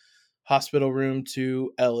from hospital room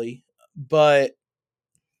to Ellie. But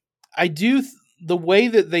the way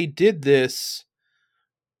that they did this,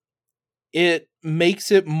 it makes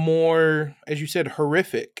it more, as you said,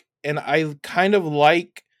 horrific. And I kind of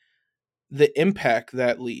like the impact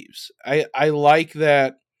that leaves. I like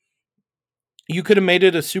that you could have made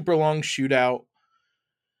it a super long shootout,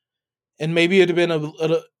 and maybe it'd have been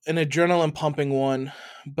an adrenaline pumping one,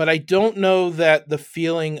 but I don't know that the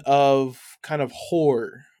feeling of kind of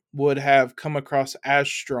horror would have come across as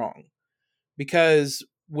strong, because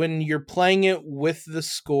when you're playing it with the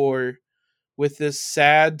score, with this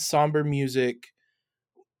sad, somber music,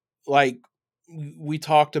 like we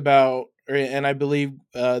talked about, and I believe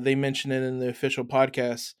they mentioned it in the official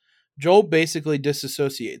podcast, Joel basically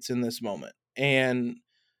disassociates in this moment and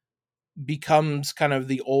becomes kind of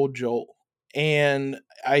the old Joel. And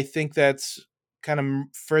I think that's kind of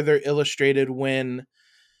further illustrated when,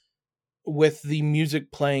 with the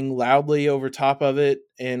music playing loudly over top of it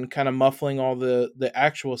and kind of muffling all the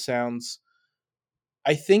actual sounds.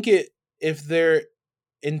 I think if their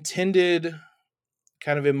intended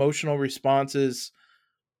kind of emotional responses,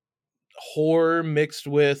 horror mixed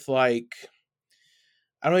with like,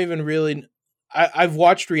 I don't even really, I've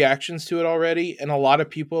watched reactions to it already, and a lot of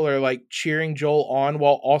people are like cheering Joel on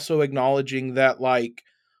while also acknowledging that, like,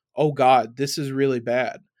 oh God, this is really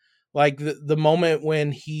bad. Like the moment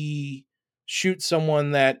when he shoots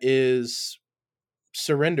someone that is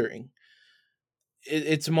surrendering,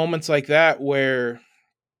 it's moments like that where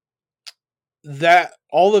that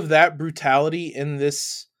all of that brutality in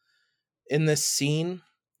this scene,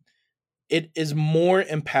 it is more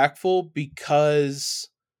impactful because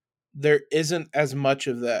there isn't as much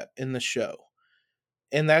of that in the show.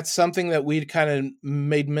 And that's something that we'd kind of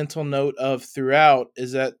made mental note of throughout,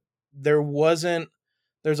 is that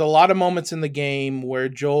there's a lot of moments in the game where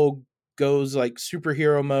Joel goes like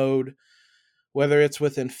superhero mode, whether it's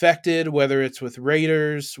with infected, whether it's with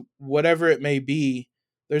raiders, whatever it may be.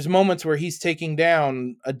 There's moments where he's taking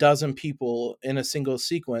down a dozen people in a single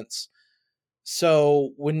sequence.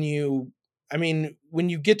 So when you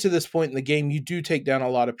get to this point in the game, you do take down a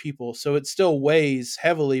lot of people. So it still weighs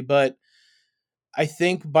heavily, but I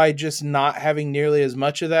think by just not having nearly as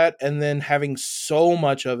much of that and then having so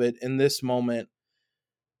much of it in this moment,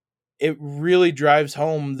 it really drives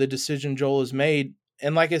home the decision Joel has made.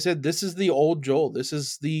 And like I said, this is the old Joel. This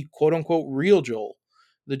is the quote unquote real Joel.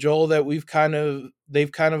 The Joel that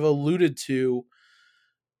they've kind of alluded to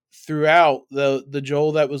throughout, the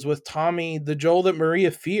Joel that was with Tommy, the Joel that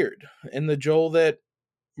Maria feared, and the Joel that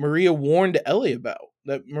Maria warned Ellie about.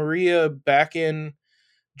 That Maria back in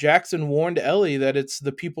Jackson warned Ellie that it's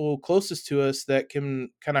the people closest to us that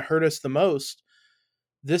can kind of hurt us the most.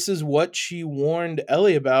 This is what she warned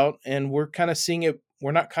Ellie about, and we're kind of seeing it.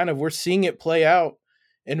 We're seeing it play out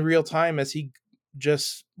in real time as he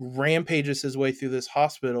just rampages his way through this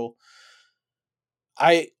hospital.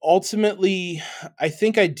 I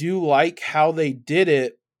think I do like how they did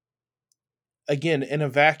it. Again, in a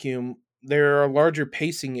vacuum, there are larger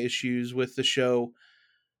pacing issues with the show.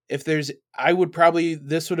 This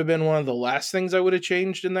would have been one of the last things I would have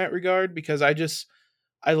changed in that regard, because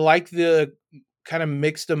I like the kind of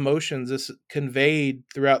mixed emotions this conveyed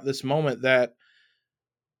throughout this moment, that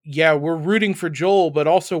yeah, we're rooting for Joel, but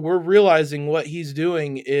also we're realizing what he's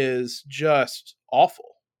doing is just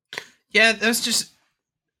awful. Yeah, that's just,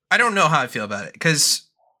 I don't know how I feel about it, because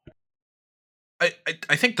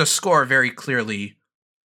I think the score very clearly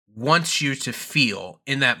wants you to feel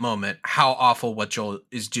in that moment how awful what Joel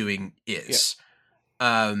is doing Yeah. is.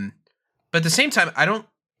 But at the same time, I don't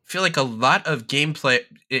feel like a lot of gameplay.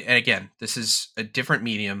 And again, this is a different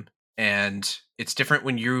medium, and it's different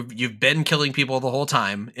when you've been killing people the whole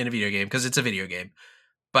time in a video game, because it's a video game.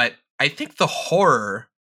 But I think the horror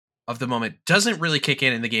of the moment doesn't really kick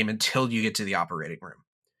in the game until you get to the operating room,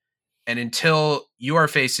 and until you are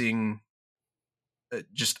facing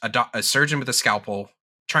just a surgeon with a scalpel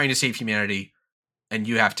trying to save humanity, and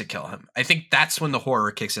you have to kill him. I think that's when the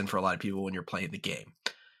horror kicks in for a lot of people when you're playing the game.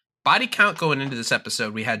 Body count going into this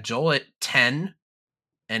episode, we had Joel at 10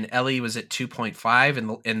 and Ellie was at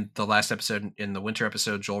 2.5. In the last episode, in the winter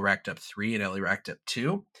episode, Joel racked up 3 and Ellie racked up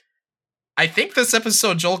 2. I think this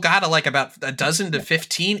episode Joel got like about a dozen to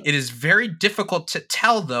 15. It is very difficult to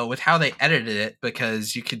tell though with how they edited it,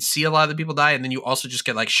 because you can see a lot of the people die, and then you also just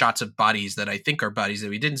get like shots of bodies that I think are bodies that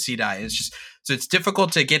we didn't see die. It's just, so it's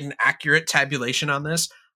difficult to get an accurate tabulation on this.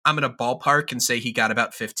 I'm gonna ballpark and say he got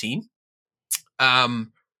about 15.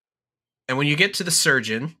 And when you get to the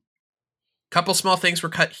surgeon, a couple small things were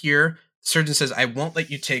cut here. The surgeon says, "I won't let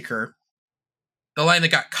you take her." The line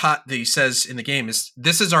that got cut that he says in the game is,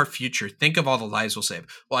 "This is our future. Think of all the lives we'll save."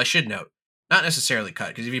 Well, I should note, not necessarily cut,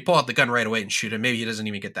 because if you pull out the gun right away and shoot him, maybe he doesn't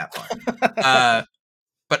even get that far.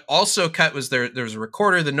 But also cut was there was a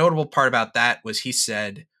recorder. The notable part about that was he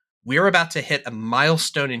said, "We're about to hit a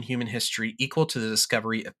milestone in human history equal to the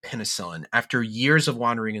discovery of penicillin. After years of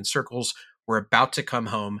wandering in circles, we're about to come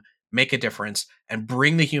home, make a difference, and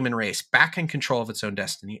bring the human race back in control of its own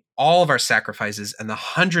destiny. All of our sacrifices and the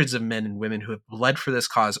hundreds of men and women who have bled for this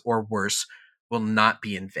cause or worse will not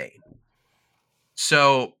be in vain."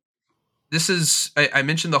 So this is, I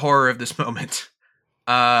mentioned the horror of this moment.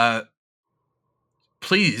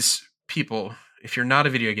 Please, people, if you're not a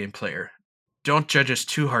video game player, don't judge us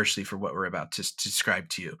too harshly for what we're about to describe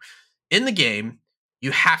to you. In the game,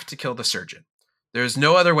 you have to kill the surgeon. There's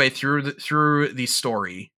no other way through the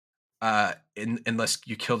story, unless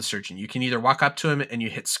you kill the surgeon. You can either walk up to him and you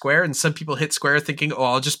hit square, and some people hit square thinking, "Oh,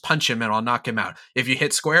 I'll just punch him and I'll knock him out." If you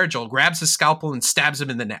hit square, Joel grabs his scalpel and stabs him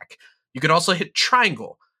in the neck. You could also hit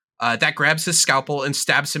triangle. That grabs his scalpel and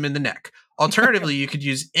stabs him in the neck. Alternatively, you could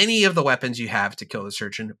use any of the weapons you have to kill the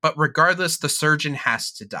surgeon, but regardless, the surgeon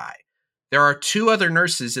has to die. There are 2 other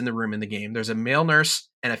nurses in the room in the game. There's a male nurse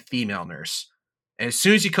and a female nurse. And as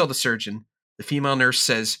soon as you kill the surgeon, the female nurse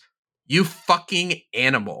says, "You fucking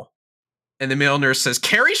animal." And the male nurse says,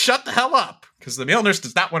 "Carrie, shut the hell up," because the male nurse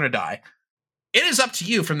does not want to die. It is up to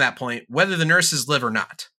you from that point whether the nurses live or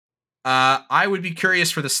not. I would be curious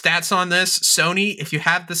for the stats on this. Sony, if you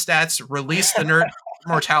have the stats, release the nerd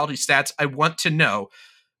mortality stats. I want to know.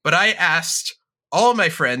 But I asked all of my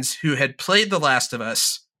friends who had played The Last of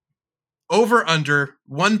Us, over under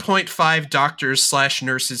 1.5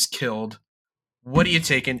 doctors/nurses killed. What are you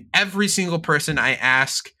taking? Every single person I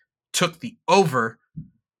asked took the over,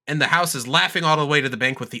 and the house is laughing all the way to the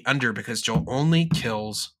bank with the under, because Joel only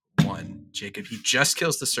kills one. Jacob, he just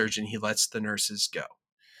kills the surgeon. He lets the nurses go.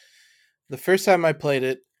 The first time I played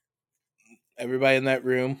it, everybody in that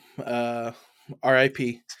room,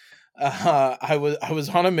 R.I.P. I was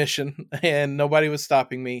on a mission and nobody was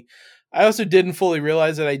stopping me. I also didn't fully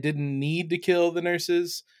realize that I didn't need to kill the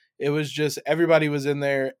nurses. It was just everybody was in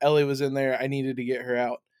there. Ellie was in there. I needed to get her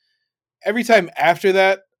out. Every time after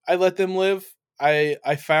that, I let them live.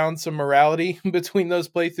 I found some morality between those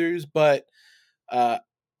playthroughs, but a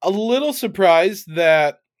little surprised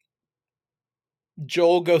that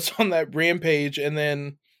Joel goes on that rampage and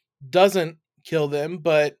then doesn't kill them.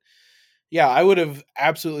 But yeah, I would have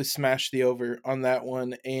absolutely smashed the over on that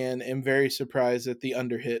one, and am very surprised at the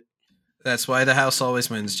under hit. That's why the house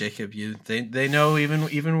always wins, Jacob. They know,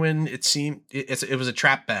 even when it seemed it was a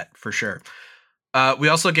trap bet for sure. We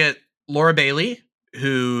also get Laura Bailey,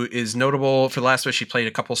 who is notable for The Last of Us. She played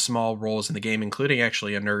a couple small roles in the game, including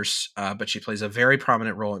actually a nurse, but she plays a very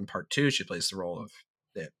prominent role in part 2. She plays the role of,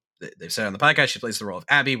 they've said on the podcast, she plays the role of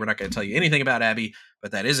Abby. We're not going to tell you anything about Abby,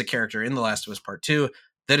 but that is a character in The Last of Us Part 2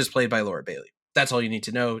 that is played by Laura Bailey. That's all you need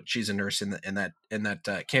to know. She's a nurse in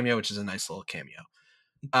that cameo, which is a nice little cameo.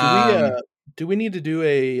 Do we need to do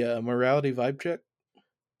a morality vibe check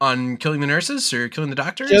On killing the nurses or killing the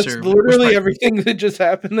doctors? Just or literally everything that just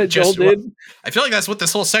happened that Joel did? I feel like that's what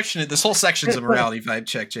this whole section's a morality vibe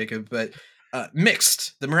check, Jacob, but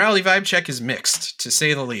mixed. The morality vibe check is mixed, to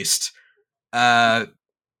say the least.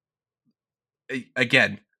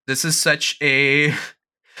 Again, this is such a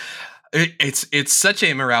It's such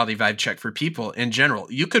a morality vibe check for people in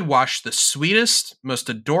general. You could watch the sweetest, most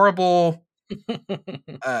adorable,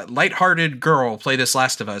 lighthearted girl play this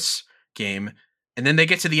Last of Us game, and then they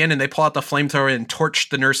get to the end and they pull out the flamethrower and torch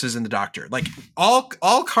the nurses and the doctor. Like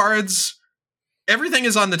all cards, everything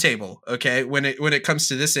is on the table. Okay, when it comes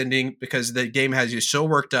to this ending, because the game has you so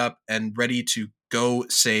worked up and ready to go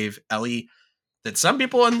save Ellie that some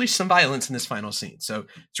people unleash some violence in this final scene. So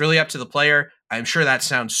it's really up to the player. I'm sure that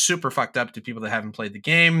sounds super fucked up to people that haven't played the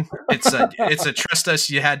game. It's a trust us,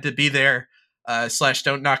 you had to be there /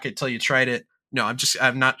 don't knock it till you tried it. No,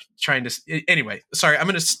 I'm not trying to. Anyway, sorry, I'm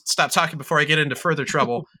going to stop talking before I get into further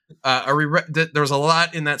trouble. Are we? There was a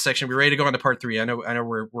lot in that section. We're ready to go on to part 3. I know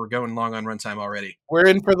we're going long on runtime already. We're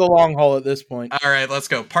in for the long haul at this point. All right, let's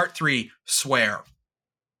go. Part 3. Swear.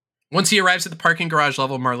 Once he arrives at the parking garage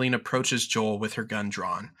level, Marlene approaches Joel with her gun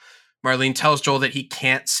drawn. Marlene tells Joel that he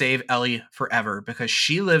can't save Ellie forever because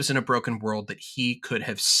she lives in a broken world that he could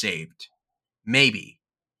have saved. Maybe,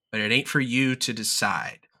 but it ain't for you to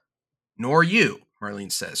decide. Nor you,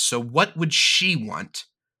 Marlene says. So what would she want?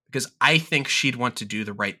 Because I think she'd want to do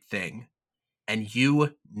the right thing. And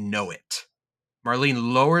you know it.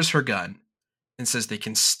 Marlene lowers her gun and says they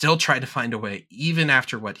can still try to find a way even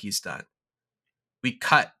after what he's done. We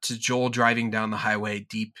cut to Joel driving down the highway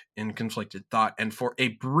deep in conflicted thought, and for a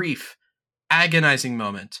brief, agonizing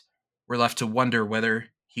moment, we're left to wonder whether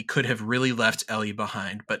he could have really left Ellie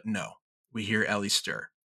behind, but no, we hear Ellie stir.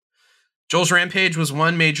 Joel's rampage was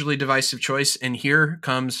one majorly divisive choice, and here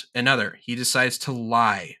comes another. He decides to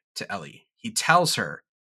lie to Ellie. He tells her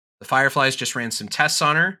the Fireflies just ran some tests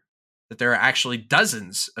on her, that there are actually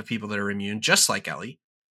dozens of people that are immune, just like Ellie.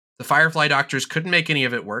 The Firefly doctors couldn't make any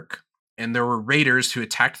of it work, and there were raiders who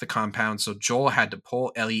attacked the compound, so Joel had to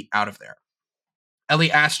pull Ellie out of there.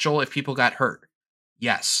 Ellie asked Joel if people got hurt.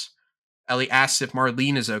 Yes. Ellie asks if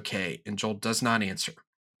Marlene is okay, and Joel does not answer.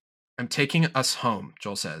 I'm taking us home,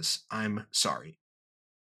 Joel says. I'm sorry.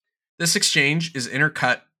 This exchange is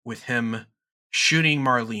intercut with him shooting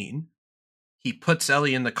Marlene. He puts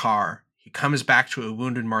Ellie in the car. He comes back to a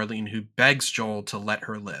wounded Marlene who begs Joel to let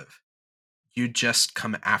her live. You just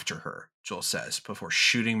come after her, Joel says, before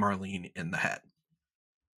shooting Marlene in the head.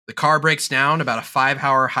 The car breaks down about a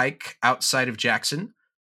 5-hour hike outside of Jackson,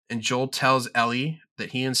 and Joel tells Ellie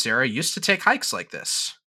that he and Sarah used to take hikes like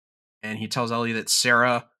this. And he tells Ellie that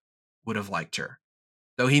Sarah would have liked her.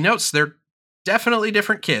 Though he notes they're definitely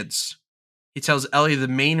different kids. He tells Ellie the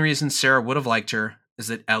main reason Sarah would have liked her is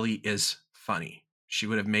that Ellie is funny. She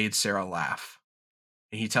would have made Sarah laugh.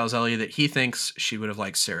 And he tells Ellie that he thinks she would have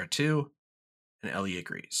liked Sarah too, and Ellie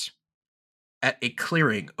agrees. At a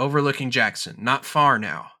clearing overlooking Jackson, not far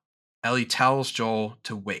now, Ellie tells Joel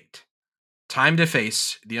to wait. Time to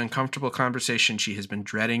face the uncomfortable conversation she has been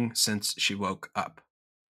dreading since she woke up.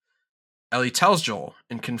 Ellie tells Joel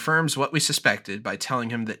and confirms what we suspected by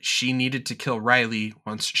telling him that she needed to kill Riley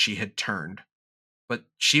once she had turned. But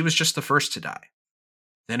she was just the first to die.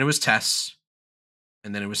 Then it was Tess,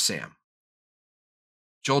 and then it was Sam.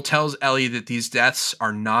 Joel tells Ellie that these deaths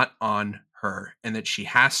are not on her and that she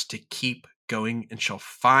has to keep going and she'll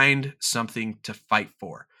find something to fight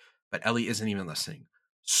for. But Ellie isn't even listening.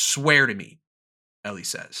 Swear to me, Ellie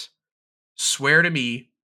says. Swear to me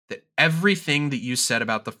that everything that you said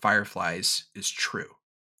about the Fireflies is true.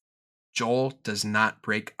 Joel does not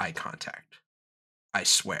break eye contact. I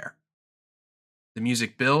swear. The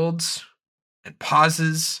music builds and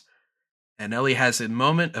pauses, and Ellie has a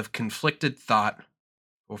moment of conflicted thought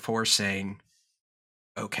before saying,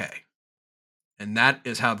 okay. And that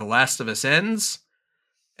is how The Last of Us ends.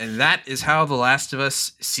 And that is how The Last of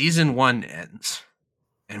Us Season 1 ends.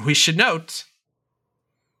 And we should note,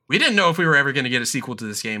 we didn't know if we were ever going to get a sequel to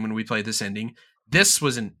this game when we played this ending. This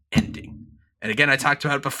was an ending. And again, I talked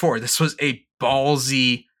about it before. This was a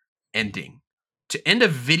ballsy ending. To end a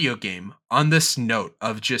video game on this note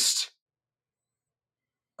of just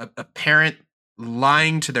a parent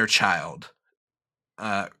lying to their child,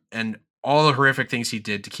 and all the horrific things he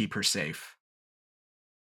did to keep her safe.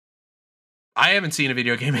 I haven't seen a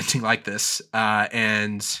video game ending like this,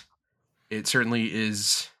 and it certainly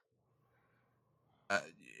is.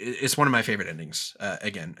 It's one of my favorite endings.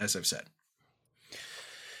 Again, as I've said,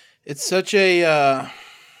 it's such a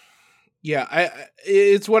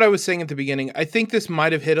it's what I was saying at the beginning. I think this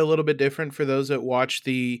might have hit a little bit different for those that watched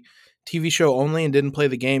the TV show only and didn't play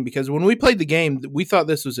the game, because when we played the game, we thought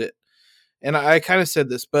this was it. And I kind of said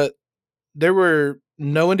this, but there were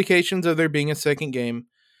no indications of there being a second game.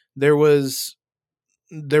 There wasn't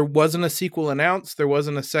a sequel announced. There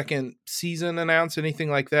wasn't a second season announced, anything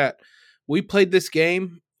like that. We played this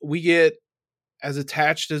game. We get as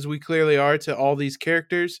attached as we clearly are to all these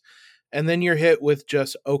characters. and then you're hit with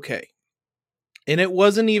just okay. And it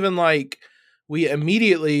wasn't even like we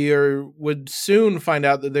immediately or would soon find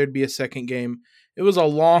out that there'd be a second game. It was a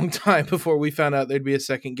long time before we found out there'd be a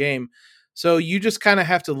second game. So you just kind of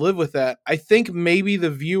have to live with that. I think maybe the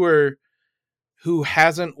viewer who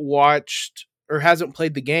hasn't watched or hasn't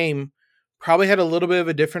played the game probably had a little bit of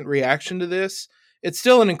a different reaction to this. It's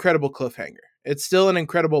still an incredible cliffhanger. It's still an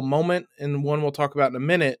incredible moment, and one we'll talk about in a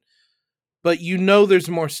minute. But you know there's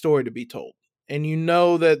more story to be told. And you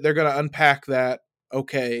know that they're going to unpack that,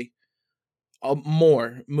 okay,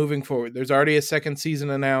 more moving forward. There's already a second season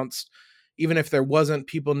announced. Even if there wasn't,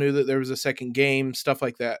 people knew that there was a second game, stuff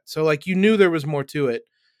like that. So, like, you knew there was more to it.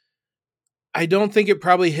 I don't think it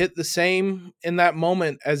probably hit the same in that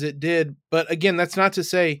moment as it did. But again, that's not to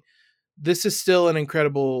say this is still an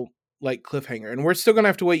incredible like cliffhanger, and we're still gonna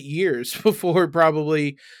have to wait years before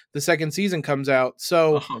probably the second season comes out.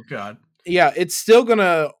 So Oh God. yeah, it's still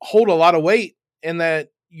gonna hold a lot of weight in that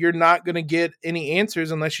you're not gonna get any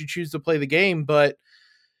answers unless you choose to play the game. But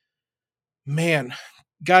man,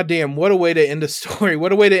 goddamn, what a way to end a story!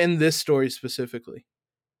 What a way to end this story specifically.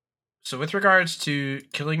 So with regards to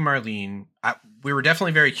killing Marlene, we were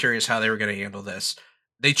definitely very curious how they were going to handle this.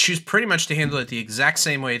 They choose pretty much to handle it the exact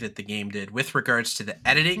same way that the game did with regards to the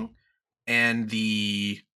editing and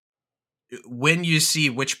the when you see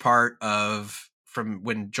which part of from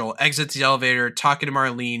when Joel exits the elevator talking to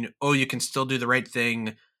Marlene, oh, you can still do the right thing,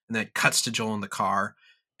 and then it cuts to Joel in the car,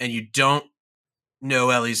 and you don't know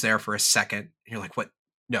Ellie's there for a second. You're like, what?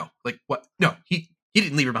 No, like what? No, he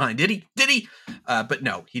didn't leave her behind, did he? Did he? But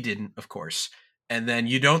no, he didn't, of course. And then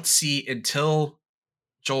you don't see until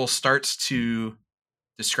Joel starts to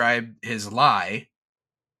describe his lie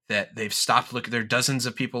that they've stopped looking. There are dozens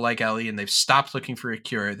of people like Ellie, and they've stopped looking for a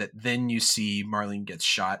cure. That then you see Marlene gets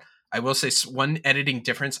shot. I will say one editing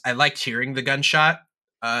difference. I liked hearing the gunshot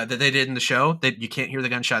that they did in the show. That you can't hear the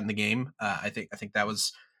gunshot in the game. I think that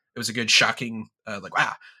was it was a good shocking like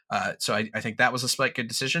wow. So I think that was a slight good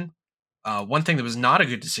decision. One thing that was not a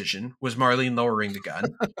good decision was Marlene lowering the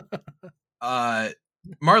gun.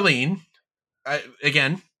 Marlene,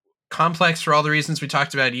 again, complex for all the reasons we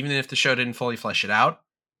talked about, even if the show didn't fully flesh it out.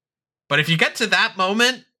 But if you get to that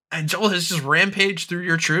moment and Joel has just rampaged through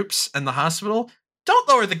your troops and the hospital, don't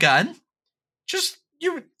lower the gun. Just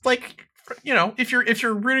if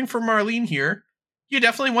you're rooting for Marlene here, you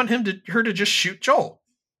definitely want her to just shoot Joel.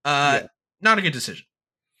 Yeah. Not a good decision.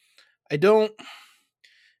 I don't.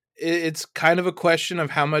 It's kind of a question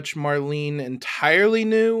of how much Marlene entirely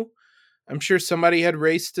knew. I'm sure somebody had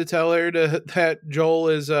raced to tell her that Joel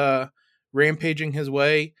is rampaging his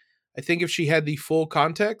way. I think if she had the full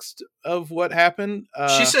context of what happened,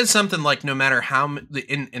 she said something like, "No matter how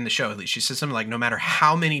in the show, at least, she said something like, no matter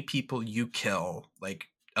how many people you kill, like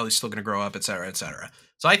Ellie's still going to grow up, etc., etc."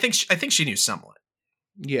 So I think she knew somewhat.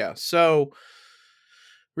 Yeah. So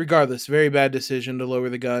regardless, very bad decision to lower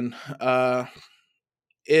the gun.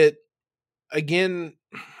 It again,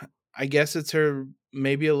 I guess it's her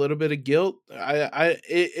maybe a little bit of guilt.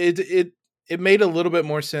 It made a little bit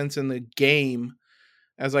more sense in the game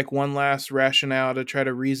as like one last rationale to try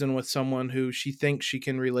to reason with someone who she thinks she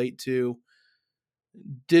can relate to.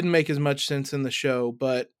 Didn't make as much sense in the show,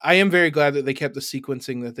 but I am very glad that they kept the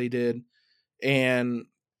sequencing that they did and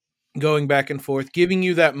going back and forth, giving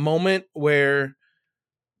you that moment where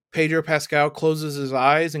Pedro Pascal closes his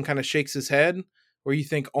eyes and kind of shakes his head, where you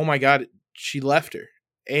think, "Oh my God, she left her,"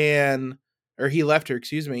 and or he left her,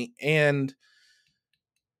 excuse me, and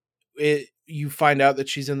you find out that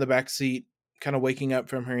she's in the back seat, kind of waking up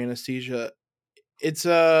from her anesthesia.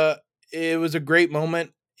 It was a great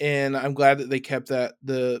moment, and I'm glad that they kept that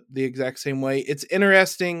the exact same way. It's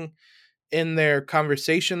interesting in their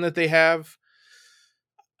conversation that they have.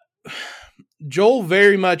 Joel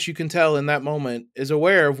very much, you can tell in that moment, is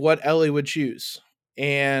aware of what Ellie would choose.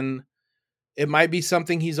 And it might be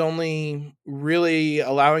something he's only really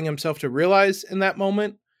allowing himself to realize in that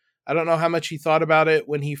moment. I don't know how much he thought about it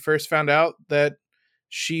when he first found out that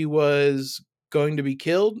she was going to be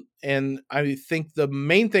killed. And I think the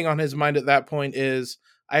main thing on his mind at that point is,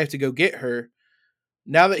 I have to go get her.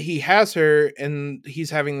 Now that he has her and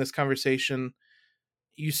he's having this conversation,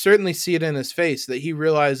 you certainly see it in his face that he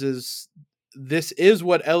realizes this is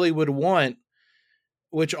what Ellie would want,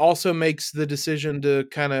 which also makes the decision to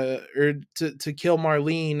kind of or to kill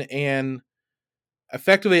Marlene. And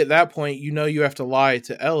effectively at that point, you know, you have to lie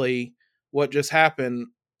to Ellie what just happened.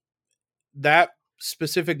 That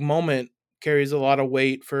specific moment carries a lot of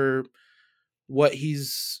weight for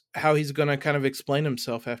how he's going to kind of explain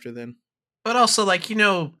himself after then. But also, like,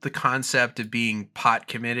 the concept of being pot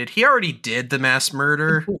committed. He already did the mass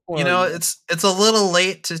murder. Well, yeah. It's a little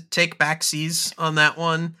late to take backsies on that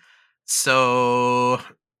one. So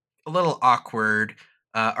a little awkward.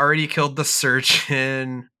 Already killed the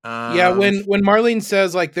surgeon. Yeah, when Marlene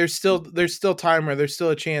says like there's still time or there's still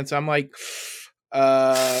a chance, I'm like,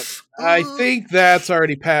 uh, I think that's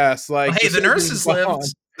already passed. Well, Like hey, the the surgeon's nurses lived. gone.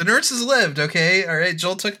 The nurses lived. Okay, all right.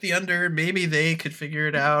 Joel took the under. Maybe they could figure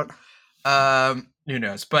it out. Who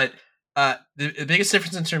knows? But the biggest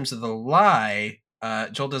difference in terms of the lie,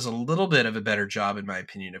 Joel does a little bit of a better job, in my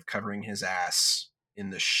opinion, of covering his ass in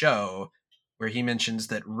the show, where he mentions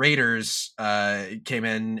that raiders came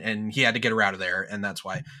in and he had to get her out of there, and that's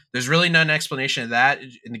why. There's really no explanation of that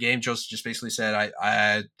in the game. Joel just basically said,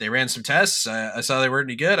 "I they ran some tests. I saw they weren't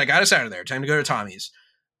any good. I got us out of there. Time to go to Tommy's."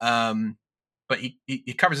 Um, but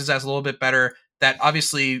he covers his ass a little bit better. That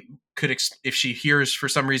obviously could, if she hears for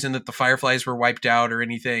some reason that the Fireflies were wiped out or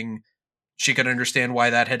anything, she could understand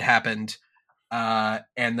why that had happened.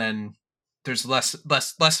 And then there's less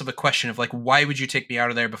of a question of like, why would you take me out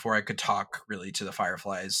of there before I could talk really to the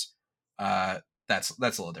Fireflies? That's a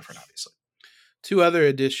little different, obviously. Two other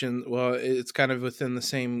additions. Well, it's kind of within the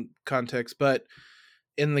same context, but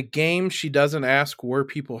in the game, she doesn't ask were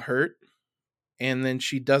people hurt, and then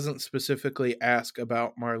she doesn't specifically ask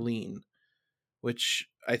about Marlene, which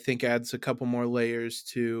I think adds a couple more layers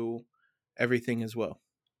to everything as well.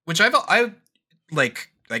 Which I like.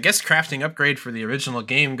 I guess crafting upgrade for the original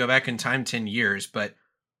game, go back in time 10 years, but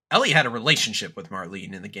Ellie had a relationship with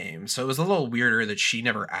Marlene in the game, so it was a little weirder that she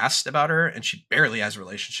never asked about her, and she barely has a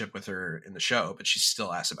relationship with her in the show, but she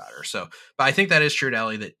still asks about her. So, but I think that is true to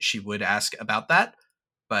Ellie that she would ask about that.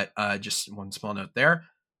 But just one small note there,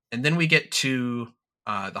 and then we get to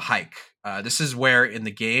the hike. This is where in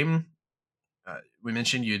the game we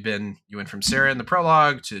mentioned you went from Sarah in the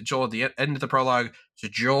prologue to Joel at the end of the prologue to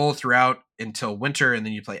Joel throughout until winter, and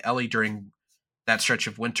then you play Ellie during that stretch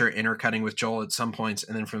of winter, intercutting with Joel at some points,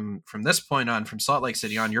 and then from this point on, from Salt Lake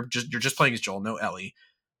City on, you're just playing as Joel, no Ellie.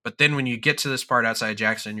 But then when you get to this part outside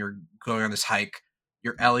Jackson, you're going on this hike.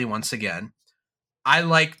 You're Ellie once again. I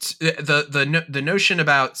liked the notion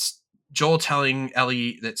about Joel telling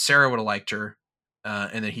Ellie that Sarah would have liked her,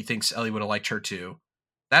 and that he thinks Ellie would have liked her too.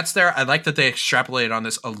 That's there. I like that they extrapolated on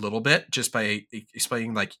this a little bit just by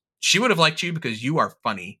explaining like she would have liked you because you are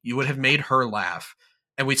funny. You would have made her laugh,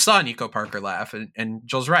 and we saw Nico Parker laugh. And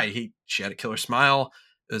Joel's right. She had a killer smile.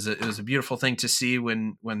 It was a beautiful thing to see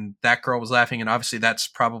when that girl was laughing, and obviously that's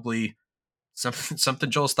probably something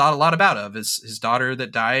Joel's thought a lot about of his daughter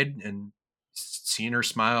that died and seeing her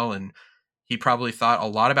smile, and he probably thought a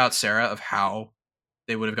lot about Sarah of how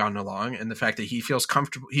they would have gotten along, and the fact that he feels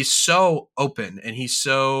comfortable. He's so open, and he's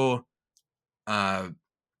so uh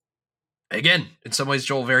again, in some ways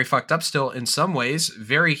Joel very fucked up still, in some ways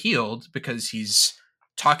very healed because he's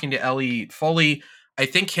talking to Ellie fully. I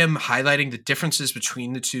think him highlighting the differences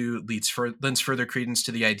between the two lends further credence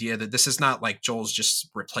to the idea that this is not like Joel's just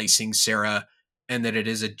replacing Sarah, and that it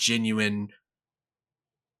is a genuine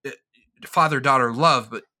father-daughter love,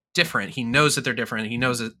 but different. He knows that they're different. He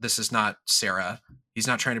knows that this is not Sarah. He's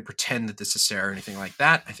not trying to pretend that this is Sarah or anything like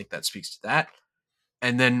that. I think that speaks to that.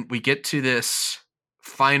 And then we get to this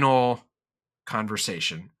final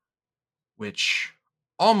conversation, which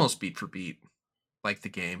almost beat for beat, like the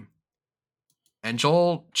game. And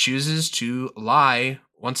Joel chooses to lie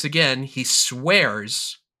once again. He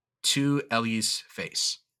swears to Ellie's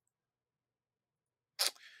face.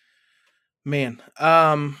 Man,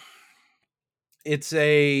 it's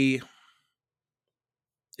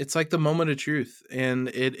it's like the moment of truth, and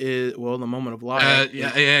it is the moment of lie. Yeah,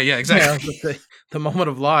 exactly. Yeah, the moment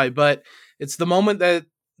of lie, but it's the moment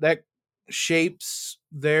that shapes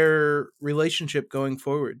their relationship going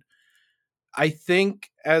forward. I think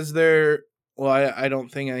as they're I don't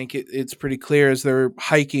think I think it's pretty clear as they're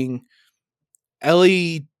hiking,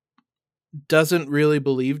 Ellie doesn't really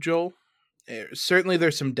believe Joel. Certainly,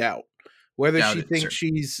 there's some doubt whether Doubt she it, sir. thinks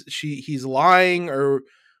he's lying or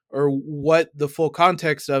what the full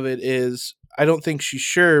context of it is. I don't think she's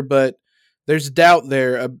sure, but there's doubt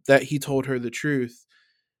there that he told her the truth,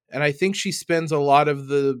 and I think she spends a lot of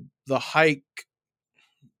the hike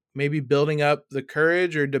maybe building up the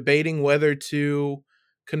courage or debating whether to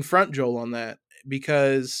confront Joel on that,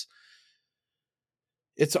 because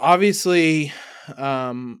it's obviously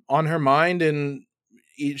on her mind, and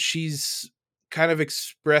she's kind of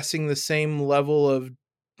expressing the same level of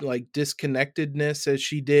like disconnectedness as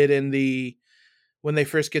she did in the when they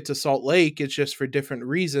first get to Salt Lake. It's just for different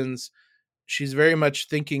reasons. She's very much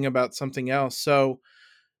thinking about something else, so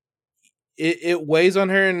it weighs on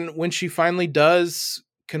her. And when she finally does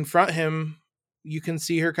confront him, you can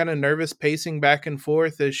see her kind of nervous pacing back and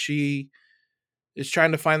forth as she is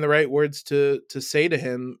trying to find the right words to say to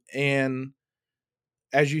him. And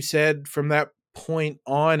as you said, from that point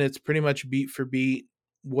on, it's pretty much beat for beat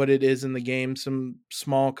what it is in the game. Some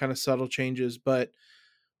small kind of subtle changes, but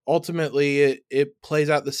ultimately it plays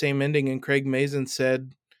out the same ending. And Craig Mazin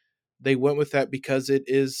said they went with that because it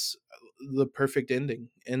is the perfect ending.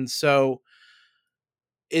 And so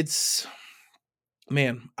it's,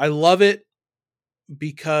 man, I love it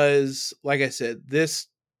because, like I said, this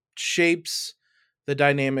shapes the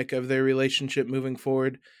dynamic of their relationship moving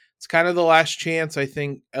forward. It's kind of the last chance I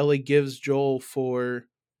think Ellie gives Joel for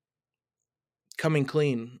coming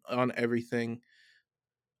clean on everything.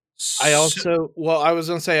 I So, also, well, I was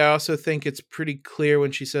going to say, I also think it's pretty clear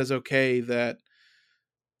when she says okay that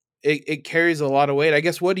it carries a lot of weight. I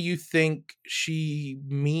guess, what do you think she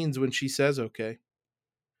means when she says okay?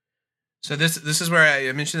 so this is where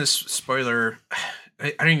I mentioned this spoiler.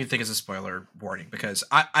 I don't even think it's a spoiler warning because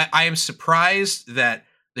I am surprised that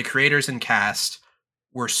the creators and cast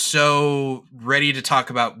were so ready to talk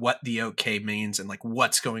about what the okay means and like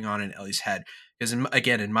what's going on in Ellie's head. Because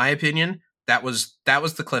again, in my opinion, that was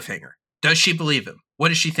the cliffhanger. Does she believe him?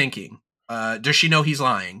 What is she thinking? Does she know he's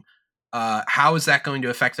lying? How is that going to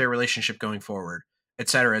affect their relationship going forward, et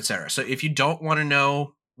cetera, et cetera. So if you don't want to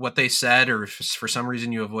know what they said, or if for some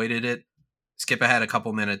reason you avoided it, skip ahead a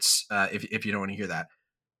couple minutes if you don't want to hear that.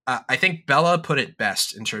 I think Bella put it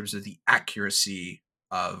best in terms of the accuracy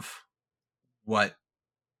of what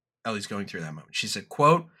Ellie's going through that moment. She said,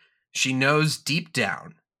 quote, she knows deep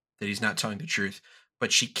down that he's not telling the truth,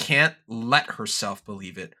 but she can't let herself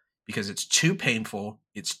believe it because it's too painful,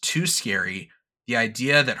 it's too scary. The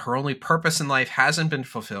idea that her only purpose in life hasn't been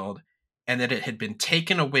fulfilled and that it had been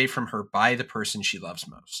taken away from her by the person she loves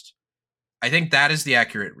most. I think that is the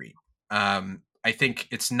accurate read. I think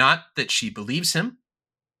it's not that she believes him,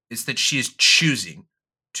 it's that she is choosing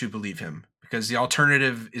to believe him because the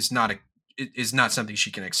alternative is not something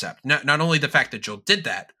she can accept. Not only the fact that Joel did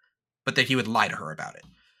that, but that he would lie to her about it.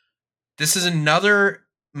 This is another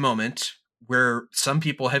moment where some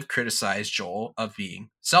people have criticized Joel of being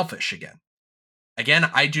selfish again.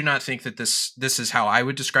 Again, I do not think that this is how I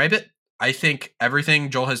would describe it. I think everything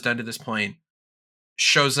Joel has done to this point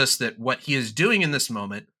shows us that what he is doing in this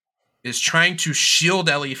moment is trying to shield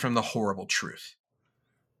Ellie from the horrible truth.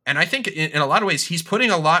 And I think in a lot of ways, he's putting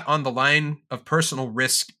a lot on the line of personal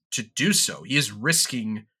risk to do so. He is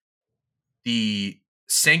risking the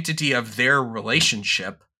sanctity of their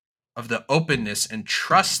relationship, of the openness and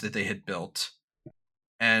trust that they had built.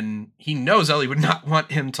 And he knows Ellie would not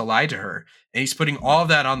want him to lie to her. And he's putting all of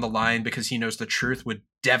that on the line because he knows the truth would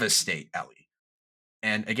devastate Ellie.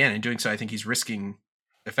 And again, in doing so, I think he's risking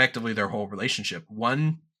effectively their whole relationship.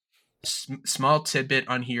 One small tidbit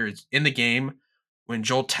on here is in the game when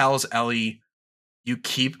Joel tells Ellie, you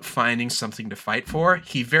keep finding something to fight for,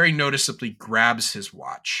 he very noticeably grabs his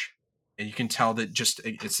watch. And you can tell that just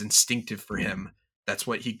it's instinctive for him. That's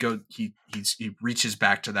what he reaches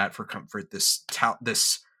back to that for comfort. This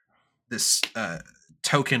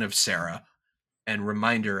token of Sarah and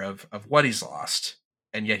reminder of what he's lost,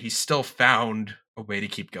 and yet he's still found a way to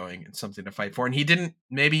keep going and something to fight for. And he didn't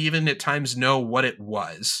maybe even at times know what it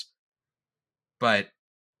was, but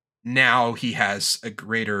now he has a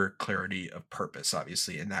greater clarity of purpose,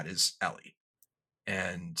 obviously, and that is Ellie.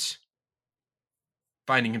 And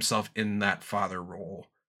finding himself in that father role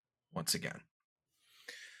once again.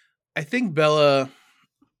 I think Bella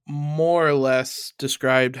more or less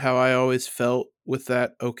described how I always felt with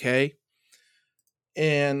that okay.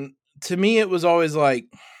 And to me, it was always like,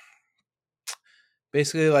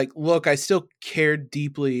 basically, like, look, I still cared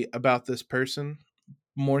deeply about this person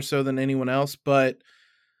more so than anyone else, but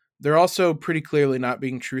they're also pretty clearly not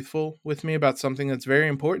being truthful with me about something that's very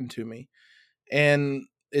important to me. And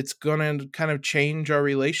it's going to kind of change our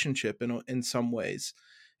relationship in some ways.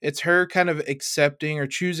 It's her kind of accepting or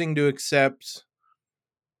choosing to accept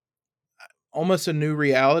almost a new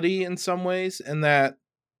reality in some ways, and that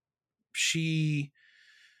she,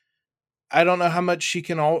 I don't know how much she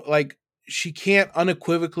can all like, she can't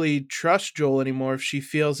unequivocally trust Joel anymore if she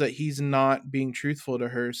feels that he's not being truthful to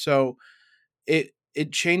her. So it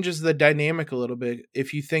changes the dynamic a little bit.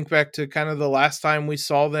 If you think back to kind of the last time we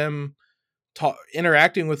saw them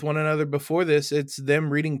interacting with one another before this, it's them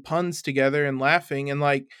reading puns together and laughing, and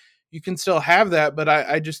like, you can still have that, but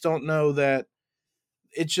I just don't know that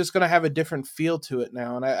it's just going to have a different feel to it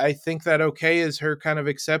now. And I think that okay is her kind of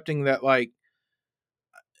accepting that, like,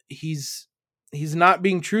 he's he's not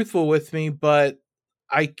being truthful with me, but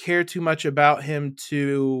I care too much about him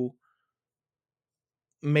to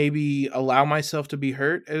maybe allow myself to be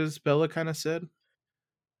hurt, as Bella kind of said.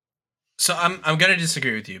 So I'm gonna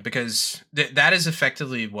disagree with you because that is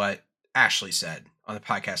effectively what Ashley said on the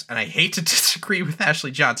podcast, and I hate to disagree with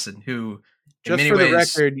Ashley Johnson, who in Just many for the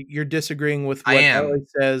ways record, you're disagreeing with I what am. Ellie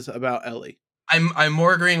says about Ellie. I'm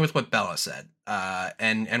more agreeing with what Bella said,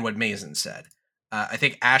 and what Mason said. I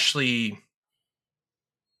think Ashley.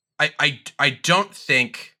 I don't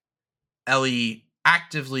think Ellie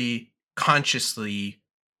actively, consciously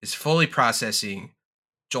is fully processing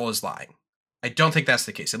Joel is lying. I don't think that's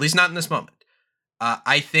the case, at least not in this moment.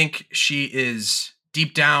 I think she is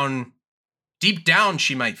deep down,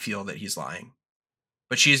 she might feel that he's lying,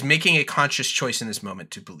 but she is making a conscious choice in this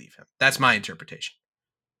moment to believe him. That's my interpretation.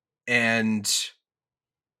 And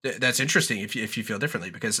that's interesting if you feel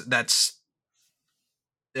differently, because that's,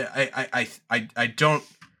 I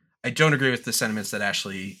don't agree with the sentiments that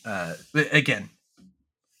Ashley, again,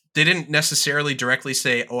 they didn't necessarily directly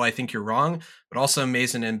say, "Oh, I think you're wrong," but also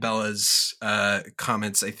Mason and Bella's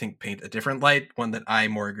comments, I think, paint a different light, one that I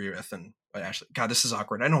more agree with than what Ashley. God, this is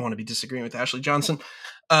awkward. I don't want to be disagreeing with Ashley Johnson.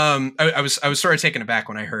 I was sort of taken aback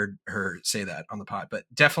when I heard her say that on the pod, but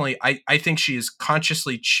definitely, I think she is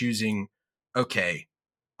consciously choosing. Okay,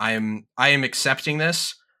 I am accepting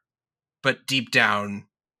this, but deep down,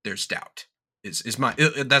 there's doubt. Is my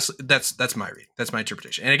that's my read. That's my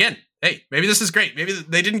interpretation. And again, hey, maybe this is great. Maybe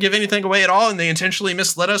they didn't give anything away at all, and they intentionally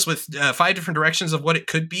misled us with 5 different directions of what it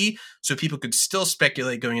could be, so people could still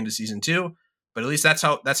speculate going into season 2. But at least that's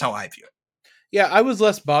how I view it. Yeah, I was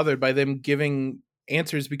less bothered by them giving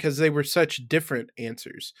answers because they were such different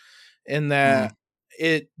answers, and that Mm.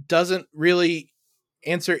 it doesn't really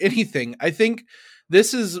answer anything. I think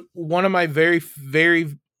this is one of my very,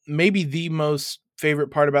 maybe the most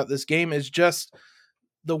favorite part about this game is just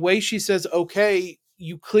the way she says, okay,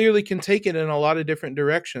 you clearly can take it in a lot of different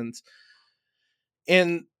directions.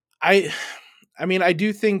 And I, I mean, I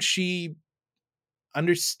do think she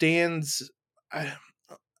understands. I,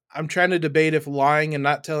 I'm trying to debate if lying and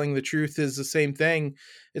not telling the truth is the same thing.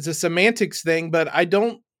 It's a semantics thing, but I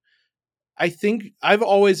don't. I think I've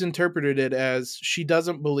always interpreted it as she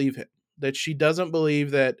doesn't believe him, that she doesn't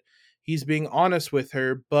believe that he's being honest with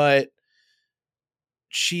her, but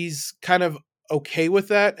she's kind of okay with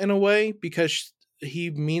that in a way because he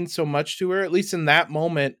means so much to her. At least in that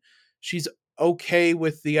moment, she's okay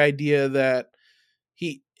with the idea that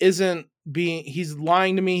he's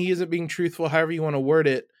lying to me, he isn't being truthful, however you want to word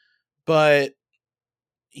it, but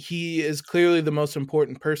he is clearly the most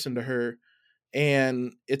important person to her,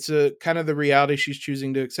 and it's a kind of the reality she's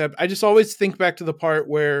choosing to accept. I just always think back to the part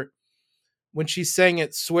where when she's saying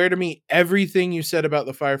it, swear to me everything you said about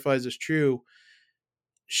the Fireflies is true.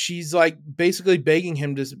 She's like basically begging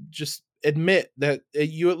him to just admit that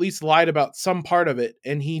you at least lied about some part of it,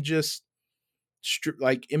 and he just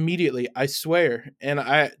like immediately, I swear. And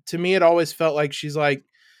I to me it always felt like she's like,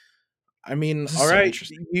 I mean, This is all so right,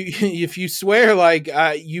 interesting. you, if you swear, like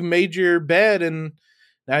you made your bed and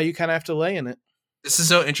now you kind of have to lay in it. This is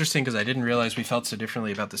so interesting because I didn't realize we felt so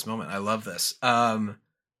differently about this moment. I love this.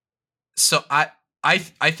 So I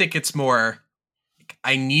think it's more,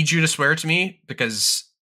 I need you to swear to me because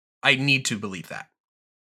I need to believe that,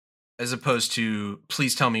 as opposed to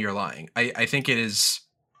please tell me you're lying. I think it is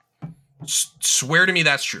swear to me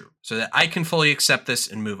that's true so that I can fully accept this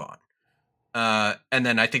and move on. And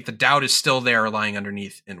then I think the doubt is still there lying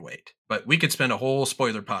underneath in wait. But we could spend a whole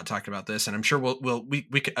spoiler pod talking about this, and I'm sure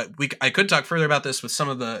I could talk further about this with some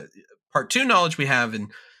of the part 2 knowledge we have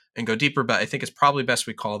and go deeper, but I think it's probably best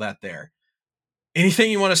we call that there.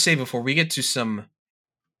 Anything you want to say before we get to some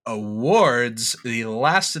awards, the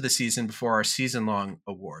last of the season before our season long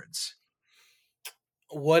awards?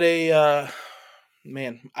 What a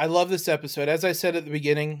man, I love this episode. As I said at the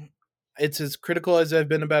beginning, it's as critical as I've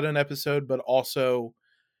been about an episode, but also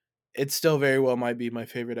it still very well might be my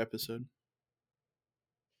favorite episode.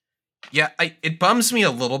 Yeah, it bums me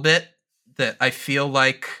a little bit that I feel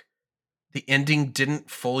like the ending didn't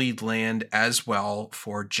fully land as well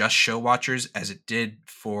for just show watchers as it did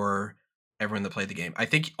for everyone that played the game. I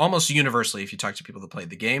think almost universally, if you talk to people that played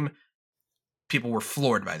the game, people were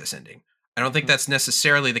floored by this ending. I don't think that's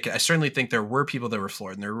necessarily the case. I certainly think there were people that were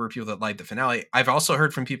floored, and there were people that liked the finale. I've also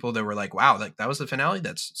heard from people that were like, "Wow, like that was the finale.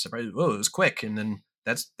 That's surprising. Whoa, it was quick." And then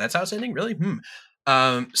that's how it's ending. Really?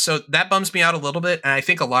 So that bums me out a little bit, and I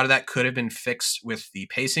think a lot of that could have been fixed with the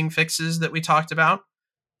pacing fixes that we talked about.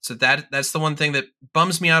 So that's the one thing that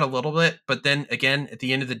bums me out a little bit. But then again, at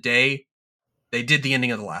the end of the day, they did the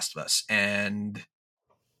ending of The Last of Us, and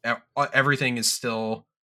everything is still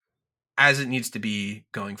as it needs to be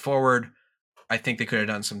going forward. I think they could have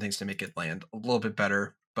done some things to make it land a little bit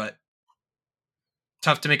better, but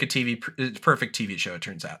tough to make a perfect TV show, it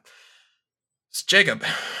turns out. So Jacob,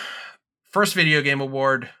 first video game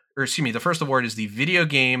award, or excuse me, the first award is the video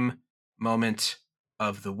game moment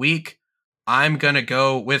of the week. I'm going to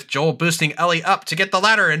go with Joel boosting Ellie up to get the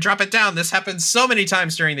ladder and drop it down. This happens so many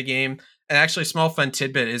times during the game. And actually, small fun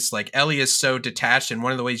tidbit is like Ellie is so detached. And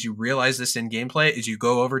one of the ways you realize this in gameplay is you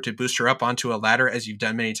go over to boost her up onto a ladder, as you've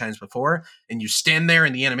done many times before. And you stand there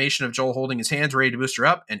in the animation of Joel holding his hands ready to boost her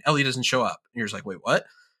up. And Ellie doesn't show up. And you're just like, wait, what?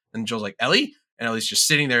 And Joel's like, Ellie? And Ellie's just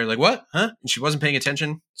sitting there like, what? Huh? And she wasn't paying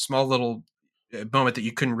attention. Small little moment that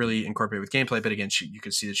you couldn't really incorporate with gameplay. But again, you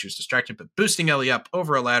could see that she was distracted. But boosting Ellie up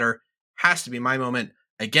over a ladder has to be my moment.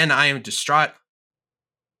 Again, I am distraught.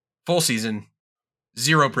 Full season,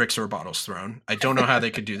 0 bricks or bottles thrown. I don't know how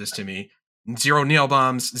they could do this to me. 0 nail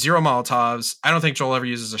bombs, 0 Molotovs. I don't think Joel ever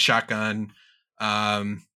uses a shotgun.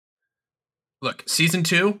 Look, season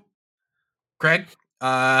 2, Craig,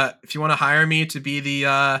 if you want to hire me to be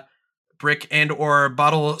the brick and or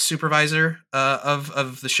bottle supervisor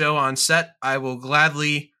of the show on set, I will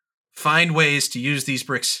gladly find ways to use these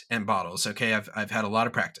bricks and bottles. Okay, I've had a lot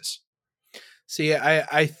of practice. See,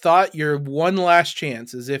 I thought your one last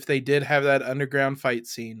chance is if they did have that underground fight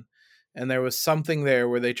scene and there was something there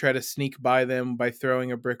where they try to sneak by them by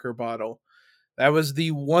throwing a brick or bottle. That was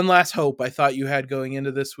the one last hope I thought you had going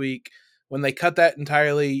into this week. When they cut that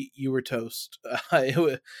entirely, you were toast. It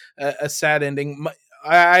was a sad ending.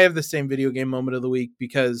 I have the same video game moment of the week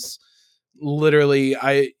because literally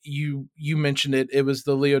you mentioned it. It was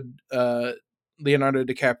the Leonardo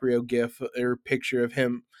DiCaprio gif or picture of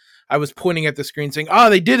him. I was pointing at the screen saying, "Oh,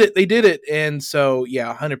 they did it!" And so,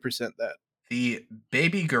 yeah, 100% that. The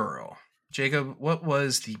baby girl, Jacob. What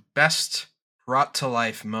was the best brought to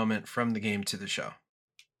life moment from the game to the show?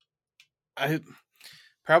 I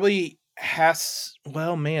probably has.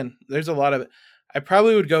 Well, man, there's a lot of it. I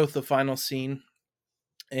probably would go with the final scene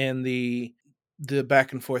and the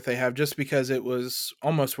back and forth they have, just because it was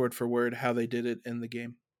almost word for word how they did it in the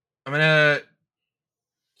game.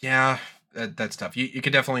 Yeah, that's tough. You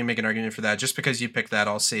could definitely make an argument for that. Just because you picked that,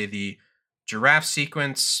 I'll say the giraffe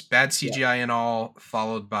sequence, bad CGI and all,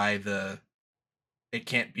 followed by the it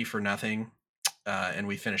can't be for nothing, and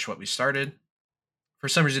we finish what we started. For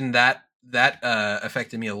some reason, that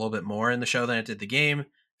affected me a little bit more in the show than it did the game.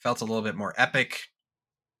 Felt a little bit more epic.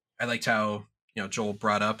 I liked how Joel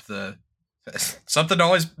brought up the something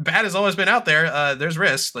always bad has always been out there. There's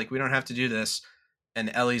risk. Like, we don't have to do this. And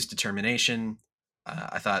Ellie's determination.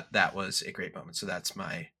 I thought that was a great moment. So that's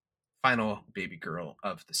my final baby girl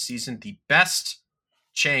of the season. The best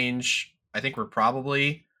change, I think we're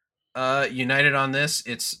probably united on this.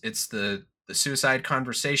 It's the suicide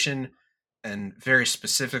conversation, and very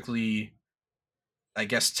specifically, I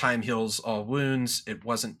guess time heals all wounds. It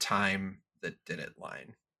wasn't time that did it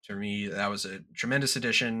line. To me, that was a tremendous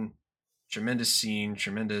addition, tremendous scene,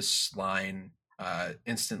 tremendous line,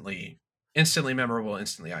 instantly memorable,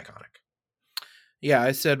 instantly iconic. Yeah,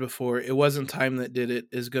 I said before, it wasn't time that did it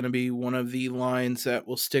is going to be one of the lines that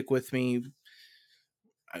will stick with me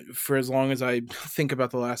for as long as I think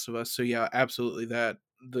about The Last of Us. So yeah, absolutely that.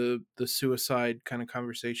 The suicide kind of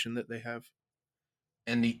conversation that they have.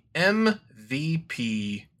 And the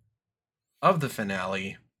MVP of the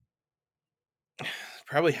finale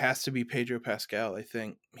probably has to be Pedro Pascal, I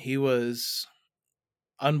think. He was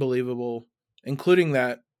unbelievable, including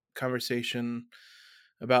that conversation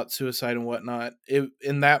about suicide and whatnot.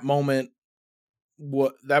 In that moment,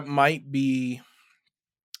 what that might be,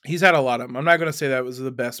 he's had a lot of them. I'm not going to say that was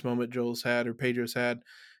the best moment Joel's had or Pedro's had.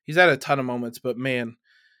 He's had a ton of moments, but man,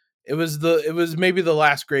 it was maybe the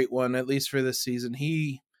last great one, at least for this season.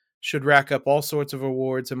 He should rack up all sorts of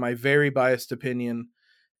awards, in my very biased opinion,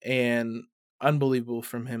 and unbelievable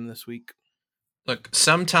from him this week. Look,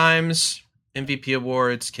 sometimes MVP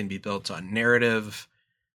awards can be built on narrative.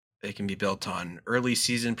 They can be built on early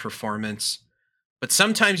season performance. But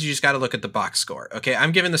sometimes you just got to look at the box score. Okay,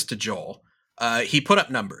 I'm giving this to Joel. He put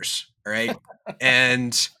up numbers, all right?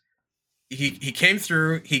 And he came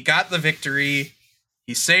through. He got the victory.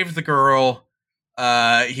 He saved the girl.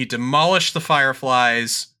 He demolished the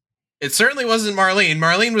Fireflies. It certainly wasn't Marlene.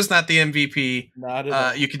 Marlene was not the MVP. Not at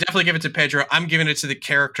all. You could definitely give it to Pedro. I'm giving it to the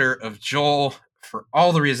character of Joel for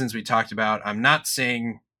all the reasons we talked about. I'm not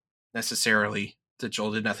saying necessarily that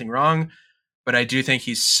Joel did nothing wrong, but I do think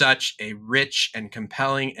he's such a rich and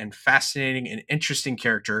compelling and fascinating and interesting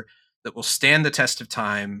character that will stand the test of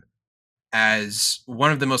time as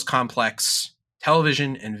one of the most complex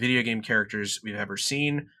television and video game characters we've ever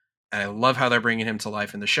seen. And I love how they're bringing him to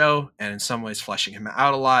life in the show and in some ways fleshing him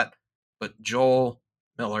out a lot. But Joel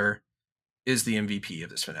Miller is the MVP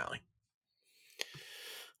of this finale.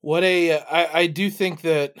 I do think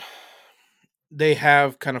that they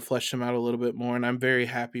have kind of fleshed him out a little bit more, and I'm very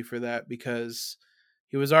happy for that because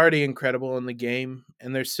he was already incredible in the game,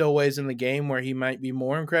 and there's still ways in the game where he might be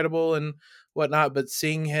more incredible and whatnot. But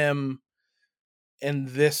seeing him in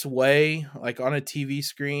this way, like on a TV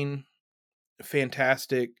screen,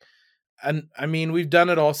 fantastic. And I mean, we've done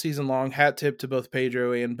it all season long. Hat tip to both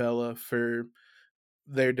Pedro and Bella for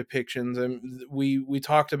their depictions, and we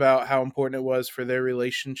talked about how important it was for their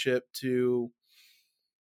relationship to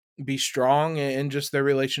be strong and just their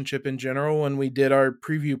relationship in general. When we did our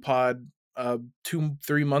preview pod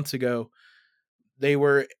 2-3 months ago, they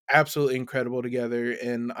were absolutely incredible together,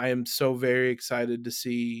 and I am so very excited to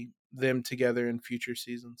see them together in future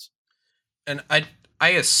seasons. And I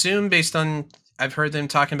assume based on I've heard them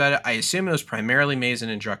talking about it, I assume it was primarily Mason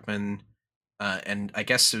and Druckmann, and I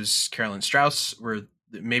guess it was Carolyn Strauss were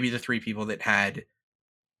maybe the three people that had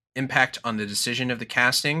impact on the decision of the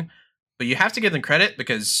casting. But you have to give them credit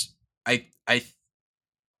because I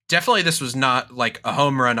definitely this was not like a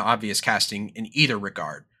home run obvious casting in either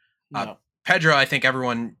regard. No. Pedro, I think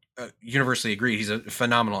everyone universally agreed he's a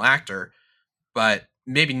phenomenal actor, but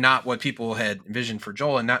maybe not what people had envisioned for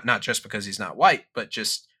Joel, and not just because he's not white, but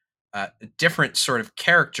just a different sort of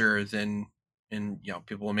character than. And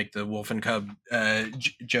people will make the wolf and cub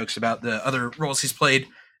jokes about the other roles he's played,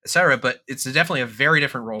 etc. But it's definitely a very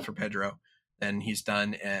different role for Pedro than he's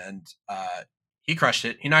done, and he crushed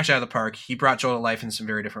it. He knocked it out of the park. He brought Joel to life in some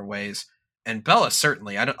very different ways, and Bella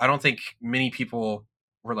certainly. I don't think many people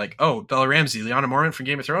were like, "Oh, Bella Ramsey, Lyanna Mormont from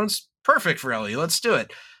Game of Thrones, perfect for Ellie. Let's do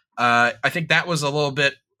it." I think that was a little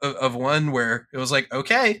bit of one where it was like,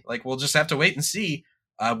 okay, like we'll just have to wait and see.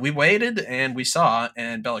 We waited and we saw,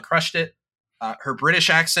 and Bella crushed it. Her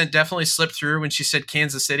British accent definitely slipped through when she said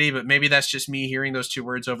Kansas City, but maybe that's just me hearing those two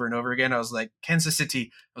words over and over again. I was like, Kansas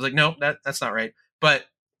City. I was like, no, that's not right. But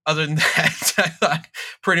other than that, I thought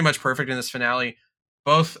pretty much perfect in this finale.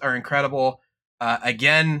 Both are incredible.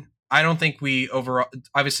 Again, I don't think we overall,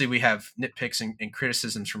 obviously, we have nitpicks and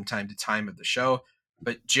criticisms from time to time of the show,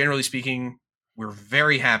 but generally speaking, we're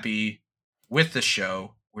very happy with the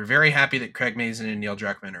show. We're very happy that Craig Mazin and Neil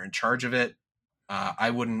Druckmann are in charge of it. I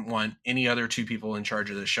wouldn't want any other two people in charge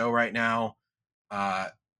of the show right now. Uh,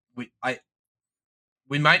 we I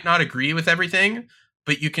we might not agree with everything,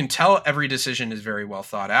 but you can tell every decision is very well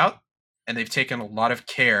thought out, and they've taken a lot of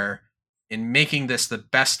care in making this the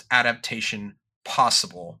best adaptation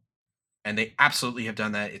possible. And they absolutely have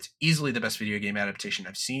done that. It's easily the best video game adaptation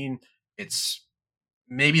I've seen. It's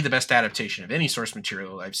maybe the best adaptation of any source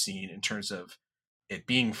material I've seen in terms of it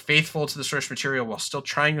being faithful to the source material while still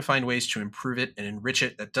trying to find ways to improve it and enrich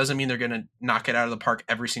it. That doesn't mean they're going to knock it out of the park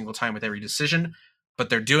every single time with every decision, but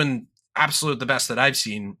they're doing absolute the best that I've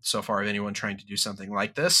seen so far of anyone trying to do something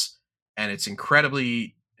like this. And it's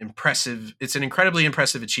incredibly impressive. It's an incredibly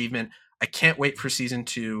impressive achievement. I can't wait for season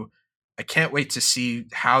 2. I can't wait to see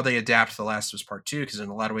how they adapt The Last of Us Part 2, because in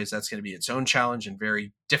a lot of ways that's going to be its own challenge and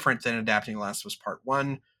very different than adapting The Last of Us Part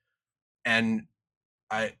 1. And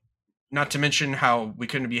I not to mention how we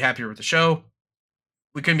couldn't be happier with the show.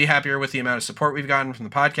 We couldn't be happier with the amount of support we've gotten from the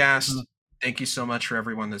podcast. Thank you so much for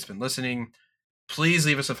everyone that's been listening. Please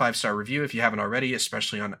leave us a 5-star review if you haven't already,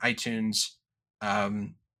 especially on iTunes.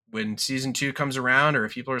 When season 2 comes around, or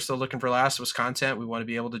if people are still looking for Last of Us content, we want to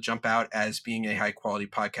be able to jump out as being a high quality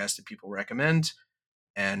podcast that people recommend.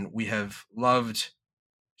 And we have loved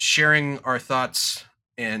sharing our thoughts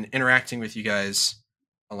and interacting with you guys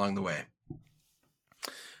along the way.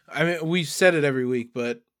 I mean, we've said it every week,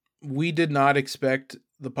 but we did not expect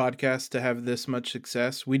the podcast to have this much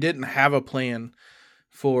success. We didn't have a plan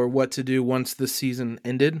for what to do once the season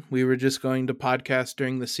ended. We were just going to podcast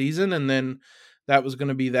during the season, and then that was going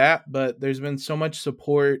to be that. But there's been so much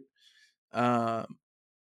support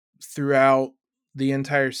throughout the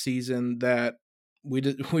entire season that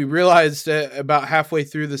we realized about halfway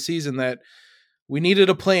through the season that we needed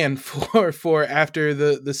a plan for after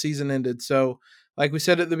the season ended. So, like we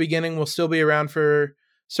said at the beginning, we'll still be around for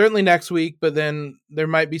certainly next week, but then there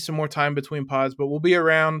might be some more time between pods, but we'll be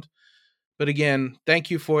around. But again,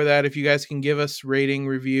 thank you for that. If you guys can give us rating,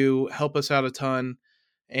 review, help us out a ton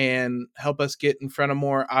and help us get in front of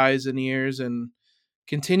more eyes and ears, and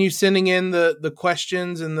continue sending in the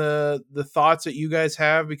questions and the thoughts that you guys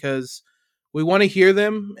have, because we want to hear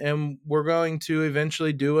them, and we're going to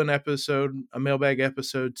eventually do a mailbag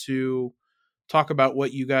episode to talk about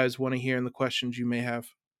what you guys want to hear and the questions you may have.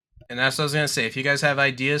 And that's what I was going to say. If you guys have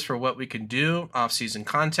ideas for what we can do, off-season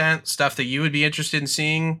content, stuff that you would be interested in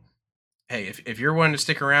seeing, hey, if you're one to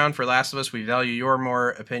stick around for Last of Us, we value your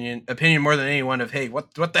more opinion more than anyone of, hey,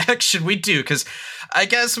 what the heck should we do? Because I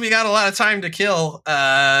guess we got a lot of time to kill.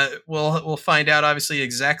 We'll find out obviously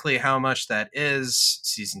exactly how much that is.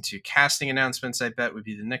 Season 2 casting announcements, I bet, would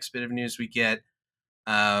be the next bit of news we get.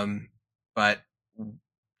 But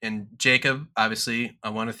and Jacob, obviously, I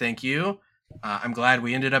want to thank you. I'm glad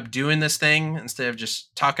we ended up doing this thing instead of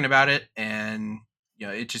just talking about it, and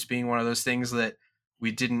it just being one of those things that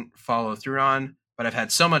we didn't follow through on. But I've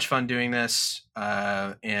had so much fun doing this,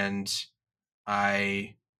 and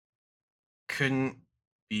I couldn't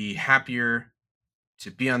be happier to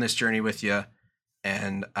be on this journey with you.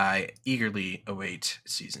 And I eagerly await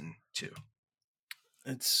season 2.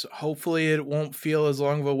 It's hopefully it won't feel as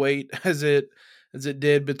long of a wait as it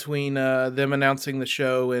did between them announcing the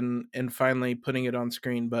show and finally putting it on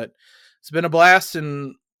screen. But it's been a blast,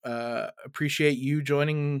 and appreciate you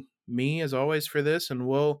joining me as always for this. And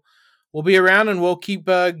we'll be around, and we'll keep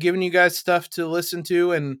giving you guys stuff to listen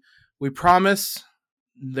to, and we promise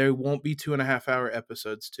there won't be 2.5-hour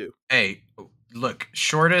episodes too. Hey, look,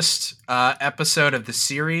 shortest episode of the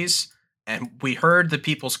series, and we heard the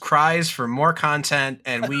people's cries for more content,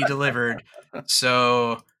 and we delivered.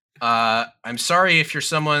 So I'm sorry if you're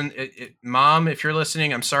someone, Mom, if you're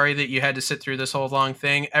listening, I'm sorry that you had to sit through this whole long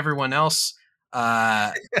thing. Everyone else,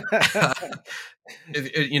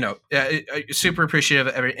 super appreciative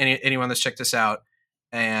of anyone that's checked this out,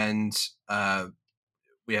 and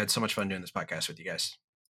we had so much fun doing this podcast with you guys.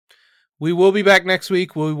 We will be back next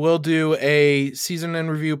week. We will do a season in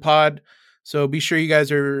review pod. So be sure you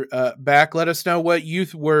guys are back. Let us know what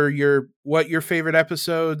what your favorite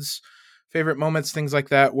episodes, favorite moments, things like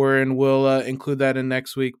that were, and we'll include that in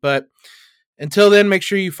next week. But until then, make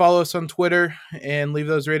sure you follow us on Twitter and leave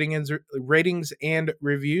those ratings and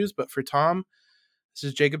reviews. But for Tom, this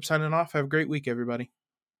is Jacob signing off. Have a great week, everybody.